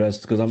be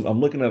addressed? Because I'm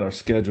looking at our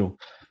schedule,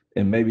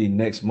 and maybe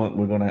next month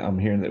I'm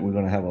hearing that we're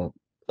gonna have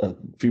a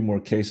few more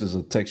cases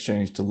of text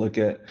change to look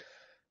at,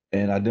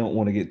 and I don't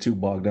want to get too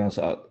bogged down.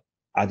 So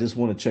I just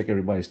want to check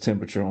everybody's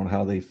temperature on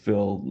how they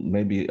feel.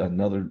 Maybe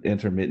another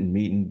intermittent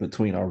meeting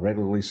between our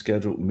regularly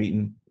scheduled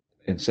meeting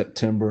in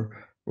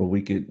September, where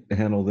we could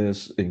handle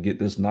this and get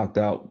this knocked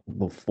out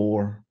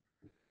before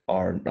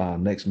our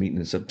next meeting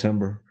in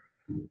September.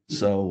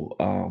 So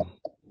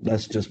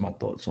that's just my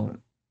thoughts on it.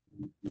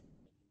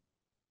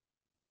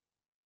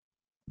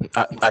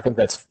 I think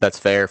that's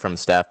fair from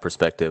staff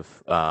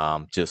perspective.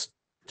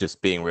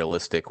 Just being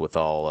realistic with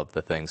all of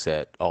the things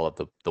all of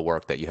the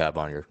work that you have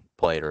on your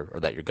plate or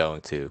that you're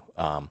going to.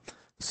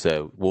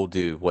 So we'll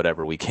do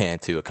whatever we can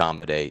to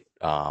accommodate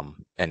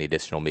any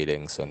additional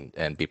meetings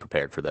and be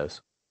prepared for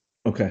those.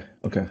 Okay.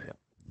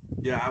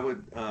 Yeah, I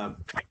would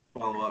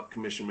follow up,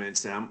 Commissioner May, and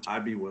say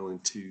I'd be willing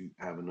to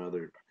have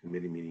another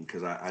committee meeting,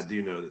 because I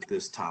do know that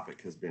this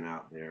topic has been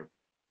out there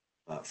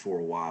for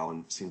a while,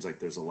 and it seems like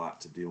there's a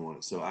lot to do on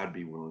it. So I'd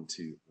be willing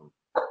to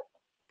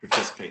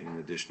participate in an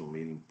additional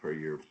meeting per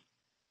your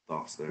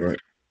thoughts there. Right.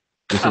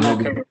 So I'm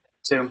maybe, okay with it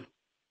too.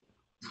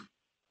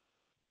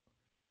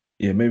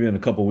 yeah, maybe in a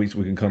couple of weeks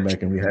we can come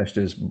back and rehash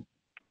this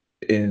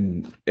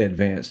in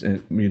advance,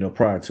 and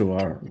prior to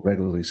our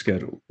regularly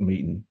scheduled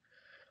meeting.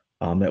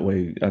 That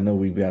way, I know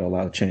we've got a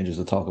lot of changes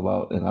to talk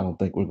about, and I don't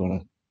think we're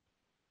going to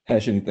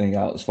hash anything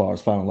out as far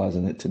as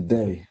finalizing it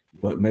today.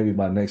 But maybe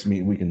by next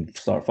meeting we can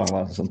start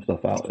finalizing some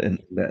stuff out in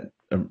that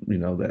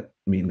that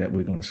meeting that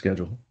we're going to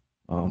schedule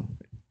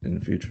in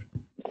the future.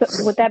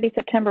 So would that be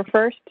September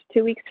 1st,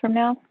 2 weeks from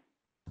now?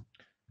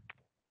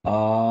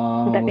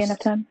 Would that be enough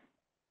time?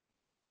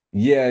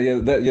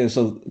 Yeah.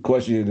 So the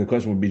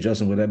question would be,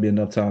 Justin, would that be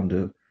enough time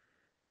to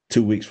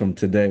 2 weeks from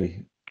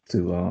today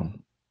to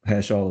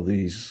hash all of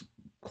these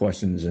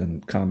questions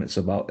and comments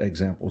about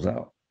examples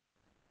out?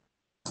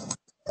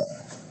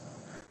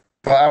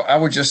 Well, I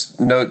would just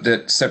note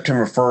that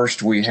September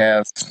 1st, we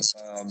have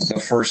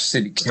the first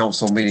city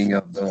council meeting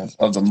of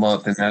the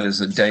month, and that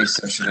is a day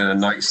session and a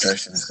night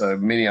session. So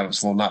many of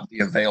us will not be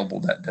available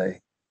that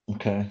day.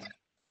 Okay.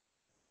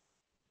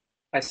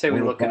 I say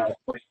we look at.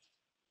 What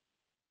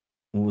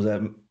was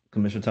that,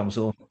 Commissioner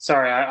Thomasilla?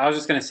 Sorry, I was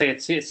just going to say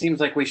it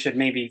seems like we should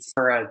maybe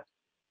for an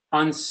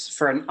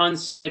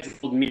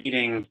unscheduled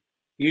meeting.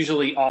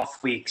 Usually,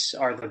 off weeks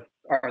are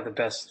the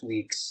best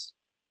weeks.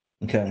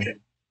 Okay.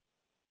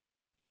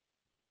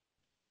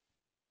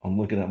 I'm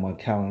looking at my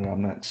calendar.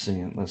 I'm not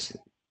seeing. Let's see.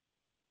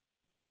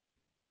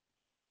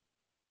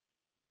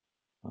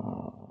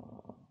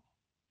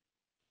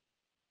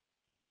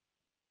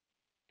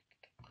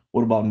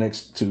 What about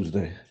next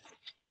Tuesday?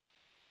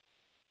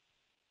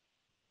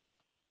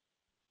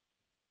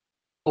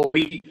 Well,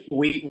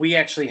 we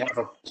actually have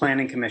a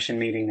planning commission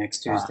meeting next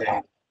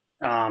Tuesday,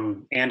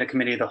 and a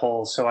committee of the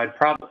whole. So I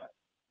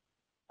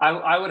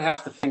would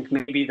have to think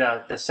maybe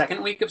the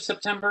second week of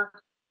September.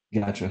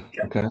 Gotcha.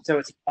 Okay. So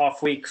it's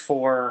off week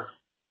for,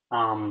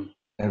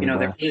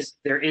 Everybody.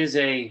 there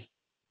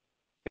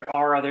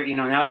are other,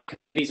 now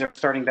committees are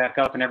starting back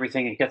up and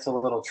everything. It gets a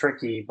little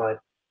tricky, but.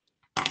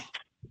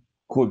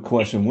 Quick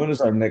question. When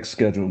is our next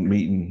scheduled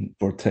meeting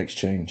for text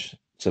change?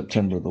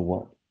 September the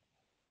what?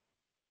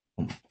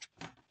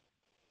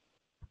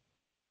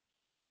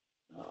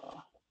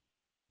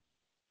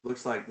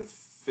 Looks like the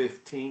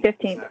 15th.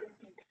 15th.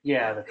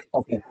 Yeah.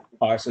 Okay.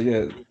 All right. So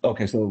yeah.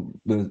 Okay. So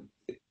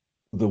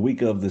the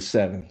week of the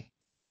 7th.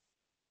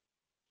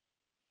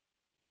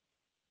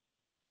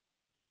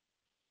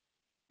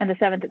 And the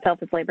 7th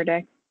itself is Labor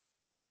Day.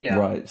 Yeah.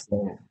 Right.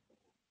 So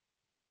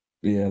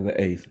yeah, the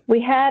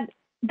 8th.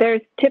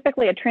 There's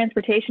typically a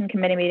transportation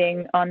committee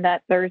meeting on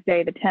that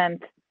Thursday, the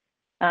 10th.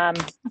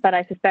 But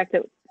I suspect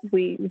that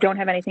we don't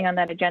have anything on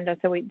that agenda,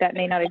 so that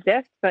may not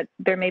exist, but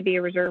there may be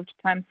a reserved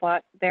time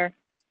slot there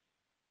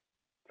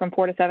from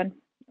 4 to 7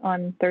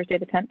 on Thursday,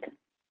 the 10th.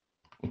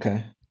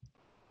 Okay.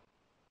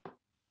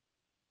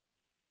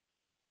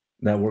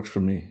 That works for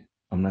me.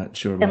 I'm not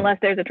sure about Unless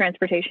there's a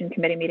transportation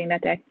committee meeting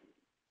that day.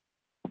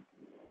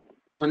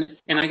 And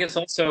I guess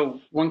also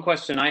one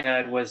question I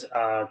had was,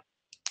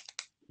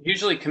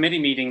 usually committee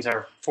meetings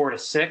are 4 to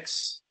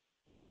 6.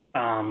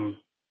 I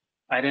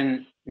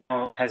didn't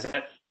know, has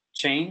that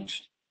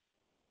changed?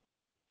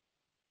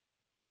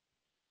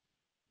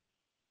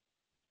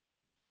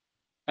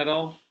 At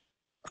all?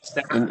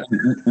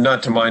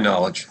 Not to my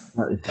knowledge.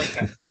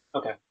 Okay.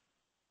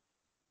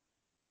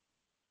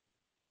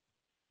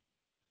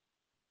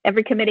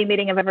 Every committee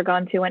meeting I've ever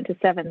gone to went to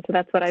 7, so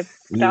that's what I've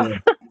stuff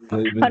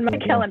on my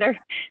calendar.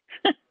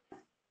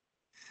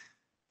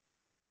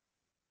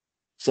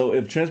 So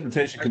if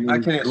transportation committee, I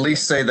can at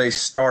least say they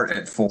start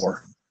at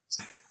 4.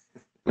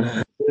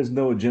 there's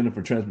no agenda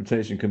for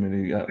transportation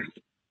committee,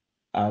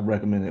 I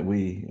recommend that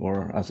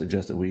I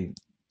suggest that we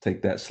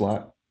take that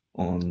slot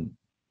on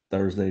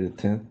Thursday, the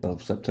 10th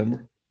of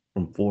September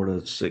from 4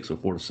 to 6 or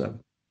 4 to 7.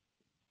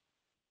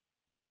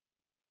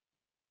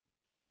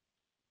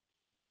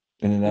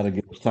 And then that'll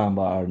give us time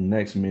by our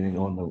next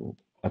meeting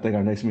I think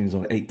our next meeting is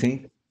on the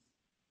 18th.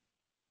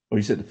 Or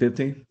you said the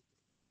 15th?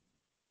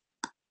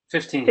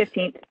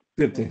 15th.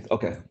 15th.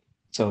 Okay.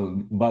 So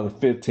by the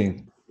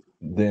 15th,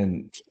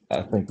 then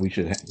I think we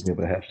should be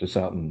able to hash this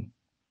out and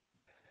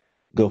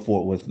go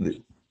forward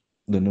with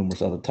the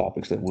numerous other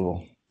topics that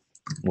we'll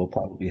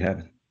probably be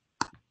having.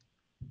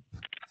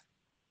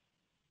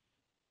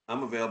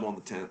 I'm available on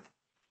the 10th.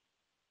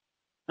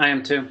 I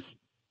am too.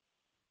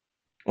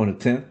 On the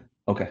 10th?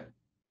 Okay.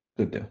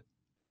 Good deal.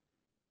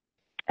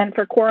 And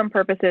for quorum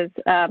purposes,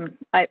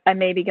 I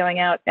may be going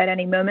out at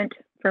any moment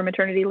for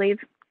maternity leave,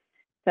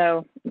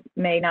 so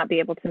may not be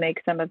able to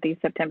make some of these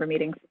September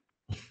meetings.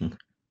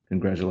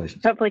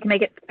 Congratulations. Hopefully can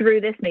make it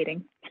through this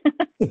meeting.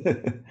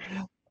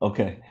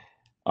 Okay.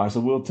 All right. So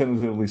we'll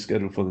tentatively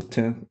schedule for the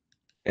 10th.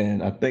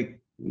 And I think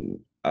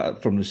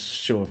from the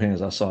show of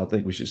hands I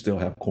think we should still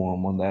have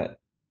quorum on that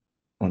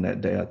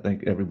day. I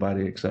think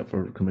everybody except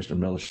for Commissioner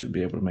Miller should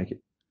be able to make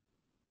it.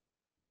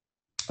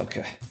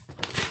 Okay.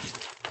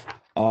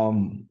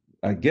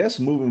 I guess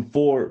moving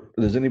forward,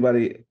 does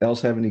anybody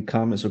else have any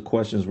comments or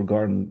questions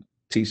regarding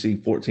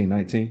TC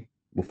 1419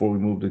 before we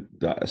move to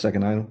the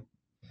second item?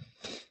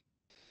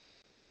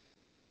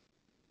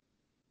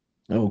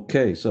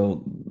 Okay,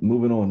 so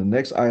moving on. The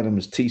next item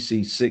is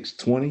TC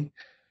 620,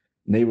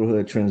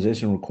 Neighborhood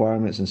Transition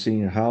Requirements in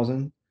Senior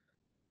Housing.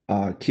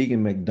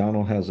 Keegan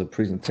McDonald has a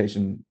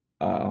presentation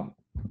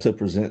to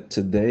present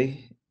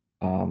today.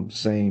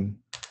 Same.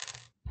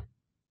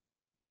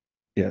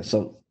 Yeah,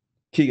 so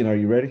Keegan, are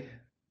you ready?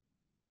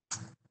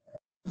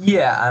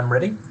 Yeah, I'm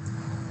ready.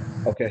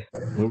 Okay,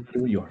 we're ready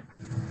when you are.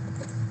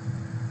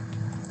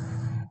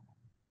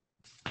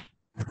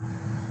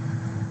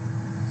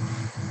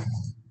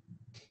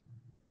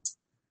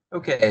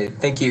 Okay,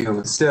 thank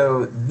you.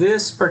 So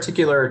this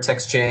particular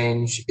text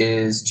change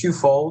is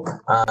twofold,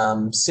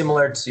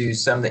 similar to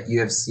some that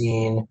you have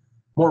seen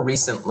more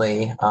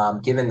recently.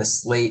 Given the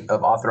slate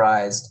of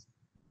authorized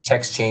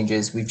text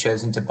changes, we've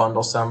chosen to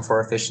bundle some for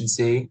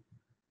efficiency.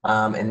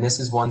 And this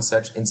is one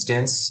such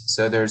instance.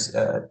 So there's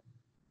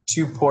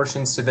two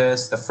portions to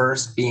this. The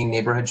first being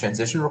neighborhood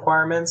transition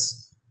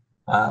requirements,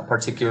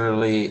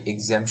 particularly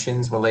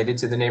exemptions related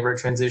to the neighborhood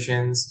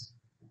transitions.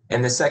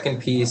 And the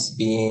second piece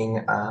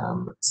being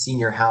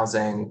senior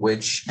housing,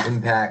 which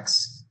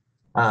impacts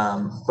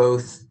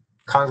both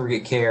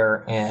congregate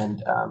care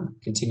and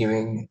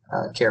continuing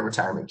care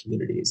retirement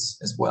communities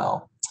as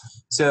well.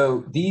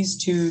 So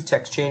these two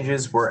text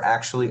changes were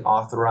actually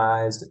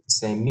authorized at the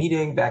same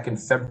meeting back in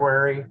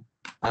February.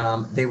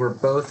 They were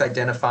both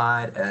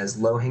identified as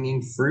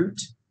low-hanging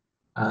fruit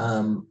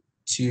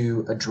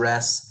to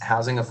address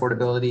housing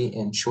affordability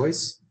and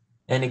choice.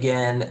 And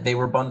again, they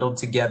were bundled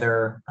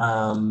together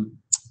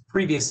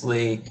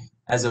previously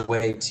as a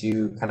way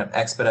to kind of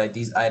expedite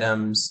these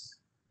items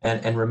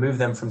and remove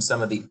them from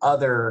some of the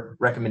other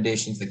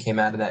recommendations that came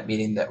out of that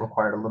meeting that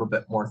required a little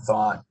bit more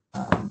thought,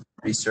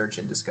 research,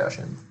 and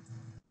discussion.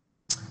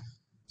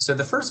 So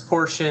the first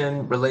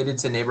portion related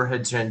to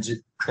neighborhood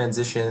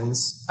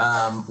transitions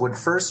would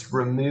first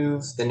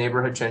remove the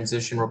neighborhood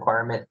transition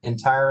requirement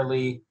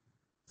entirely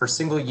for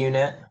single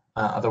unit,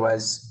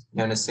 otherwise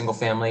known as single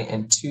family,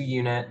 and 2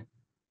 unit,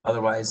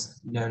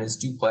 otherwise known as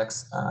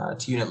duplex,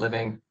 2 unit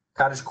living,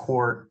 cottage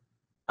court,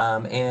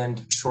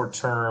 and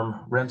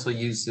short-term rental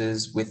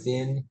uses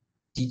within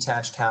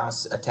detached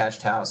house,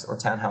 attached house, or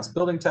townhouse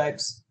building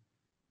types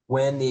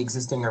when the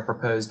existing or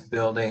proposed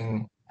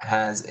building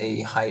has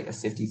a height of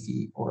 50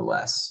 feet or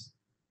less.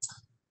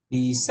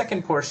 The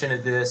second portion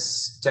of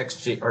this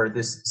text or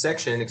this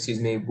section,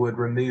 would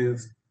remove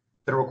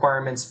the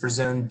requirements for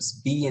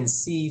zones B and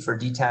C for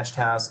detached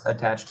house,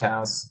 attached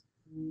house,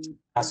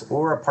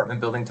 or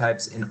apartment building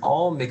types in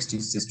all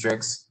mixed-use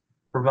districts,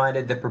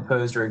 provided the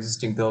proposed or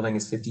existing building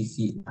is 50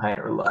 feet in height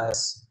or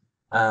less.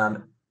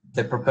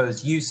 The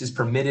proposed use is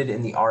permitted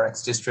in the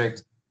RX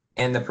district,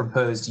 and the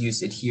proposed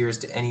use adheres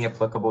to any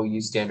applicable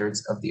use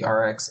standards of the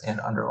RX and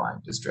underlying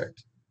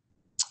district.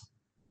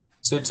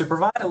 So to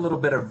provide a little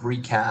bit of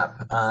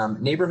recap,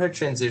 neighborhood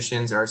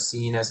transitions are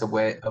seen as a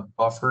way of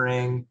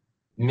buffering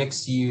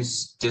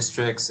mixed-use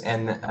districts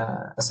and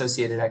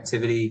associated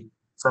activity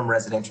from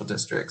residential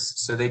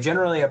districts. So they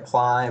generally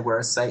apply where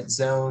a site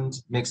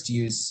zoned mixed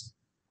use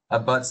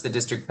abuts the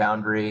district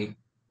boundary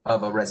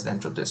of a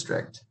residential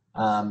district.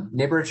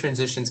 Neighborhood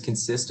transitions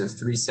consist of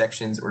 3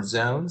 sections or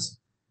zones.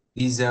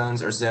 These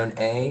zones are Zone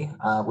A,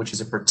 which is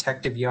a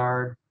protective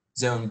yard,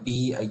 Zone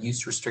B, a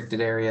use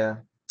restricted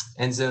area,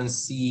 and Zone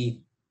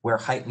C, where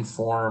height and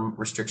form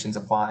restrictions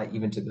apply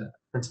even to the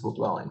principal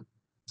dwelling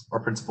or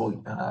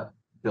principal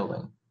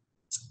building.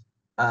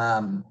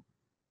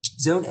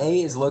 Zone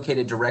A is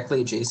located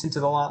directly adjacent to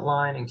the lot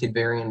line and can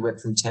vary in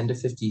width from 10 to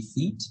 50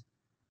 feet,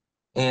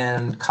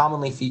 and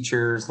commonly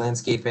features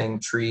landscaping,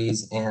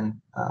 trees, and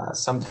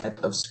some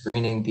type of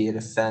screening, be it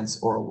a fence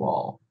or a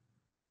wall.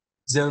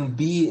 Zone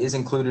B is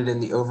included in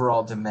the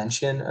overall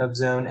dimension of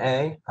Zone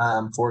A.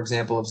 For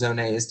example, if Zone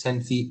A is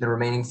 10 feet, the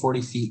remaining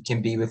 40 feet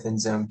can be within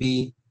Zone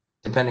B,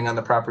 depending on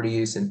the property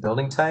use and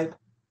building type.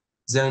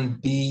 Zone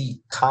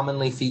B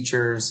commonly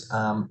features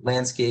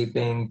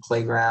landscaping,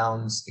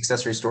 playgrounds,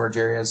 accessory storage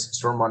areas,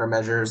 stormwater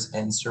measures,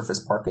 and surface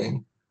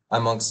parking,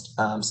 amongst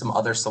some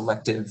other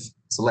select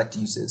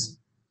uses.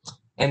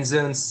 And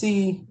Zone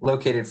C,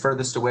 located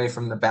furthest away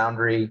from the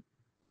boundary,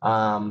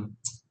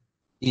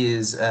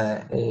 is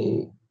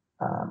a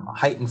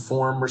height and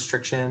form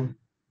restriction.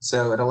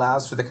 So it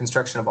allows for the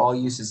construction of all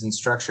uses and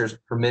structures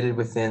permitted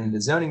within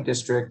the zoning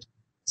district,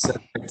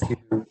 subject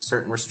to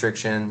certain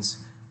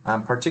restrictions,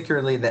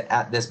 particularly that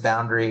at this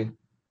boundary,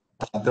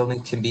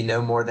 buildings can be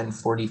no more than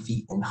 40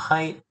 feet in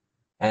height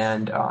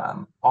and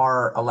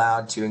are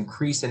allowed to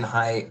increase in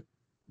height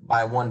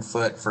by 1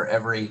 foot for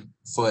every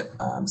foot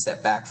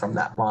set back from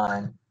that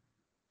line.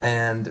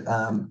 And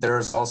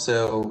there's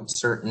also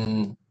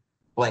certain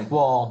blank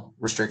wall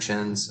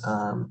restrictions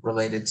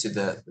related to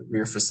the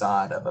rear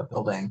facade of a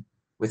building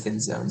within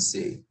Zone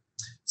C.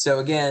 So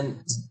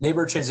again,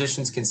 neighborhood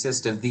transitions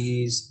consist of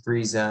these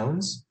 3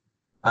 zones.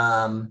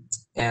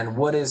 And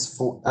what is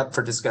up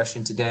for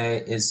discussion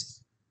today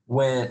is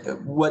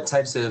what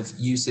types of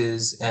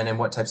uses and in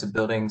what types of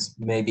buildings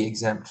may be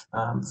exempt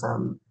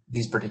from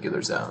these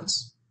particular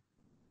zones.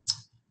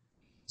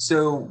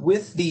 So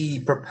with the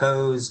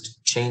proposed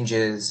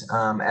changes,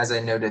 as I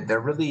noted, they're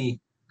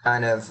really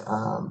kind of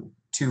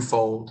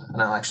twofold,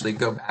 and I'll actually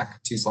go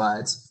back 2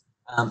 slides.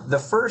 The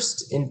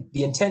first,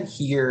 the intent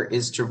here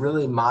is to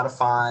really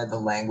modify the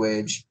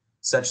language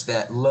such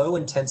that low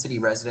intensity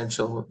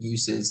residential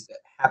uses that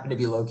happen to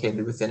be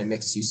located within a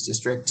mixed use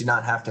district do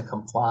not have to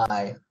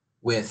comply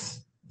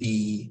with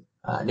the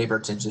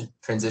neighborhood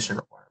transition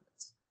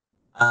requirements.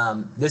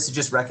 This is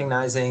just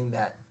recognizing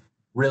that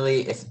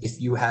really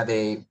if you have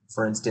a,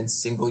 for instance,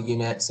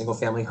 single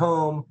family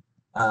home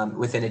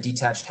within a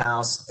detached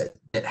house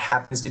that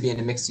happens to be in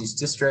a mixed use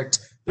district,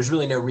 there's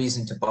really no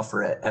reason to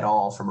buffer it at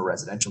all from a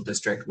residential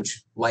district,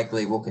 which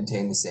likely will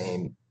contain the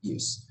same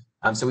use.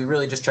 So we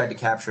really just tried to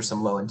capture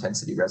some low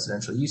intensity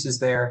residential uses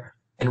there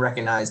and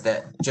recognize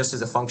that just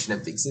as a function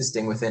of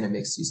existing within a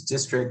mixed use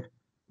district,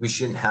 we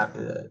shouldn't have,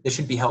 they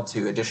should be held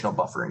to additional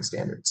buffering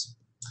standards.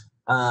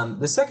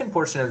 The second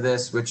portion of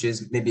this, which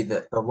is maybe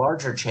the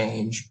larger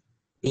change,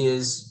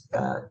 is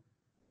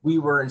we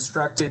were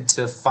instructed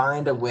to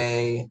find a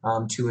way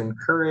to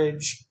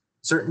encourage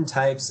certain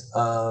types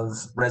of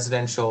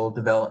residential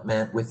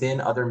development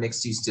within other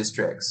mixed use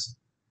districts.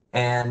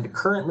 And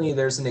currently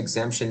there's an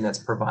exemption that's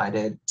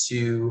provided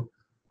to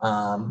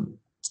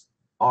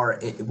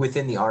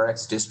within the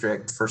RX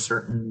district for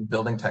certain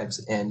building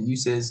types and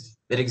uses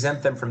that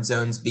exempt them from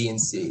zones B and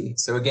C.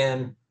 So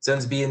again,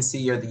 zones B and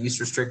C are the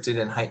use restricted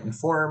and heightened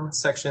form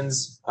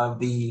sections of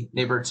the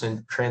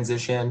neighborhood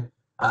transition.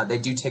 They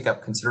do take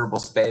up considerable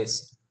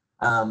space.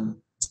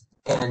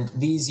 And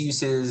these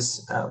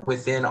uses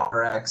within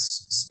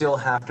RX still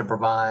have to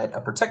provide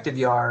a protective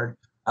yard,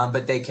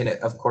 but they can,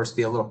 of course,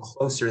 be a little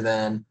closer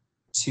than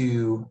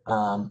to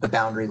the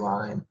boundary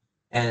line.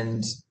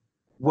 And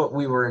what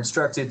we were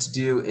instructed to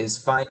do is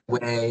find a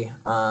way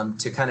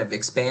to kind of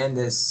expand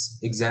this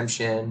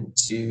exemption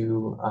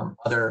to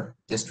other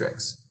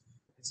districts.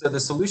 So the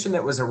solution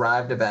that was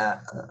arrived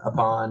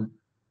upon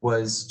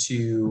was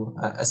to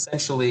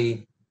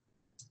essentially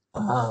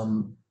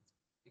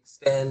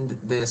extend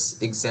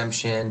this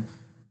exemption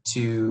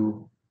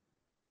to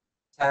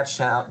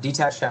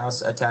detached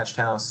house, attached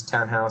house,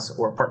 townhouse,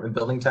 or apartment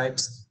building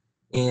types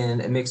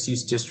in a mixed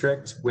use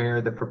district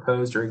where the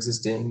proposed or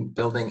existing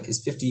building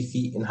is 50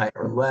 feet in height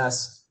or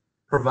less,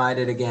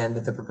 provided again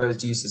that the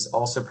proposed use is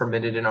also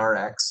permitted in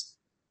RX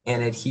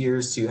and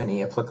adheres to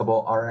any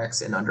applicable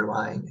RX and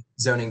underlying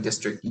zoning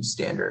district use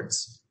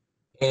standards.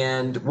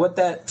 And what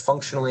that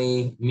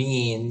functionally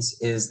means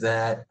is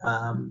that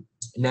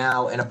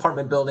now an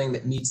apartment building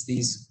that meets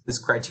this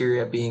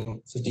criteria,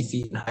 being 50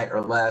 feet in height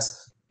or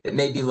less, it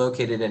may be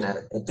located in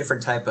a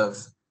different type of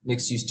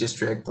mixed use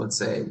district, let's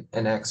say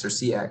an X or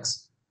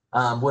CX,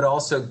 would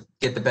also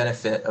get the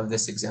benefit of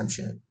this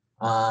exemption.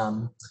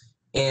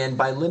 And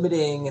by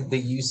limiting the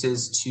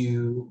uses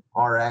to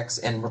RX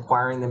and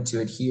requiring them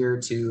to adhere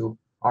to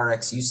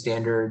RX use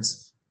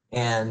standards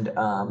and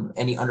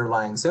any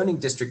underlying zoning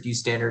district use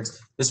standards,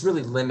 this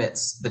really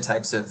limits the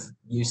types of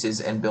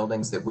uses and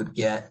buildings that would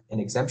get an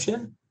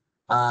exemption,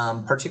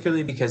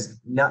 particularly because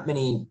not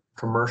many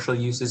commercial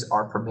uses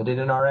are permitted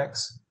in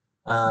RX.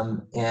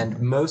 And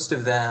most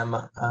of them,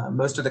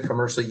 most of the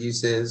commercial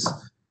uses,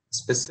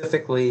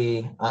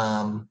 specifically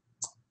health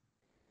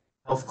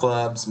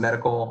clubs,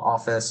 medical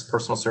office,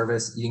 personal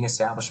service, eating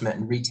establishment,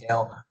 and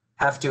retail,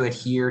 have to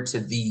adhere to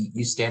the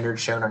use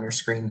standards shown on your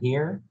screen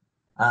here.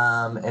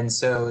 And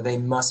so they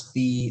must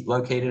be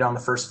located on the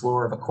first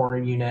floor of a corner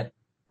unit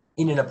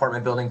in an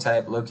apartment building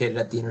type located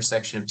at the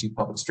intersection of 2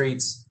 public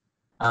streets.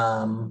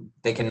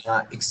 They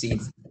cannot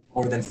exceed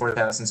more than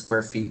 4,000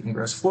 square feet in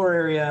gross floor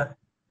area,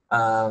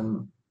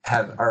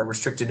 are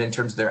restricted in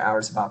terms of their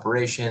hours of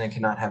operation, and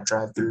cannot have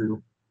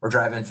drive-through or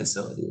drive-in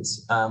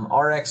facilities.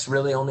 RX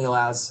really only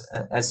allows,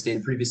 as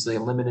stated previously, a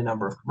limited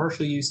number of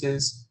commercial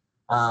uses,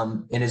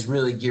 and is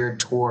really geared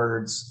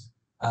towards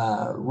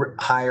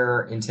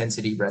higher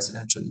intensity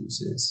residential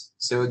uses.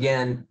 So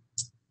again,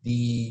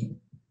 the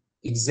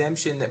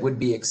exemption that would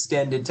be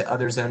extended to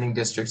other zoning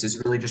districts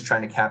is really just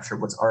trying to capture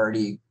what's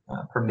already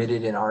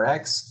permitted in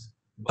RX,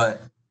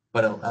 but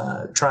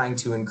trying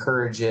to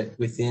encourage it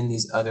within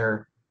these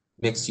other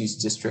mixed use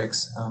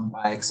districts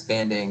by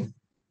expanding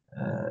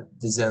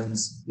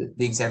the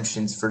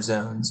exemptions for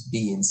zones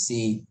B and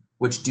C,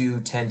 which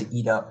do tend to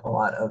eat up a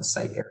lot of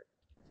site area.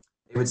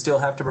 They would still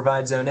have to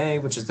provide zone A,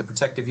 which is the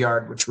protective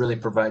yard, which really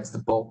provides the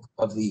bulk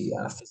of the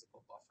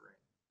physical buffering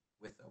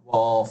with a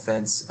wall,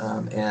 fence,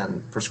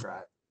 and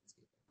prescribed.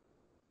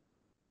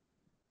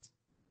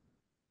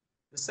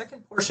 The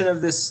second portion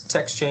of this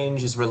text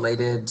change is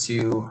related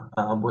to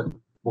what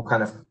we'll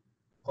kind of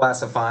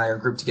classify or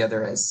group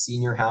together as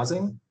senior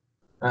housing.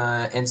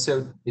 And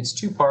so it's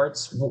 2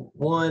 parts.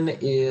 One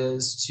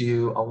is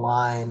to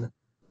align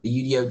the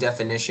UDO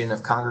definition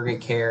of congregate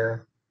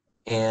care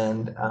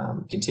and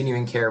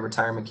continuing care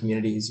retirement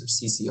communities, or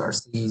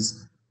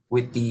CCRCs,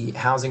 with the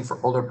housing for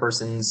older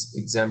persons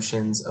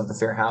exemptions of the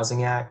Fair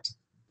Housing Act.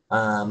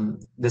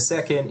 The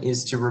second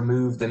is to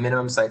remove the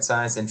minimum site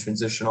size and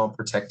transitional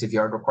protective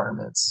yard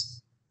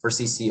requirements for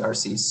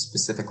CCRCs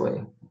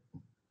specifically.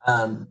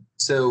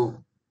 So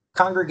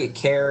congregate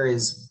care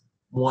is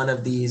one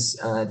of these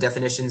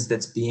definitions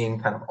that's being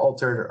kind of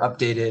altered or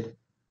updated.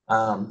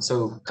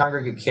 So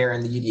congregate care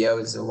in the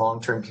UDO is a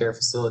long-term care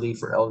facility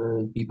for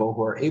elderly people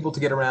who are able to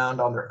get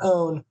around on their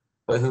own,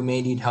 but who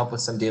may need help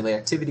with some daily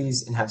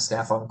activities and have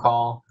staff on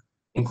call.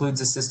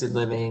 Includes assisted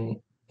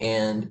living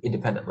and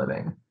independent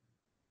living.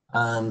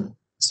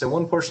 So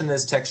one portion of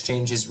this text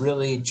change is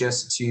really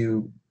just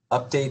to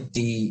update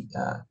the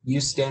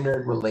use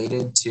standard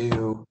related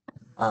to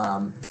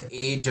the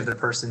age of the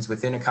persons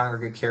within a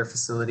congregate care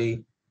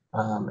facility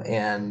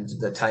and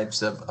the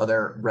types of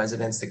other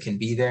residents that can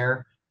be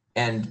there,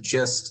 and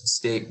just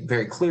state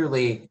very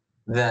clearly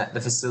that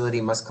the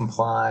facility must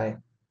comply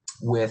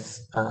with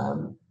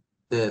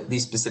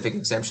these specific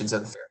exemptions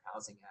of the Fair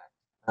Housing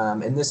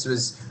Act. And this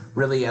was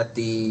really at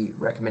the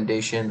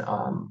recommendation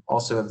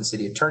also of the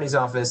city attorney's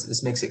office.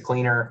 This makes it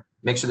cleaner,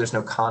 make sure there's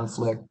no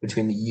conflict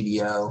between the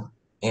UDO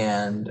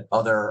and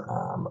other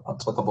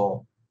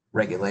applicable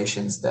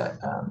regulations that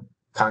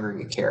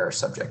congregate care are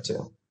subject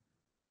to.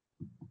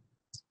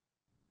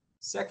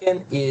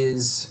 Second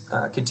is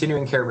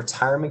continuing care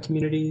retirement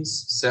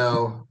communities.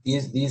 So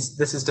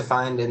this is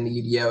defined in the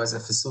UDO as a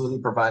facility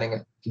providing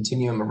a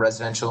continuum of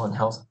residential and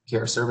health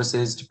care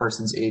services to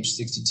persons aged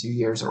 62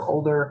 years or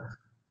older,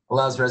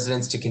 allows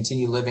residents to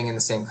continue living in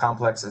the same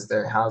complex as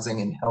their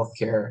housing and health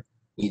care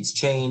needs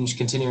change.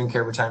 Continuing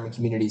care retirement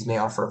communities may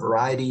offer a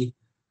variety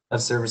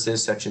of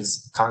services such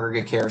as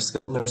congregate care,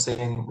 skilled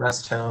nursing,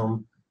 rest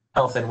home,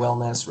 health and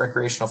wellness,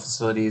 recreational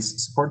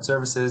facilities, support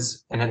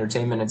services, and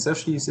entertainment and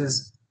social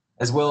uses,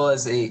 as well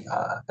as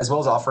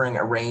offering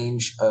a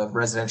range of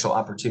residential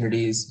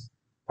opportunities,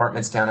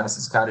 apartments,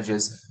 townhouses,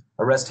 cottages.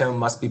 A rest home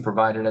must be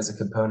provided as a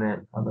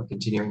component of a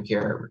continuing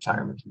care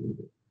retirement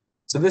community.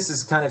 So this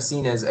is kind of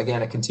seen as,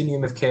 again, a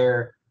continuum of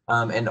care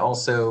and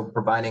also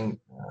providing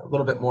a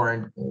little bit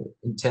more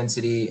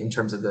intensity in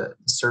terms of the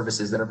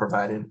services that are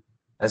provided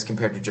as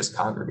compared to just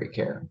congregate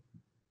care.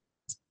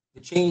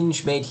 The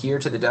change made here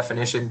to the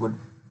definition would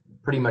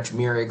pretty much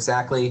mirror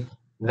exactly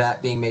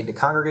that being made to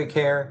congregate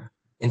care.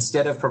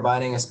 Instead of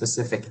providing a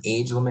specific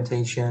age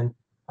limitation,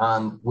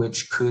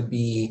 which could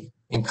be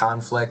in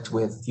conflict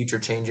with future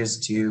changes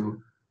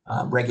to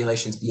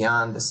regulations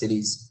beyond the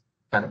city's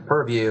kind of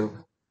purview,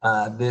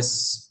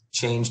 this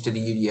change to the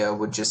UDO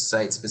would just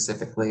cite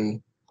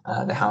specifically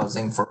the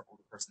Housing for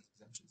Older Persons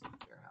Exemptions of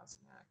the Fair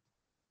Housing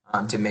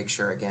Act to make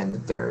sure, again,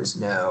 that there is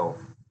no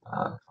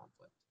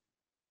conflict.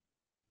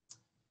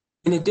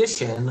 In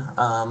addition,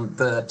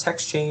 the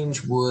text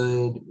change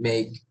would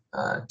make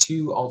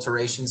two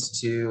alterations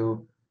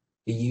to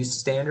the use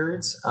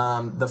standards.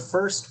 The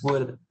first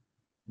would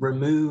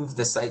remove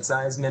the site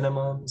size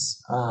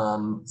minimums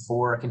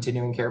for a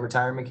continuing care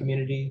retirement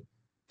community.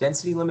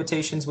 Density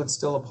limitations would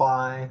still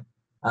apply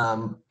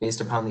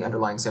based upon the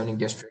underlying zoning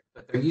district,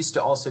 but there used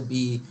to also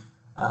be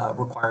a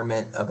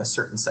requirement of a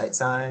certain site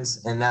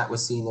size, and that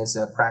was seen as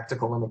a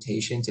practical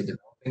limitation to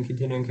developing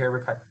continuing care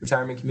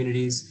retirement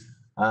communities,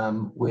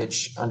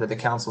 which under the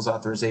council's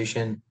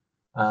authorization,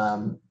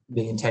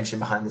 the intention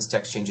behind this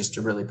text change is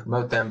to really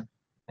promote them,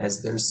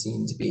 as there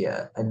seemed to be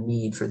a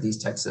need for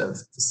these types of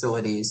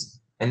facilities.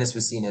 And this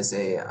was seen as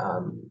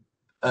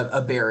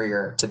a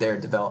barrier to their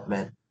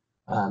development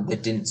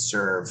that didn't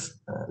serve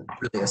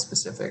really a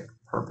specific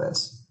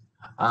purpose.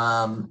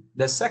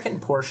 The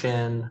second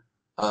portion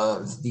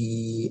of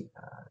the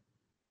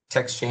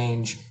text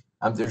change,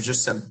 there's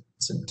just some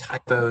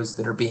typos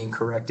that are being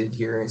corrected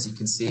here, as you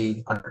can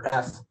see under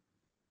F.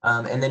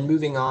 And then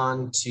moving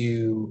on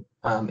to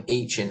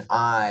H and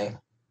I,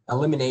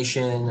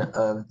 elimination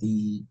of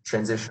the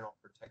transitional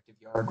protective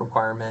yard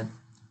requirement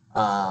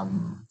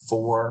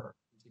for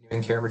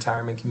continuing care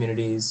retirement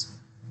communities,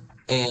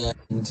 and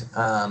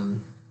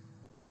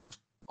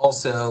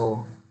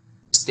also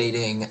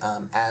stating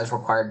as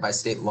required by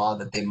state law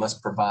that they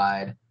must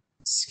provide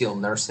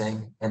skilled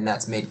nursing, and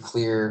that's made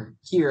clear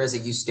here as a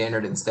use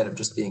standard instead of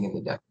just being in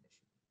the definition.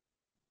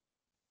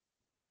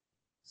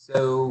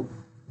 So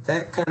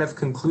that kind of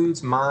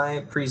concludes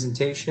my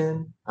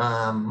presentation.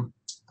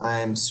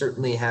 I'm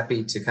certainly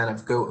happy to kind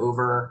of go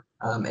over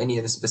any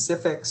of the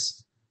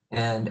specifics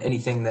and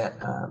anything that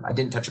I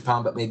didn't touch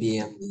upon, but maybe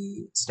in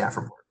the staff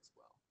report as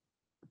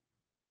well.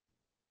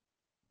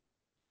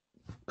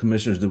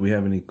 Commissioners, do we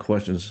have any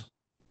questions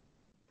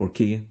for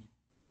Keegan?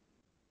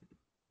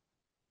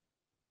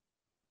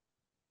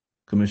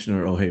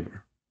 Commissioner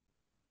O'Haver.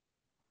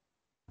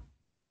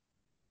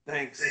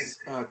 Thanks,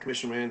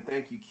 Commissioner Mann.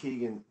 Thank you,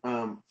 Keegan.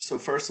 So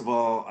first of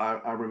all,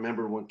 I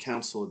remember when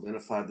council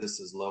identified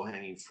this as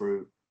low-hanging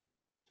fruit,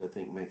 which I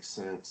think makes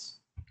sense.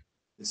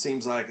 It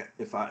seems like,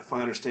 if I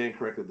understand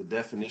correctly, the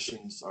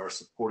definitions are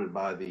supported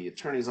by the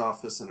attorney's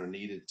office and are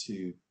needed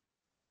to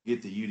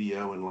get the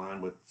UDO in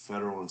line with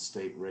federal and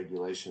state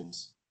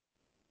regulations.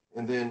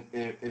 And then,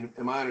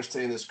 am I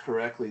understanding this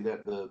correctly,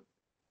 that the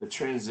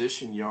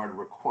transition yard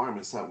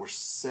requirements that were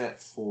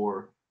set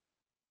for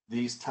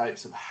these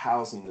types of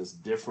housing is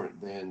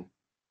different than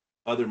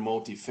other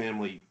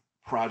multifamily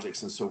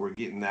projects, and so we're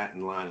getting that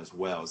in line as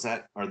well.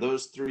 Are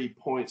those 3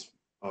 points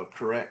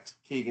correct,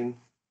 Keegan?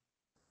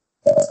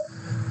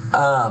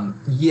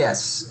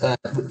 Yes,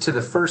 to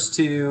the first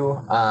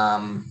two,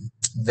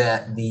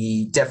 that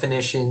the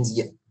definitions,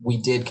 we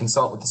did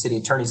consult with the city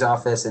attorney's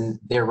office, and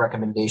their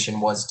recommendation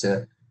was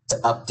to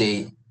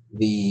update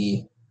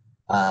the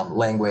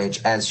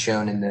language as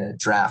shown in the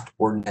draft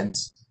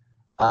ordinance.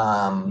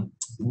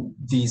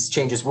 These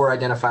changes were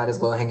identified as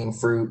low-hanging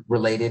fruit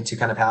related to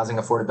kind of housing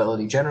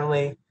affordability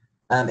generally.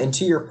 And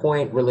to your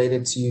point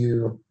related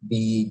to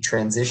the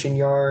transition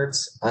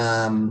yards,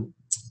 I'm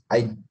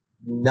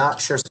not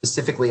sure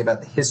specifically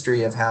about the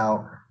history of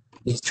how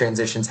these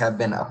transitions have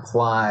been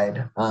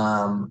applied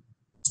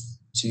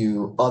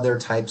to other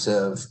types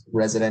of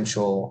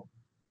residential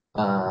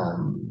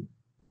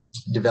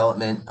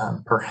development.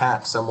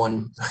 Perhaps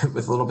someone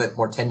with a little bit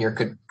more tenure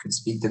could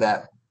speak to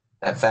that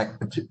fact,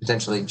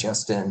 potentially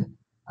Justin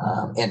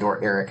and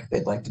or Eric, if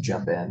they'd like to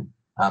jump in.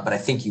 But I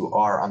think you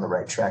are on the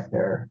right track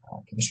there,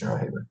 Commissioner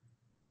O'Haver.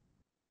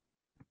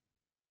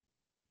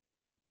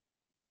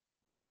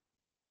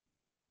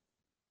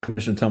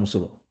 Commissioner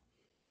Thomasula.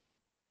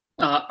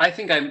 I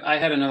think I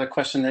had another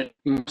question that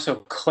also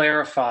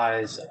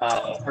clarifies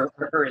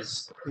or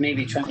is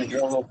maybe trying to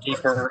go a little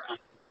deeper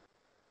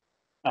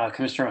on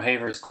Commissioner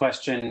O'Haver's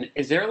question.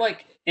 Is there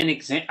like an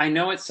example? I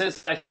know it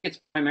says, I think it's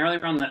primarily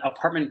around the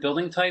apartment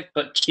building type,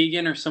 but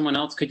Keegan or someone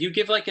else, could you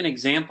give like an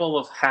example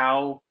of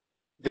how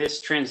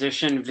this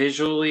transition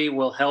visually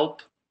will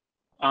help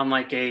on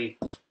like a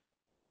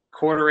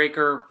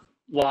quarter-acre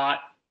lot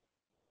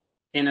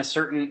in a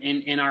certain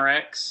in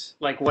RX,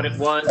 like what it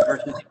was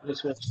versus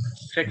this will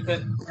fix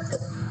it?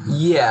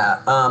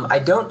 Yeah, I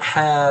don't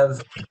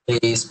have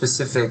a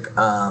specific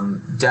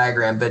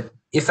diagram, but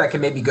if I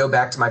can maybe go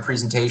back to my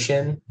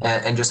presentation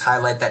and just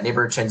highlight that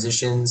neighborhood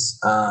transitions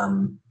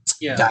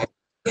diagram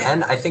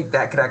again, I think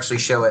that could actually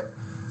show it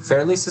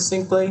fairly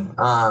succinctly.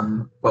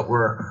 But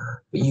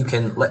you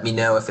can let me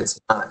know if it's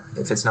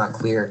not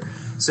clear.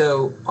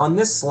 So on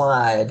this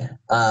slide,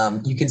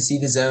 you can see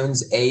the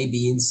zones A,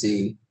 B, and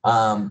C.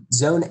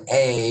 Zone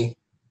A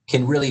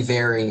can really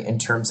vary in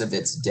terms of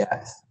its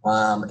depth.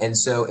 And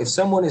so if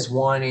someone is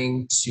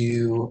wanting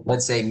to,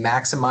 let's say,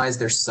 maximize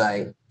their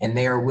site and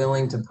they are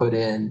willing to put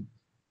in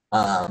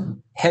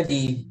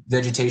heavy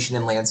vegetation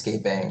and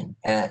landscaping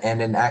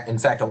and in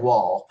fact a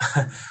wall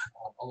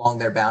along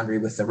their boundary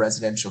with the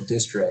residential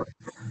district,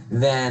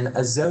 then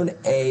a zone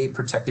A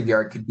protective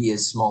yard could be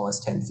as small as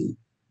 10 feet.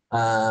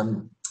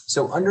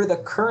 So under the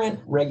current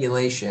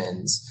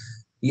regulations,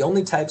 the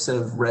only types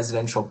of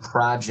residential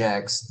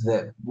projects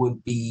that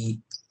would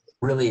be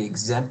really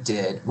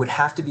exempted would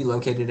have to be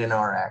located in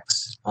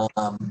RX.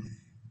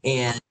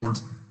 And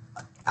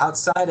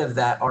outside of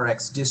that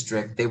RX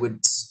district, they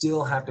would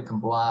still have to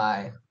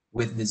comply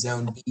with the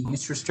Zone B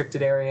use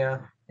restricted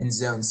area and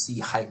Zone C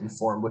height and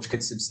form, which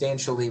could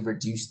substantially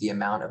reduce the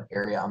amount of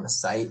area on the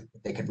site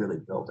that they could really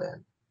build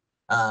in.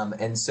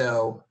 And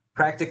so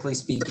practically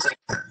speaking,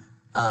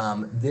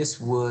 this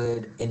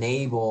would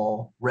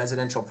enable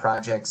residential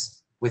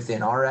projects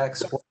within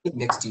RX or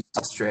mixed use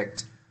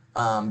district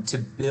to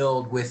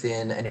build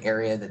within an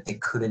area that they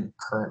couldn't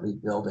currently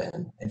build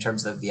in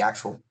terms of the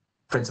actual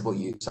principal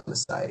use on the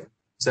site.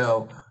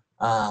 So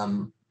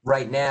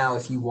right now,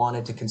 if you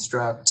wanted to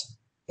construct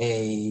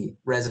a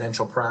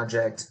residential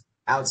project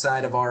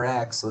outside of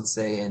RX, let's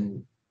say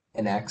in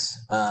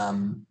X,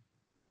 and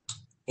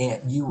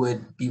you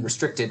would be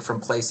restricted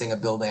from placing a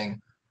building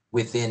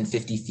within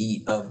 50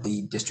 feet of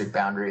the district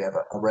boundary of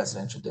a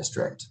residential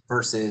district,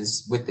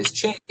 versus with this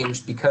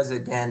change, because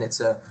again, it's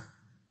a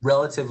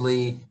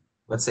relatively,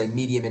 let's say,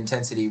 medium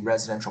intensity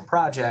residential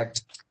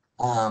project,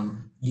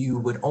 you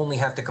would only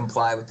have to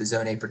comply with the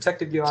Zone A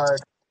protected yard,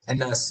 and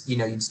thus,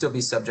 you'd still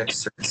be subject to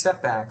certain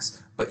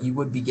setbacks, but you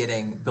would be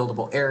getting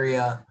buildable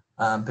area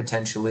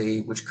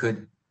potentially, which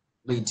could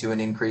lead to an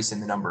increase in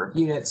the number of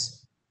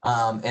units,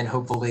 and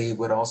hopefully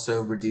would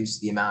also reduce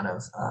the amount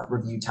of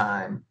review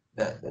time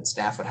that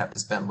staff would have to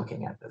spend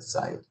looking at the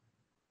site.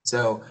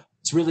 So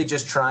it's really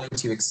just trying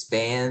to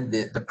expand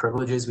the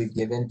privileges we've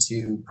given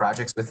to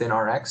projects within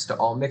RX to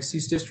all mixed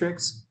use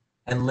districts,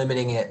 and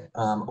limiting it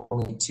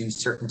only to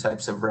certain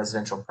types of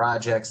residential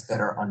projects that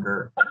are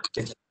under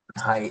 50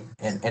 height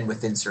and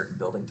within certain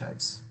building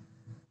types.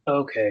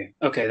 Okay,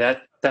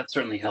 that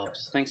certainly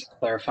helps. Thanks for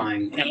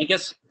clarifying. And I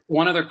guess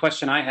one other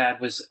question I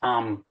had was,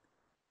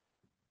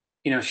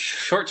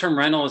 short-term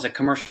rental is a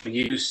commercial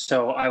use,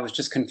 so I was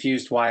just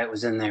confused why it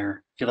was in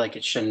there. I feel like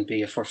it shouldn't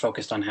be if we're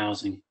focused on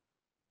housing.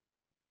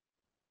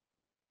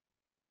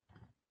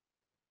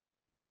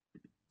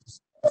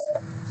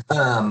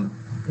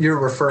 You're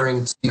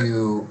referring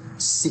to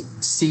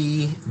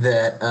C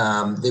that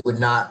they would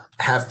not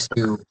have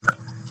to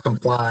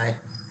comply.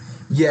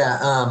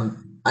 Yeah,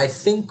 I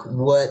think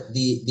what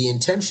the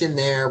intention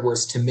there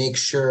was to make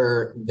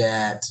sure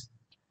that,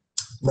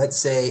 let's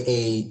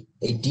say,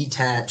 a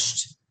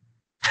detached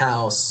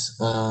house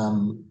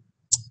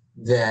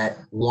that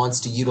wants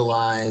to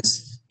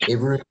utilize a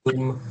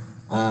room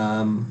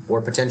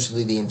or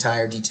potentially the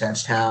entire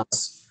detached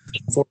house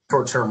for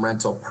short-term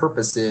rental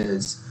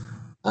purposes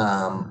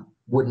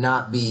would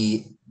not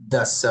be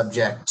thus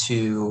subject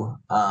to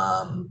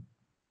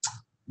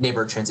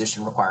neighbor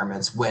transition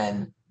requirements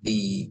when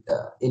the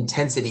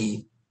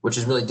intensity, which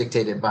is really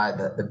dictated by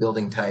the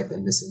building type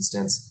in this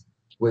instance,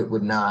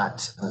 would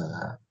not,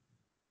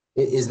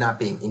 it is not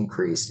being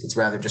increased. It's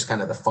rather just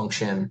kind of the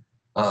function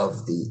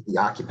of the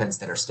occupants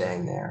that are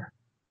staying there.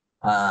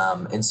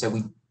 And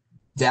so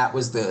that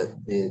was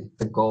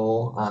the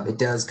goal. It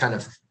does kind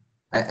of,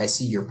 I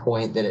see your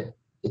point that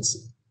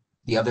it's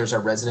the others are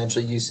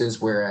residential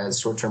uses, whereas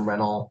short-term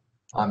rental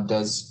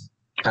does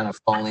kind of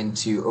fall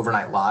into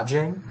overnight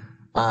lodging.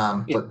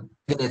 But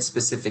in its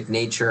specific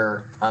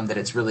nature, that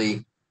it's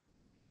really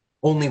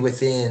only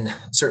within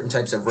certain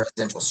types of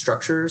residential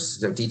structures,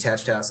 so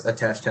detached house,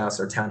 attached house,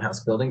 or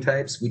townhouse building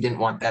types. We didn't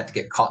want that to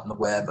get caught in the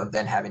web of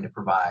then having to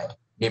provide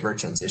neighborhood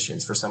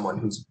transitions for someone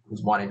who's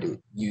wanting to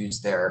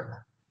use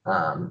their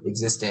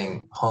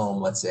existing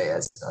home, let's say,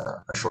 as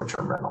a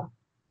short-term rental.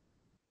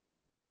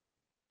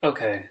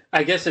 Okay,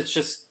 I guess it's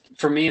just,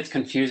 for me, it's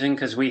confusing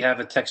because we have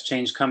a text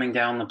change coming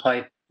down the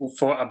pipe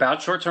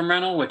about short-term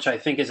rental, which I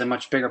think is a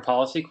much bigger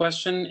policy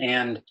question.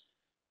 And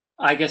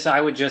I guess I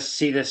would just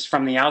see this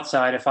from the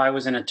outside. If I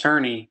was an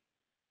attorney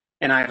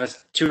and I have a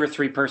 2 or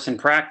 3 person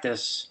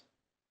practice,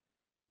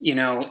 you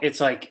know, it's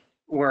like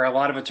where a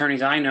lot of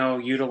attorneys I know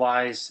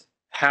utilize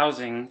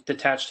housing,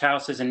 detached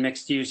houses in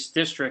mixed use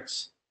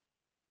districts.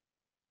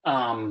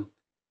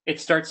 It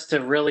starts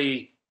to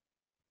really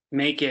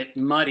make it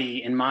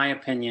muddy, in my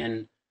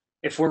opinion.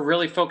 If we're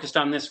really focused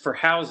on this for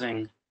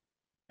housing,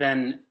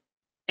 then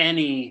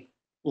any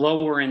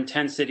lower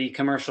intensity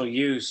commercial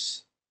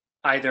use,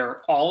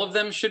 either all of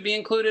them should be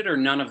included or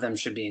none of them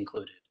should be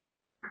included.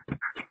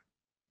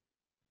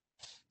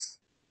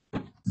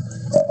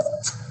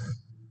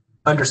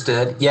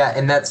 Understood. Yeah,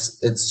 and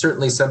it's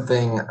certainly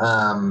something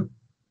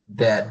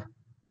that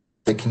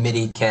the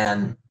committee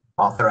can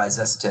authorize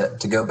us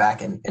to go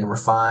back and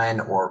refine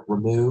or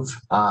remove,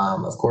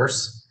 of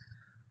course.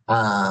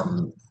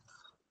 I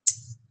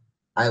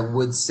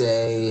would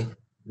say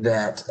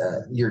that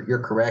you're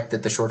correct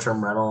that the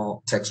short-term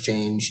rental text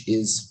change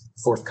is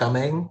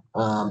forthcoming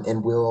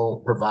and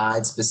will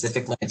provide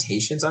specific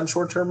limitations on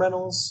short-term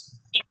rentals.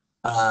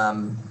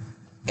 And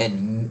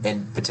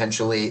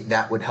potentially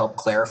that would help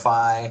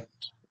clarify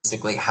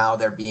basically how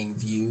they're being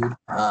viewed,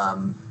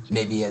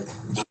 maybe a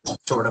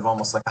sort of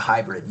almost like a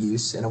hybrid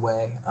use in a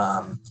way,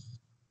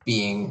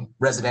 being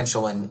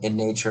residential in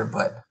nature,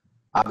 but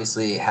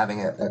obviously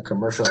having a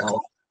commercial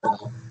element.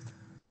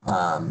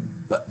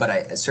 But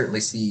I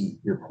certainly see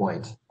your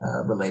point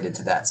related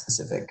to that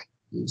specific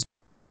use.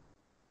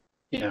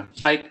 Yeah,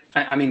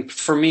 I mean,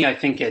 for me, I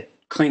think it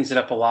cleans it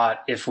up a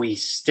lot if we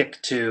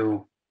stick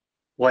to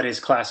what is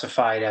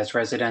classified as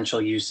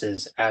residential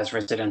uses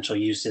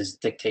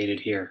dictated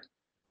here.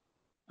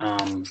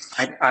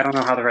 I don't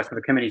know how the rest of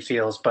the committee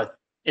feels, but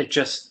it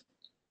just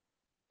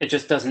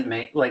doesn't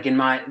make, like, in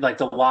my, like,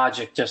 the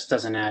logic just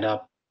doesn't add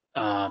up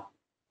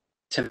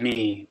to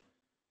me.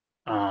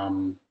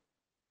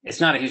 It's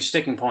not a huge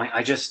sticking point.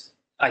 I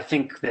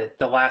think that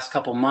the last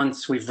couple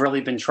months we've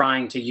really been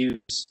trying to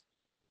use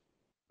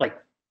like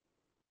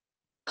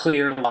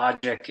clear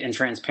logic and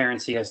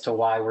transparency as to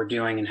why we're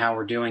doing and how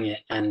we're doing it,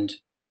 and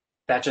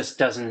that just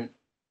doesn't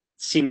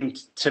seem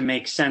to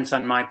make sense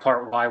on my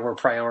part why we're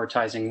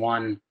prioritizing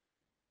one,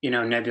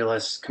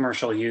 nebulous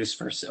commercial use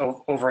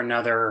over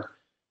another.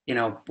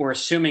 We're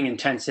assuming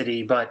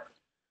intensity, but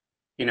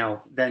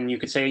then you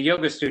could say a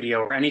yoga studio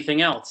or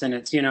anything else, and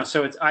it's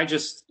so it's I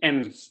just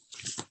am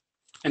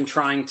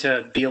trying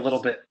to be a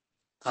little bit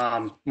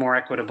more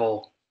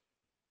equitable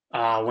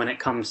when it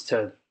comes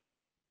to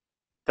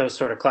those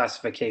sort of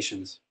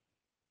classifications.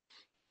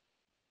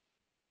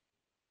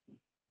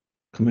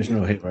 Commissioner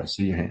O'Hara, I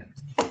see your hand.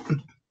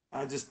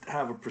 I just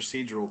have a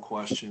procedural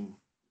question.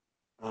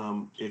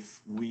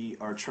 If we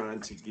are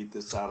trying to get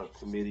this out of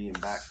committee and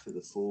back to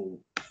the full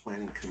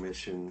planning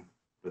commission,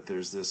 but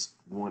there's this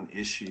one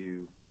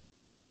issue,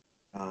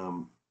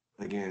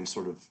 again,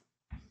 sort of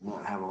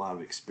not having a lot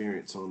of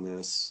experience on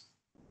this,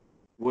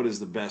 what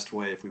is the best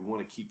way if we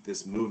want to keep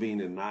this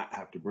moving and not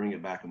have to bring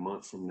it back a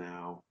month from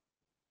now?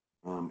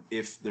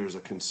 If there's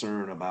a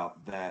concern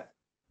about that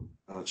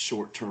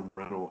short-term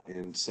rental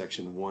in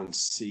section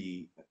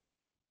 1C,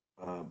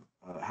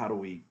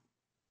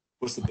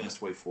 what's the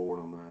best way forward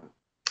on that?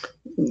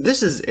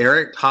 This is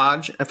Eric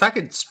Hodge. If I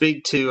could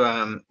speak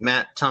to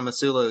Matt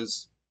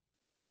Tomasulo's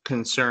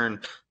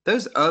concern,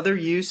 those other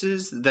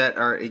uses that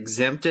are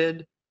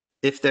exempted,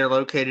 if they're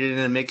located in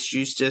a mixed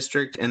use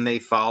district and they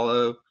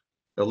follow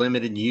the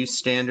limited use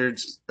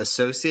standards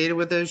associated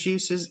with those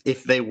uses,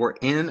 if they were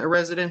in a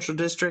residential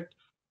district,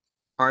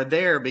 are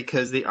there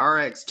because the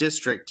RX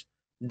district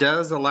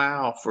does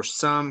allow for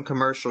some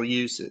commercial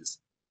uses,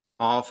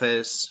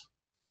 office,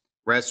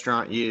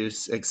 restaurant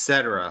use,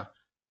 etc.,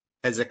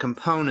 as a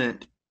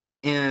component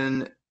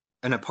in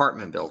an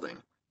apartment building.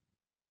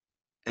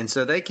 And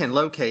so they can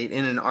locate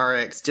in an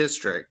RX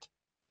district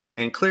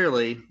And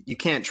clearly, you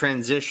can't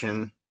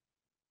transition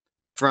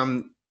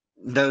from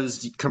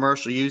those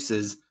commercial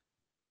uses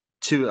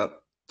to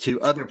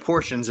other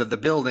portions of the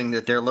building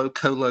that they're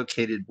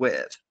co-located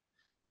with.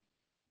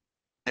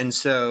 And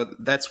so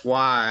that's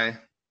why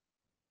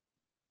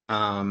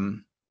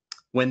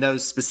when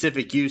those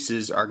specific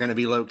uses are going to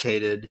be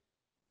located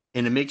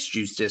in a mixed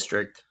use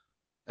district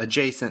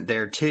adjacent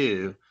there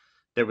too,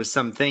 there was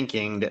some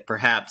thinking that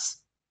perhaps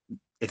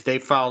if they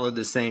followed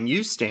the same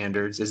use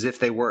standards as if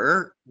they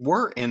were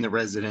in the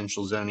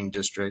residential zoning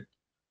district,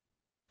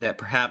 that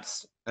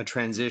perhaps a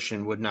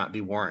transition would not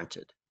be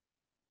warranted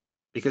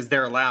because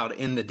they're allowed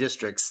in the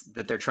districts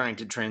that they're trying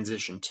to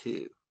transition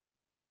to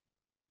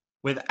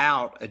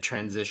without a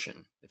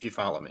transition, if you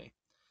follow me.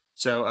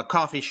 So a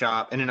coffee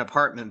shop in an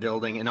apartment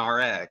building in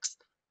RX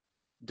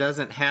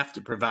doesn't have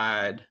to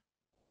provide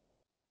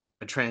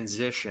a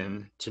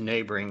transition to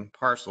neighboring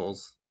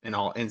parcels in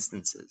all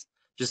instances,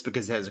 just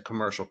because it has a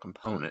commercial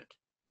component.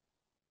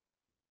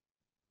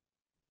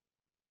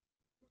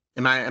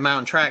 Am I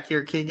on track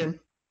here, Keegan?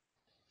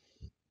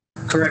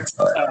 Correct.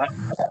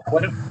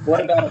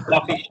 What about a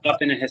coffee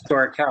shop in a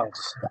historic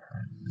house?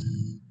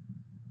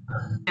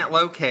 Can't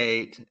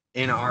locate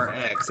in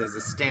RX as a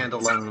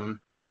standalone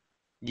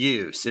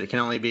use. It can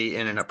only be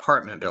in an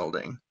apartment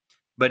building,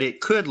 but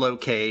it could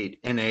locate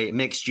in a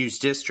mixed use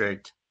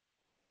district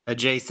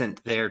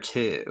adjacent there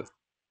too.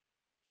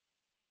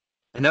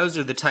 And those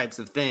are the types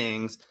of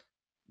things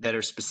that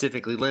are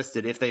specifically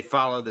listed if they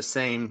follow the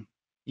same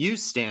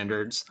use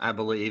standards, I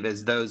believe,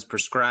 as those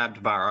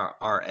prescribed by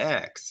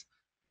RX,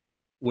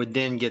 would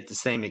then get the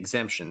same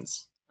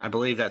exemptions. I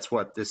believe that's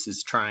what this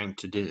is trying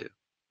to do.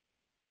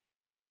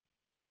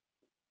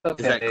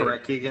 Okay. Is that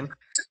correct, Keegan?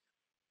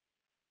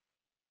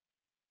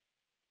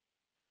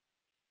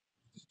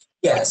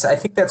 Yes, I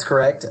think that's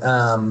correct.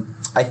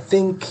 I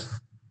think,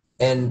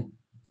 and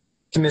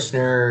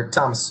Commissioner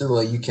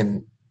Thomasula, you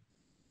can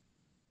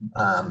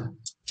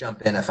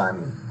jump in if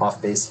I'm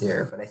off base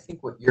here, but I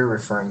think what you're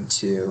referring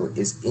to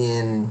is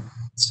in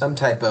some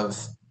type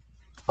of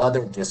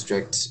other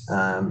district.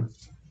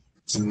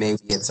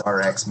 Maybe it's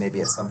RX,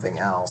 maybe it's something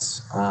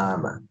else.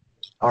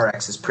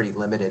 RX is pretty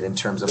limited in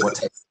terms of what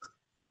type of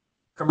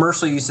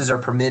commercial uses are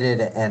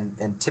permitted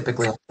and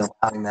typically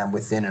allowing them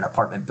within an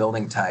apartment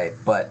building type,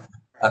 but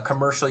a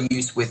commercial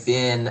use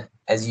within,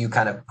 as you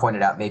kind of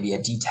pointed out, maybe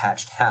a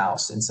detached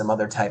house in some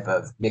other type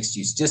of mixed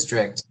use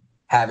district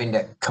having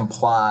to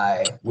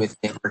comply with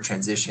neighbor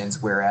transitions,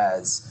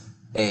 whereas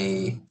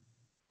a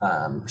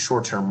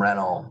short-term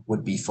rental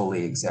would be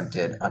fully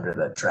exempted under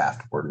the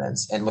draft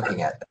ordinance. And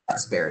looking at the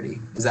disparity,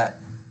 is that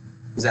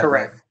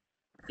Correct? Right?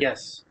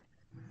 Yes.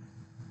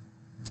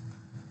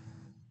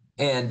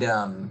 And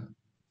And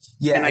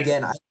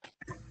again,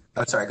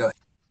 oh, sorry, go ahead.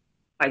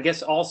 I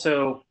guess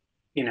also,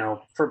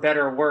 for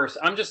better or worse,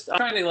 I'm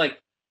trying to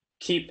like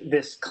keep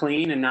this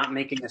clean and not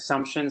making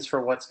assumptions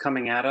for what's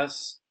coming at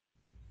us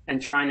and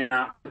trying to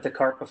not put the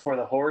cart before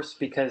the horse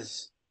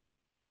because,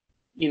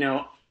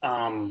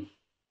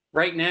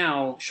 right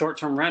now,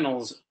 short-term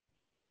rentals,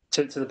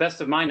 to the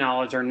best of my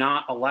knowledge, are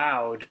not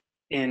allowed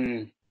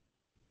in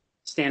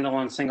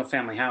standalone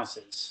single-family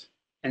houses.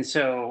 And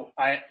so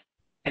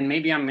and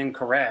maybe I'm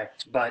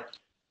incorrect, but,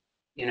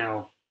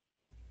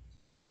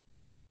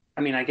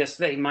 I guess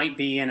they might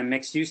be in a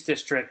mixed-use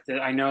district.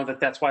 I know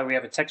that's why we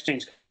have a text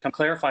change to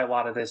clarify a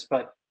lot of this,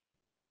 but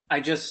I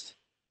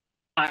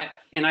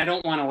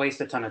don't want to waste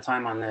a ton of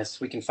time on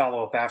this. We can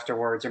follow up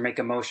afterwards or make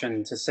a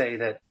motion to say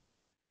that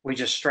we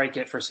just strike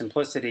it for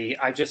simplicity.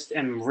 I just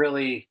am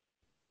really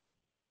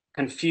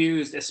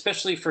confused,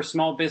 especially for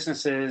small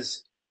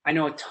businesses. I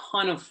know a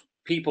ton of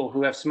people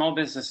who have small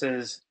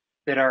businesses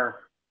that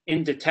are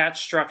in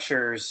detached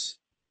structures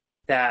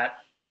that,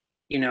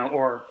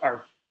 or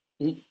are,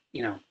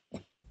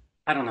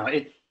 I don't know.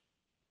 It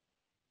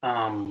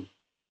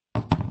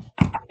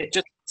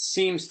just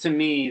seems to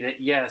me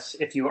that yes,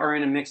 if you are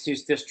in a mixed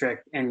use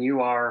district and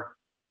you are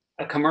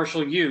a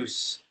commercial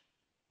use,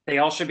 they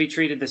all should be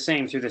treated the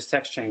same through this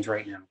text change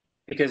right now,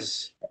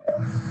 because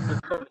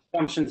the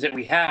assumptions that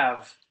we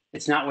have,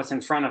 it's not what's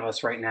in front of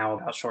us right now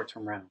about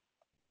short-term rental.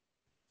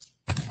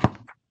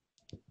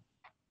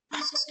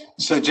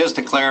 So just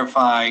to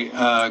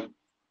clarify,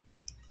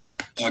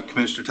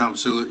 Commissioner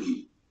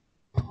Thomasula,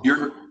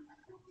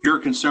 your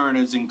concern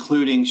is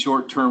including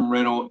short-term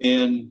rental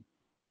in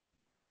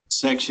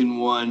Section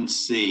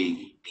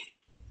 1C.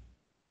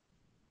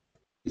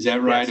 Is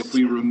that right? Yes. If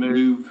we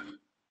remove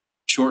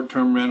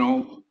short-term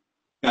rental,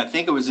 I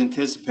think it was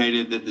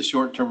anticipated that the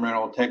short-term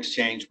rental text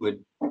change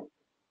would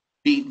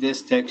beat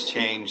this text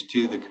change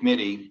to the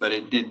committee, but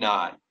it did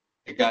not.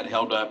 It got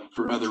held up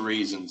for other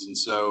reasons. And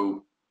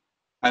so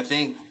I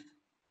think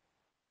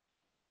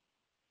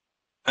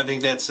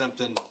that's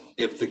something,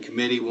 if the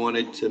committee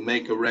wanted to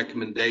make a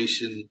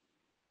recommendation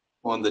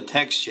on the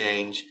text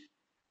change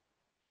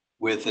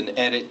with an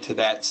edit to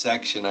that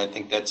section, I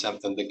think that's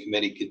something the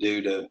committee could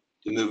do to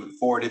move it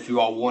forward if you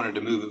all wanted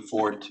to move it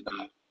forward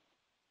tonight.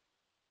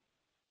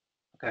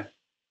 Okay,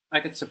 I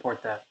could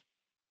support that.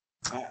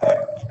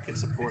 I could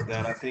support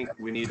that. I think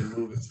we need to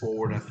move it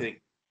forward. I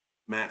think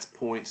Matt's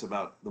points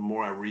about the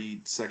more I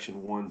read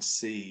section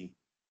 1C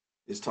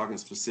is talking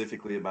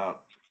specifically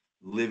about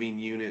living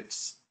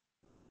units,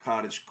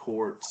 cottage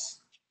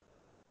courts,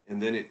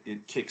 and then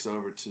it kicks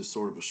over to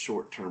sort of a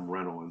short-term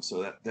rental. And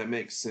so that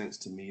makes sense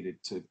to me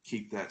to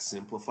keep that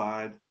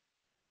simplified.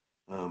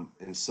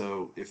 And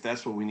so if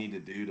that's what we need to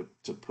do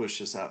to push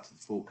this out to the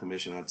full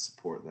commission, I'd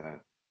support that.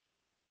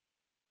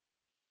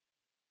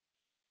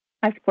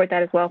 I support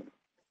that as well.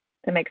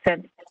 That makes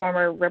sense.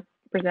 Former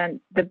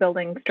represent the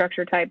building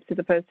structure types as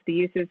opposed to the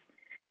uses,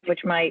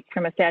 which might,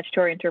 from a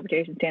statutory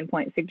interpretation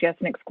standpoint, suggest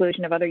an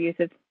exclusion of other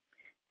uses.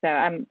 So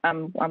I'm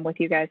with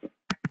you guys.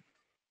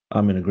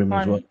 I'm in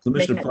agreement as well.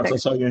 Commissioner Fox,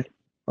 text.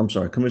 I'm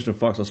sorry, Commissioner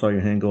Fox, I saw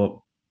your hand go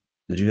up.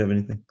 Did you have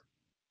anything?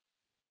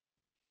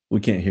 We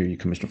can't hear you,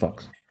 Commissioner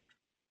Fox.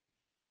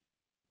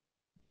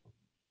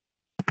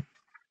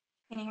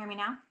 Can you hear me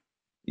now?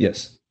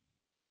 Yes.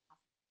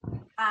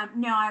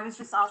 No, I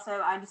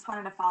just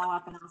wanted to follow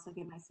up and also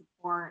give my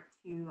support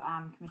to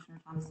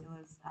Commissioner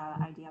Tomasulo's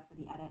idea for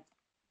the edit.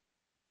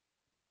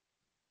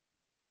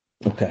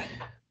 Okay.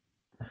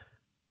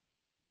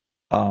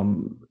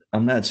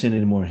 I'm not seeing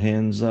any more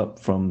hands up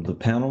from the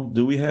panel.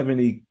 Do we have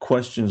any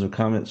questions or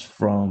comments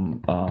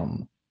from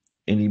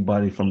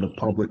anybody from the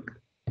public?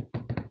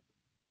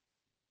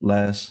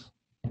 Last.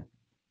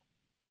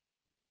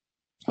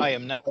 I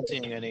am not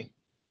seeing any.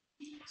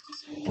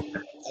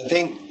 I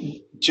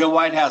think Joe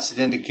Whitehouse had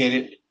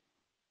indicated.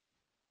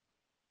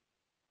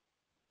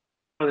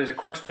 Oh, there's a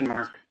question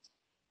mark.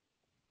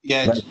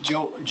 Yeah,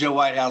 Joe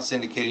Whitehouse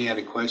indicated he had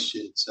a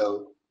question,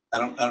 so I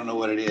don't know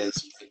what it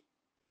is.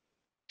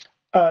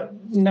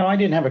 No, I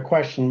didn't have a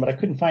question, but I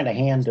couldn't find a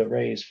hand to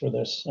raise for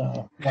this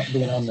not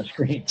being on the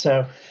screen.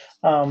 So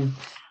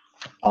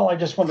all I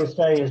just wanted to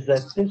say is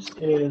that this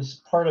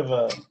is part of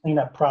a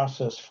cleanup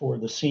process for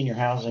the senior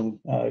housing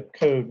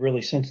code,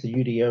 really since the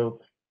UDO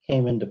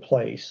came into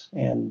place.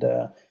 And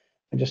I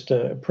just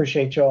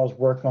appreciate y'all's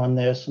work on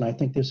this, and I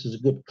think this is a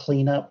good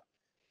cleanup.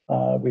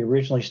 We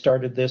originally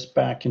started this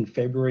back in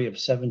February of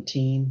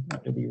 17,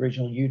 the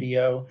original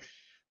UDO.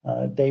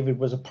 David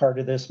was a part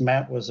of this.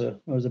 Matt was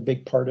a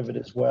big part of it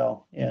as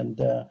well. And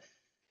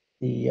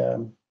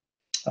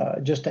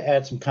just to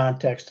add some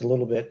context a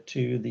little bit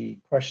to the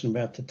question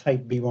about the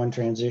type B1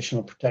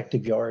 transitional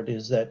protective yard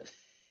is that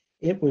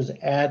it was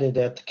added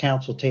at the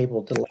council table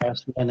at the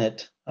last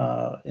minute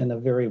in a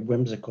very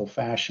whimsical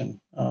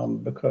fashion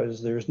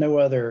because there's no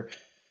other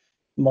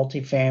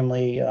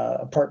multifamily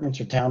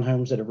apartments or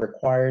townhomes that are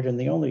required, and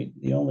the only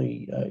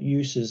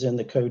uses in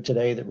the code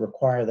today that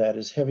require that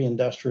is heavy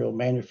industrial,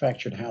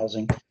 manufactured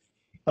housing,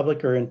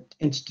 public or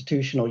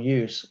institutional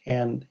use.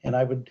 And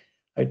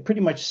I'd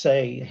pretty much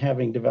say,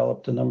 having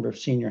developed a number of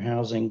senior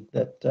housing,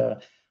 that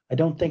I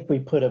don't think we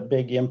put a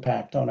big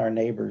impact on our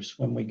neighbors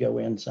when we go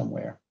in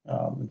somewhere.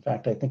 In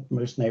fact, I think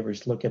most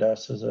neighbors look at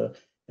us as a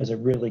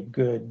really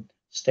good,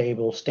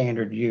 stable,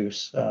 standard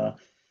use.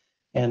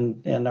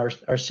 And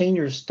our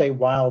seniors stay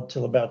wild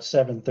till about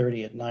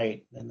 7:30 at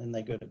night, and then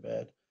they go to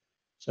bed.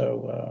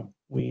 So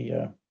we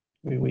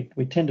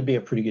tend to be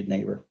a pretty good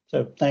neighbor.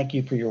 So thank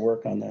you for your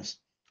work on this.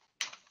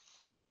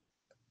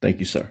 Thank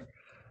you, sir.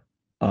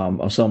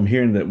 So I'm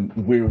hearing that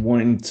we're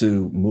wanting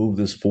to move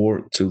this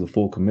forward to the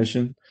full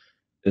commission.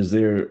 Is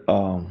there,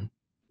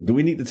 do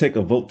we need to take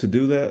a vote to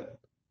do that,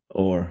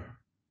 or?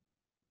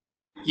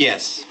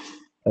 Yes.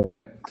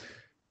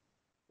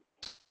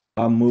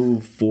 I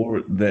move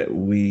forward that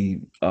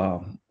we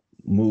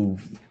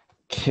move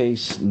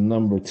case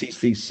number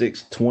TC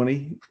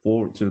 620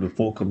 forward to the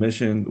full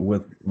commission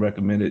with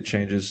recommended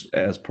changes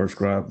as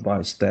prescribed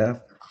by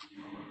staff.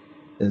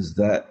 Is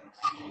that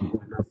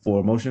for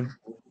a motion?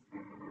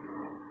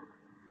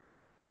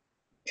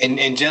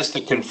 And just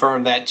to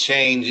confirm, that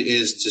change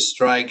is to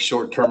strike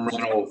short-term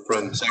rental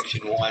from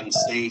section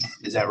 1C.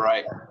 Is that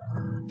right?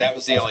 That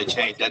was the only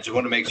change. I just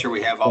want to make sure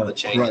we have all the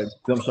changes.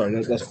 Right. I'm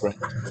sorry. That's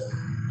correct.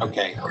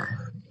 Okay.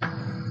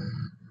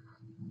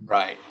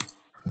 Right.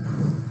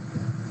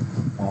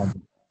 I'll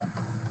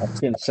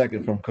get a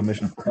second from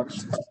Commissioner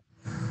Fox.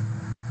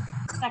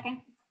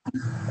 Second.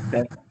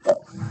 Okay.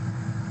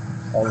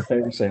 All in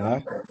favor, say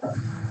aye.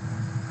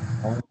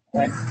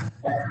 Aye.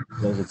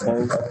 Those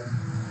opposed?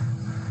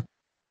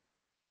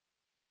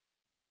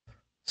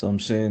 So I'm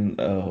seeing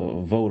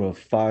a vote of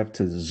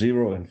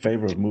 5-0 in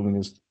favor of moving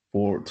this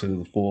forward to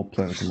the full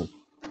planning commission.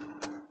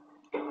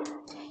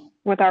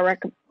 With our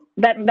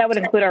that would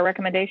include our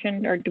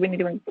recommendation, or do we need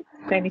to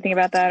say anything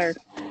about that, or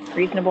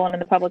reasonable and in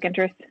the public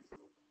interest?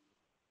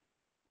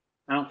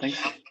 I don't think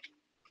so.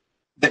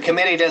 The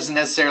committee doesn't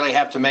necessarily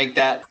have to make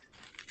that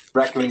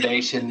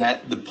recommendation.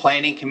 That the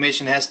planning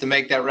commission has to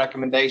make that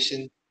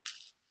recommendation.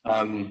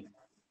 But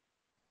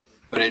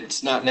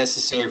it's not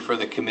necessary for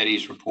the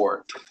committee's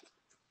report.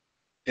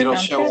 It'll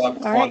Sounds show good.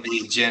 up All on right. the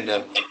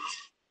agenda.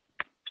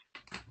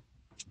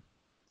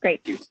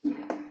 Great.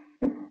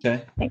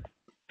 Okay. Thanks.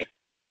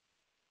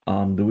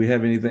 Do we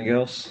have anything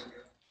else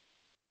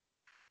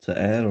to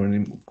add, or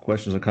any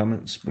questions or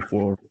comments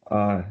before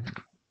I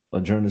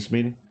adjourn this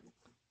meeting?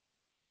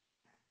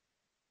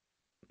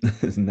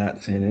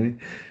 Not seeing any.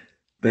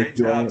 Great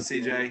job,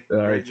 CJ. All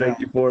right, Great job. thank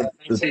you for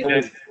Thanks,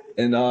 CJ.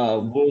 and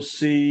we'll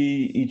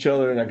see each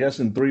other, I guess,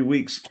 in 3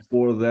 weeks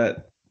for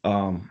that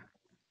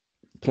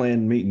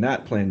planned meeting,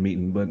 not planned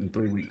meeting, but in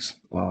 3 weeks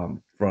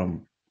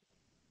from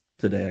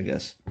today, I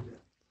guess.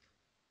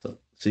 So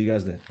see you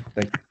guys then.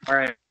 Thank you. All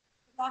right.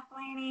 Good luck,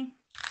 Laney.